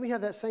 Should we have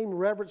that same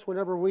reverence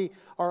whenever we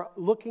are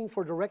looking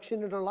for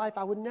direction in our life?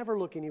 I would never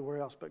look anywhere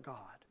else but God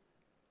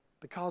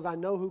because I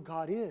know who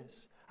God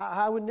is.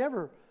 I would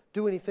never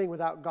do anything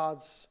without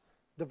God's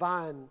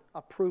divine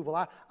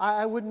approval.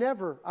 I would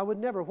never.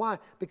 Why?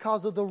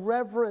 Because of the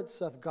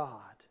reverence of God.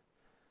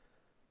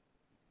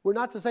 We're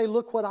not to say,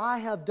 look what I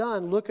have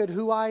done, look at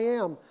who I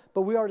am.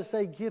 But we are to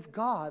say, give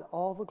God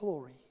all the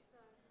glory.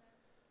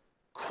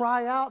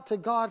 Cry out to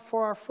God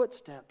for our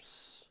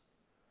footsteps.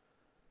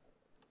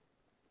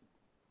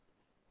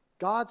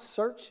 God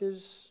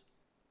searches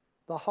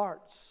the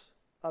hearts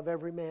of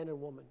every man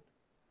and woman.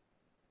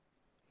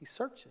 He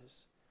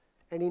searches,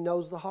 and He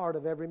knows the heart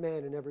of every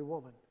man and every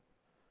woman.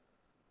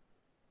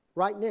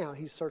 Right now,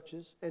 He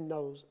searches and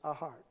knows our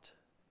heart.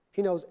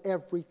 He knows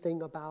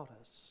everything about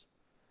us.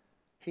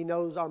 He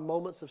knows our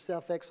moments of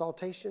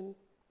self-exaltation,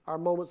 our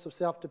moments of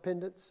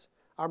self-dependence,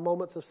 our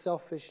moments of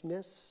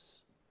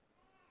selfishness.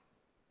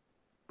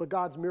 But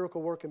God's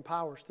miracle working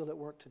power is still at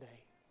work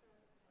today.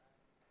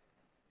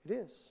 It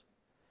is.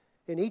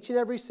 In each and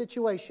every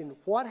situation,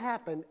 what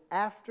happened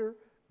after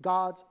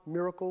God's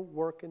miracle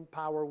working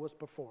power was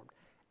performed?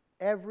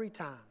 Every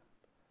time,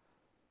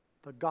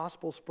 the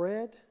gospel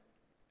spread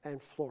and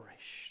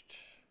flourished.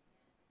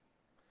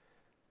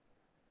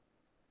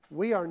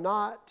 We are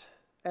not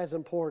as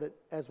important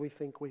as we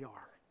think we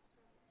are.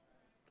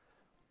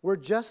 We're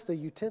just the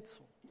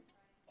utensil.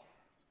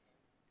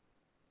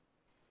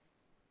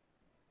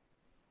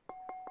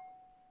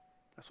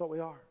 That's what we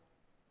are.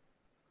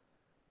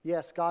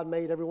 Yes, God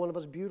made every one of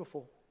us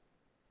beautiful,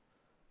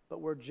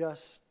 but we're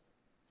just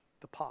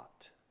the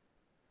pot.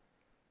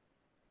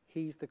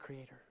 He's the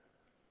creator.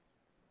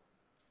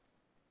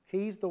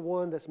 He's the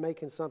one that's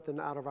making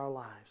something out of our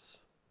lives.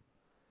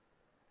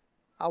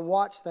 I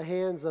watched the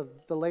hands of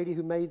the lady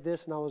who made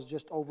this, and I was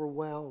just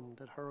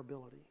overwhelmed at her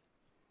ability.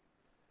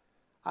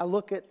 I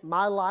look at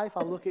my life,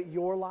 I look at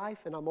your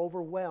life, and I'm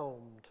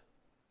overwhelmed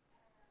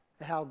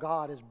at how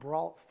God has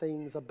brought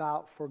things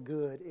about for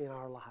good in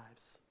our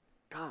lives.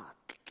 God.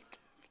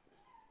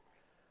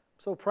 I'm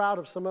so proud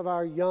of some of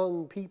our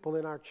young people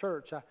in our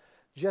church.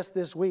 Just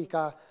this week,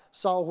 I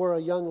saw where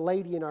a young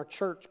lady in our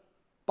church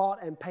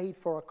bought and paid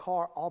for a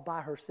car all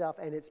by herself,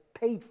 and it's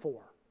paid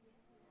for.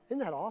 Isn't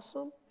that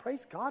awesome?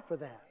 Praise God for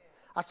that.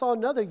 I saw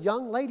another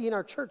young lady in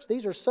our church.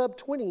 These are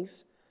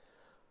sub-20s.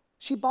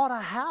 She bought a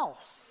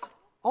house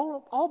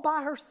all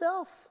by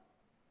herself.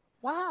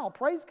 Wow,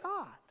 praise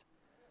God.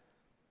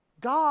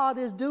 God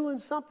is doing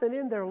something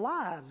in their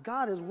lives.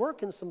 God is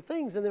working some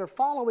things, and they're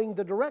following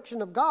the direction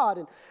of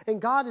God,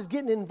 and God is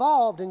getting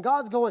involved, and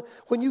God's going,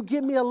 when you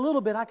give me a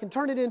little bit, I can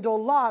turn it into a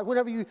lot.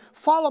 Whenever you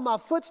follow my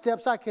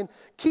footsteps, I can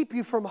keep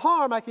you from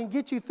harm. I can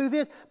get you through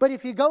this. But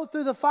if you go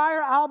through the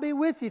fire, I'll be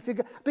with you.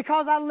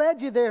 Because I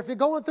led you there. If you're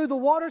going through the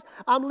waters,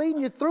 I'm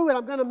leading you through it.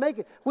 I'm going to make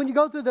it. When you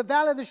go through the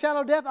valley of the shadow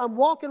of death, I'm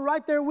walking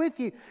right there with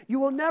you. You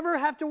will never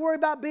have to worry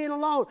about being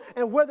alone.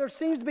 And where there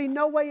seems to be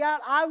no way out,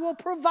 I will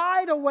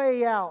provide a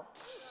way out.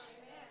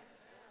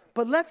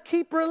 But let's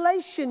keep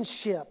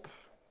relationship.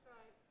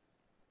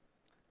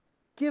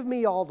 Give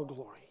me all the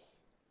glory.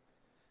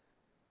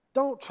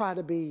 Don't try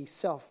to be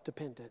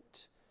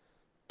self-dependent.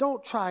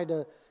 Don't try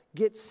to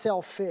get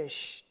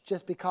selfish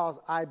just because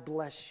I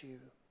bless you.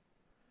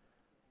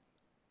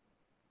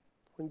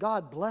 When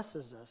God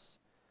blesses us,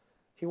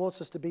 He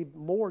wants us to be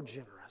more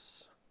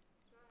generous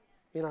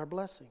in our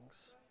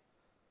blessings.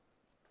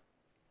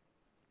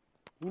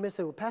 You may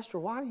say, well, Pastor,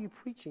 why are you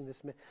preaching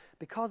this?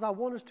 Because I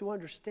want us to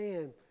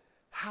understand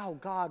how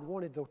God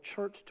wanted the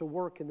church to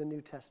work in the New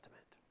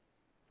Testament.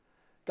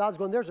 God's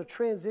going, there's a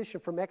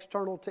transition from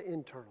external to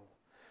internal.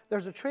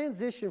 There's a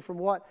transition from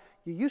what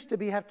you used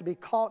to have to be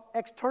caught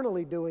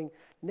externally doing.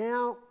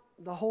 Now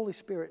the Holy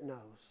Spirit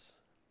knows.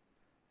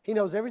 He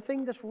knows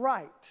everything that's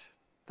right.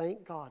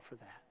 Thank God for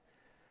that.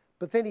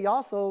 But then He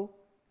also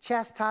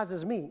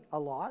chastises me a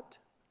lot.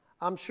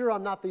 I'm sure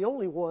I'm not the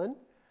only one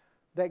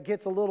that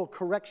gets a little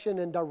correction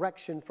and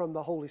direction from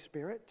the Holy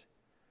Spirit,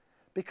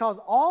 because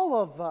all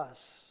of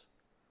us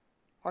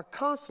are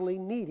constantly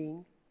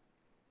needing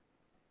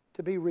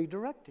to be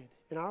redirected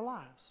in our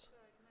lives.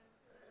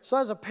 So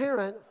as a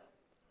parent,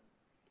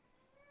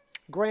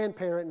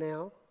 grandparent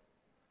now,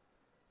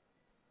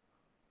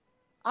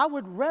 I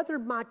would rather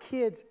my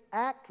kids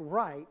act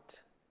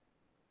right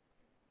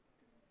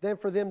than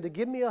for them to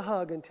give me a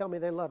hug and tell me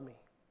they love me.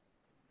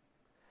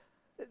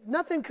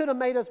 Nothing could have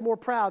made us more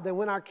proud than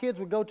when our kids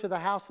would go to the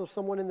house of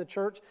someone in the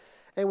church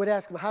and would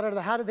ask them,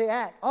 how did they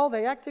act? Oh,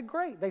 they acted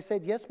great. They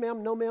said, yes,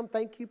 ma'am, no, ma'am,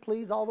 thank you,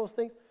 please, all those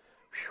things.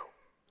 Whew.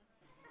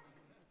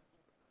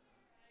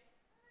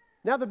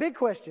 Now the big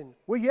question,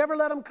 will you ever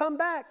let them come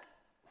back?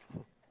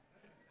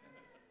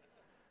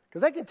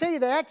 Because they can tell you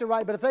they acted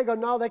right, but if they go,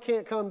 no, they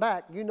can't come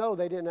back, you know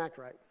they didn't act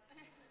right.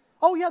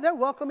 Oh, yeah, they're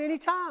welcome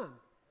anytime.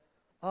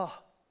 Oh,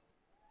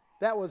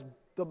 that was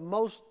the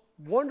most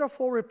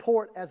wonderful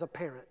report as a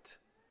parent.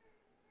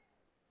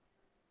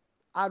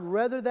 I'd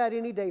rather that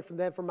any day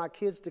than for my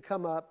kids to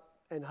come up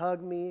and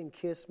hug me and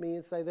kiss me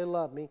and say they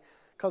love me,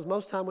 because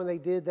most of the time when they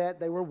did that,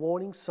 they were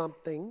wanting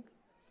something.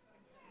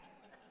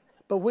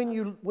 But when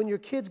your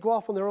kids go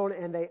off on their own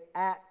and they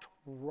act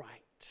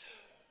right,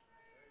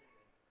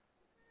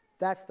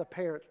 that's the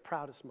parent's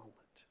proudest moment.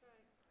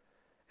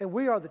 And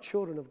we are the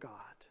children of God.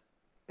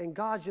 And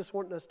God's just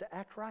wanting us to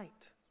act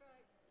right.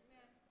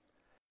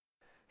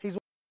 He's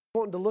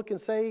wanting to look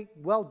and say,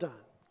 well done,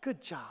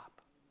 good job,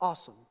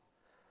 awesome.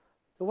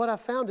 And what I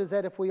found is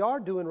that if we are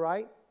doing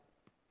right,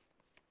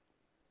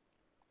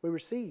 we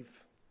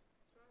receive.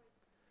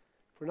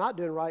 If we're not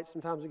doing right,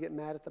 sometimes we get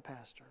mad at the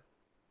pastor.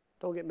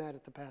 Don't get mad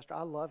at the pastor.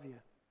 I love you.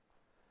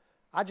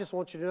 I just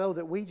want you to know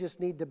that we just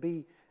need to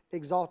be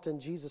exalting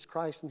Jesus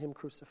Christ and Him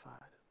crucified.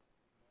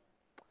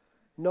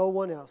 No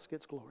one else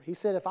gets glory. He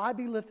said, if I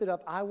be lifted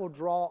up, I will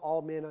draw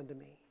all men unto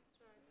me.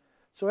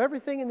 So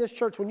everything in this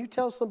church, when you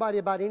tell somebody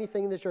about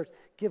anything in this church,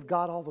 give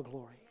God all the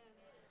glory.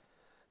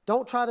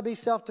 Don't try to be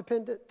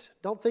self-dependent.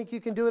 Don't think you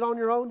can do it on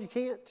your own. You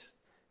can't.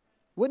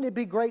 Wouldn't it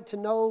be great to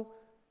know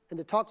and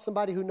to talk to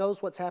somebody who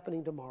knows what's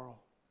happening tomorrow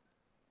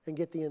and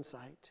get the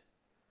insight?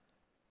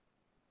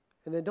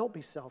 And then don't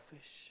be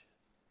selfish.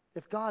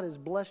 If God has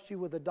blessed you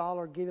with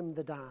 $1, give Him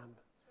the dime.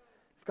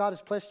 If God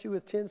has blessed you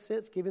with 10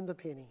 cents, give Him the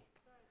penny.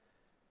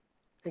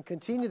 And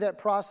continue that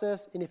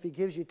process, and if He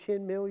gives you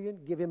 10 million,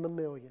 give Him $1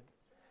 million.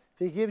 If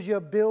He gives you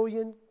 $1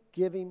 billion,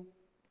 give Him,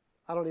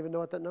 I don't even know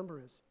what that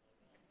number is.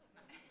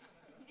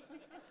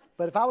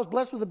 But if I was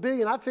blessed with $1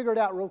 billion, I'd figure it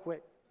out real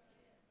quick.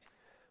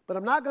 But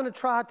I'm not going to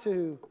try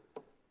to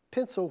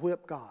pencil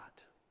whip God.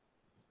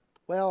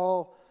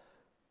 Well,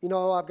 you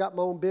know, I've got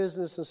my own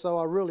business, and so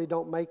I really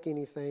don't make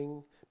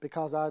anything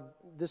because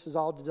this is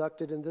all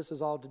deducted, and this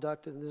is all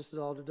deducted, and this is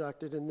all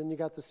deducted, and then you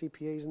got the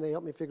CPAs, and they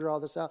help me figure all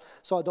this out,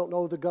 so I don't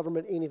know the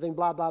government anything,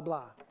 blah, blah,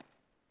 blah.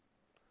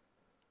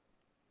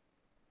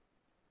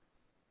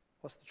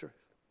 What's the truth?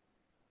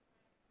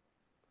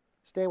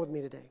 Stand with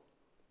me today.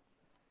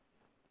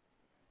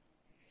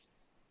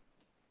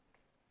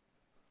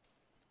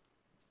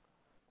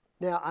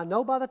 Now, I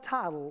know by the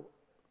title,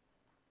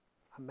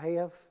 I may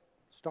have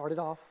started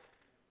off.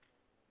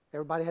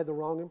 Everybody had the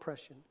wrong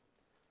impression.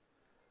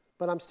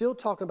 But I'm still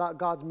talking about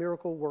God's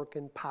miracle work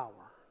and power.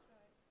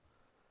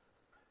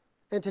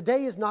 And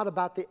today is not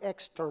about the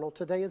external.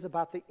 Today is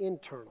about the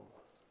internal.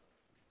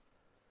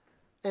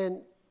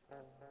 And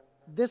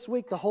this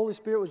week, the Holy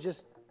Spirit was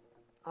just,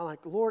 I'm like,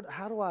 Lord,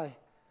 how do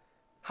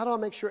I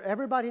make sure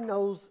everybody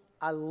knows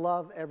I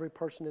love every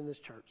person in this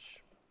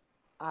church?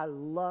 I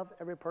love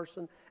every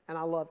person, and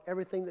I love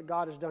everything that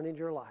God has done in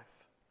your life.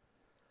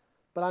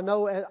 But I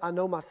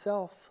know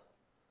myself.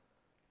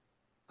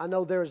 I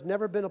know there has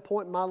never been a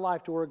point in my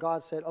life to where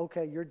God said,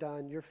 okay, you're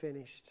done, you're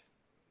finished.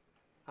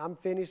 I'm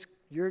finished,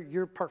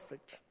 you're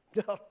perfect.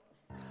 No,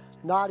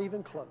 not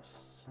even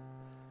close.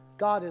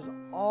 God is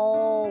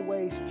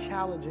always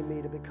challenging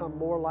me to become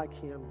more like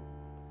Him.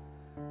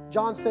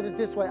 John said it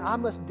this way, I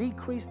must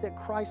decrease that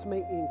Christ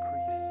may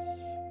increase.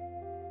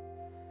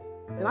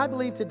 And I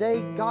believe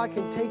today God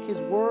can take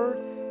His word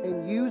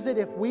and use it,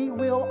 if we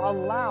will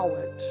allow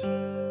it,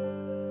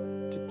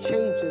 to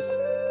change us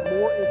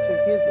more into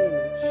His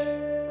image.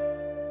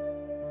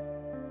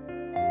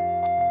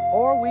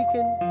 Or we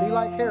can be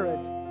like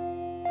Herod.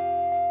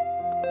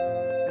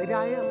 Maybe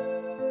I am. No.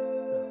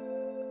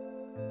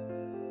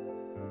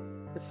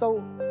 And so,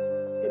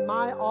 in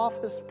my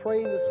office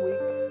praying this week,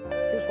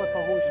 here's what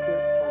the Holy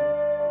Spirit told me.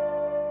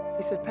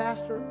 He said,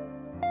 Pastor,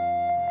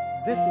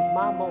 this is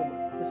my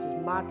moment. This is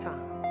my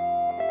time.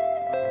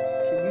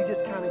 Can you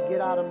just kind of get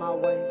out of my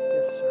way?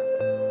 Yes,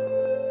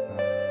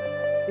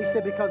 sir. He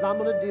said, because I'm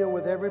going to deal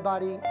with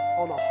everybody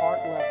on a heart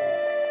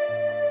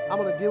level. I'm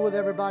going to deal with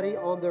everybody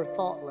on their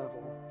thought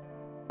level.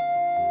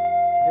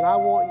 And I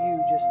want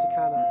you just to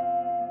kind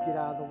of get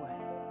out of the way.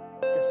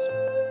 Yes,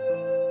 sir.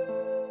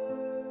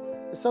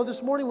 And so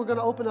this morning we're going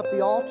to open up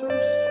the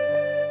altars.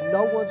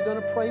 No one's going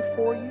to pray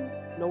for you.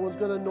 No one's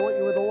going to anoint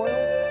you with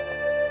oil.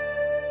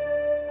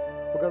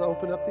 We're going to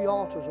open up the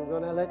altars. We're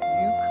going to let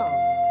you come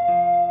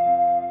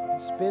and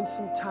spend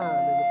some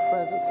time in the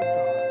presence of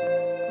God.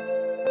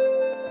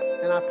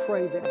 And I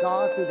pray that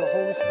God, through the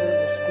Holy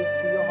Spirit, will speak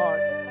to your heart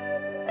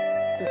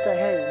to say,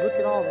 hey, look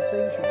at all the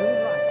things you're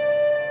doing right.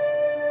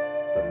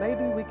 But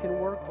maybe we can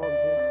work on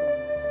this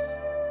and this.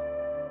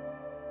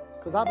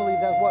 Because I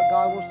believe that's what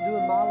God wants to do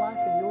in my life,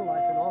 in your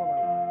life, in all of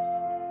our lives.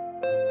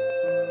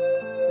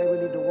 Maybe we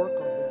need to work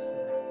on this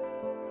and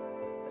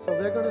that. So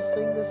they're going to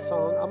sing this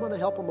song. I'm going to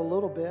help them a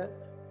little bit.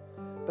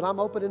 But I'm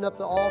opening up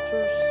the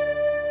altars.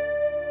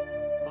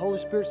 The Holy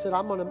Spirit said,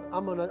 I'm going to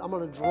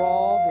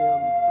draw them.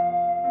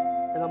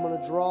 And I'm going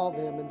to draw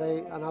them, and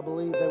I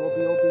believe they will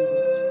be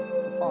obedient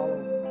and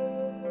follow.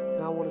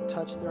 And I want to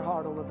touch their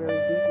heart on a very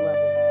deep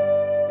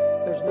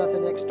level. There's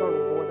nothing external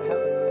going to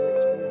happen in the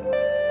next few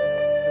minutes.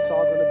 It's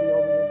all going to be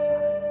on the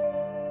inside.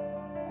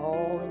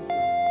 All in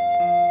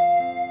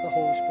here. The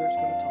Holy Spirit's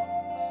going to talk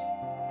with us.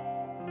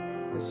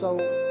 And so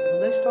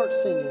when they start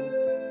singing,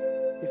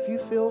 if you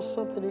feel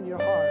something in your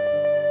heart,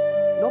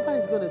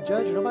 nobody's going to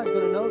judge you. Nobody's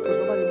going to know, because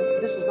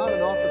this is not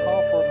an altar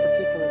call for a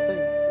particular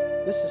thing.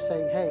 This is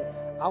saying, hey,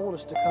 I want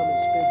us to come and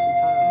spend some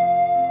time.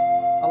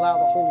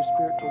 Allow the Holy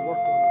Spirit to work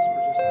on us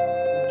for just a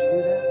moment. Would you do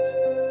that?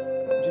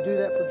 Would you do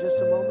that for just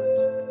a moment?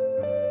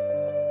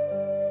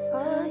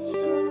 I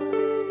just want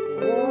you,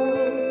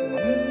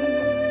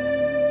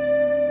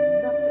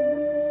 nothing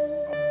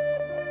else.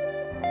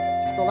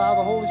 Just allow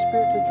the Holy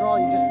Spirit to draw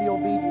you. Just be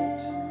obedient.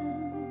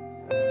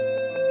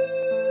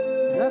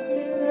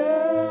 Nothing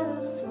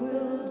else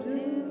will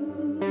do.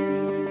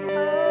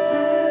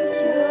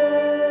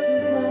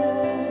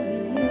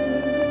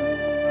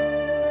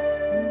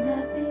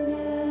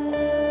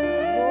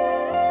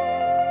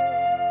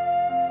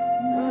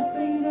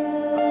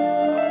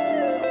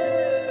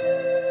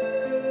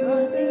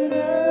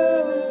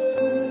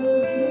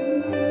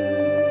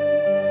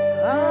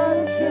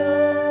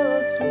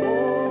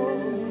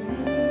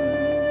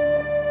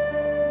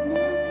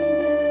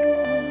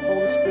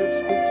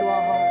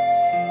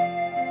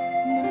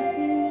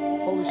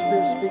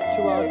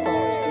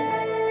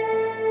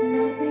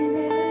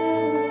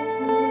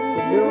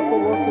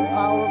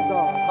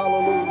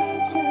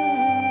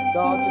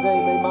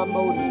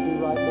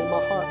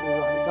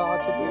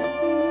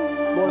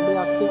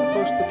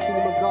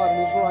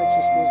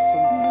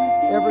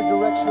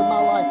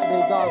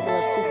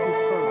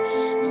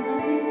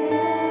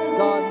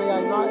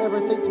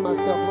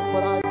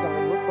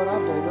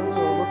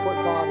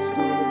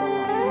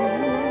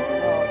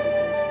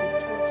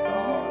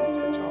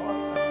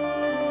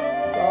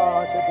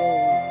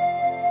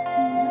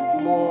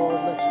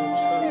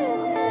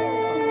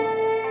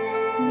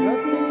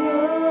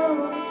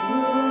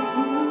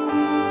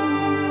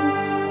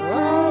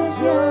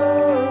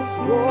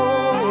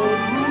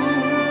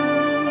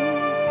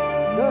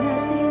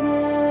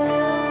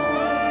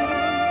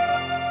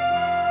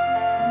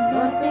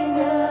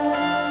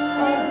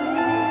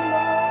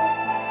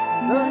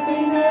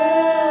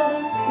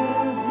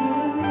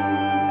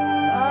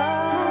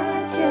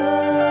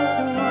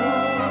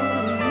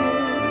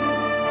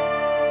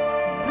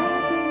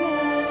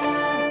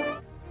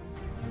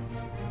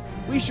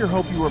 We sure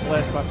hope you were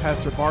blessed by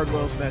Pastor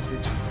Bardwell's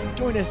message.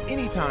 Join us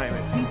anytime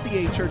at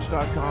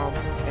pcachurch.com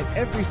and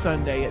every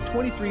Sunday at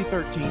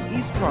 2313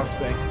 East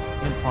Prospect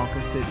in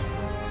Ponca City.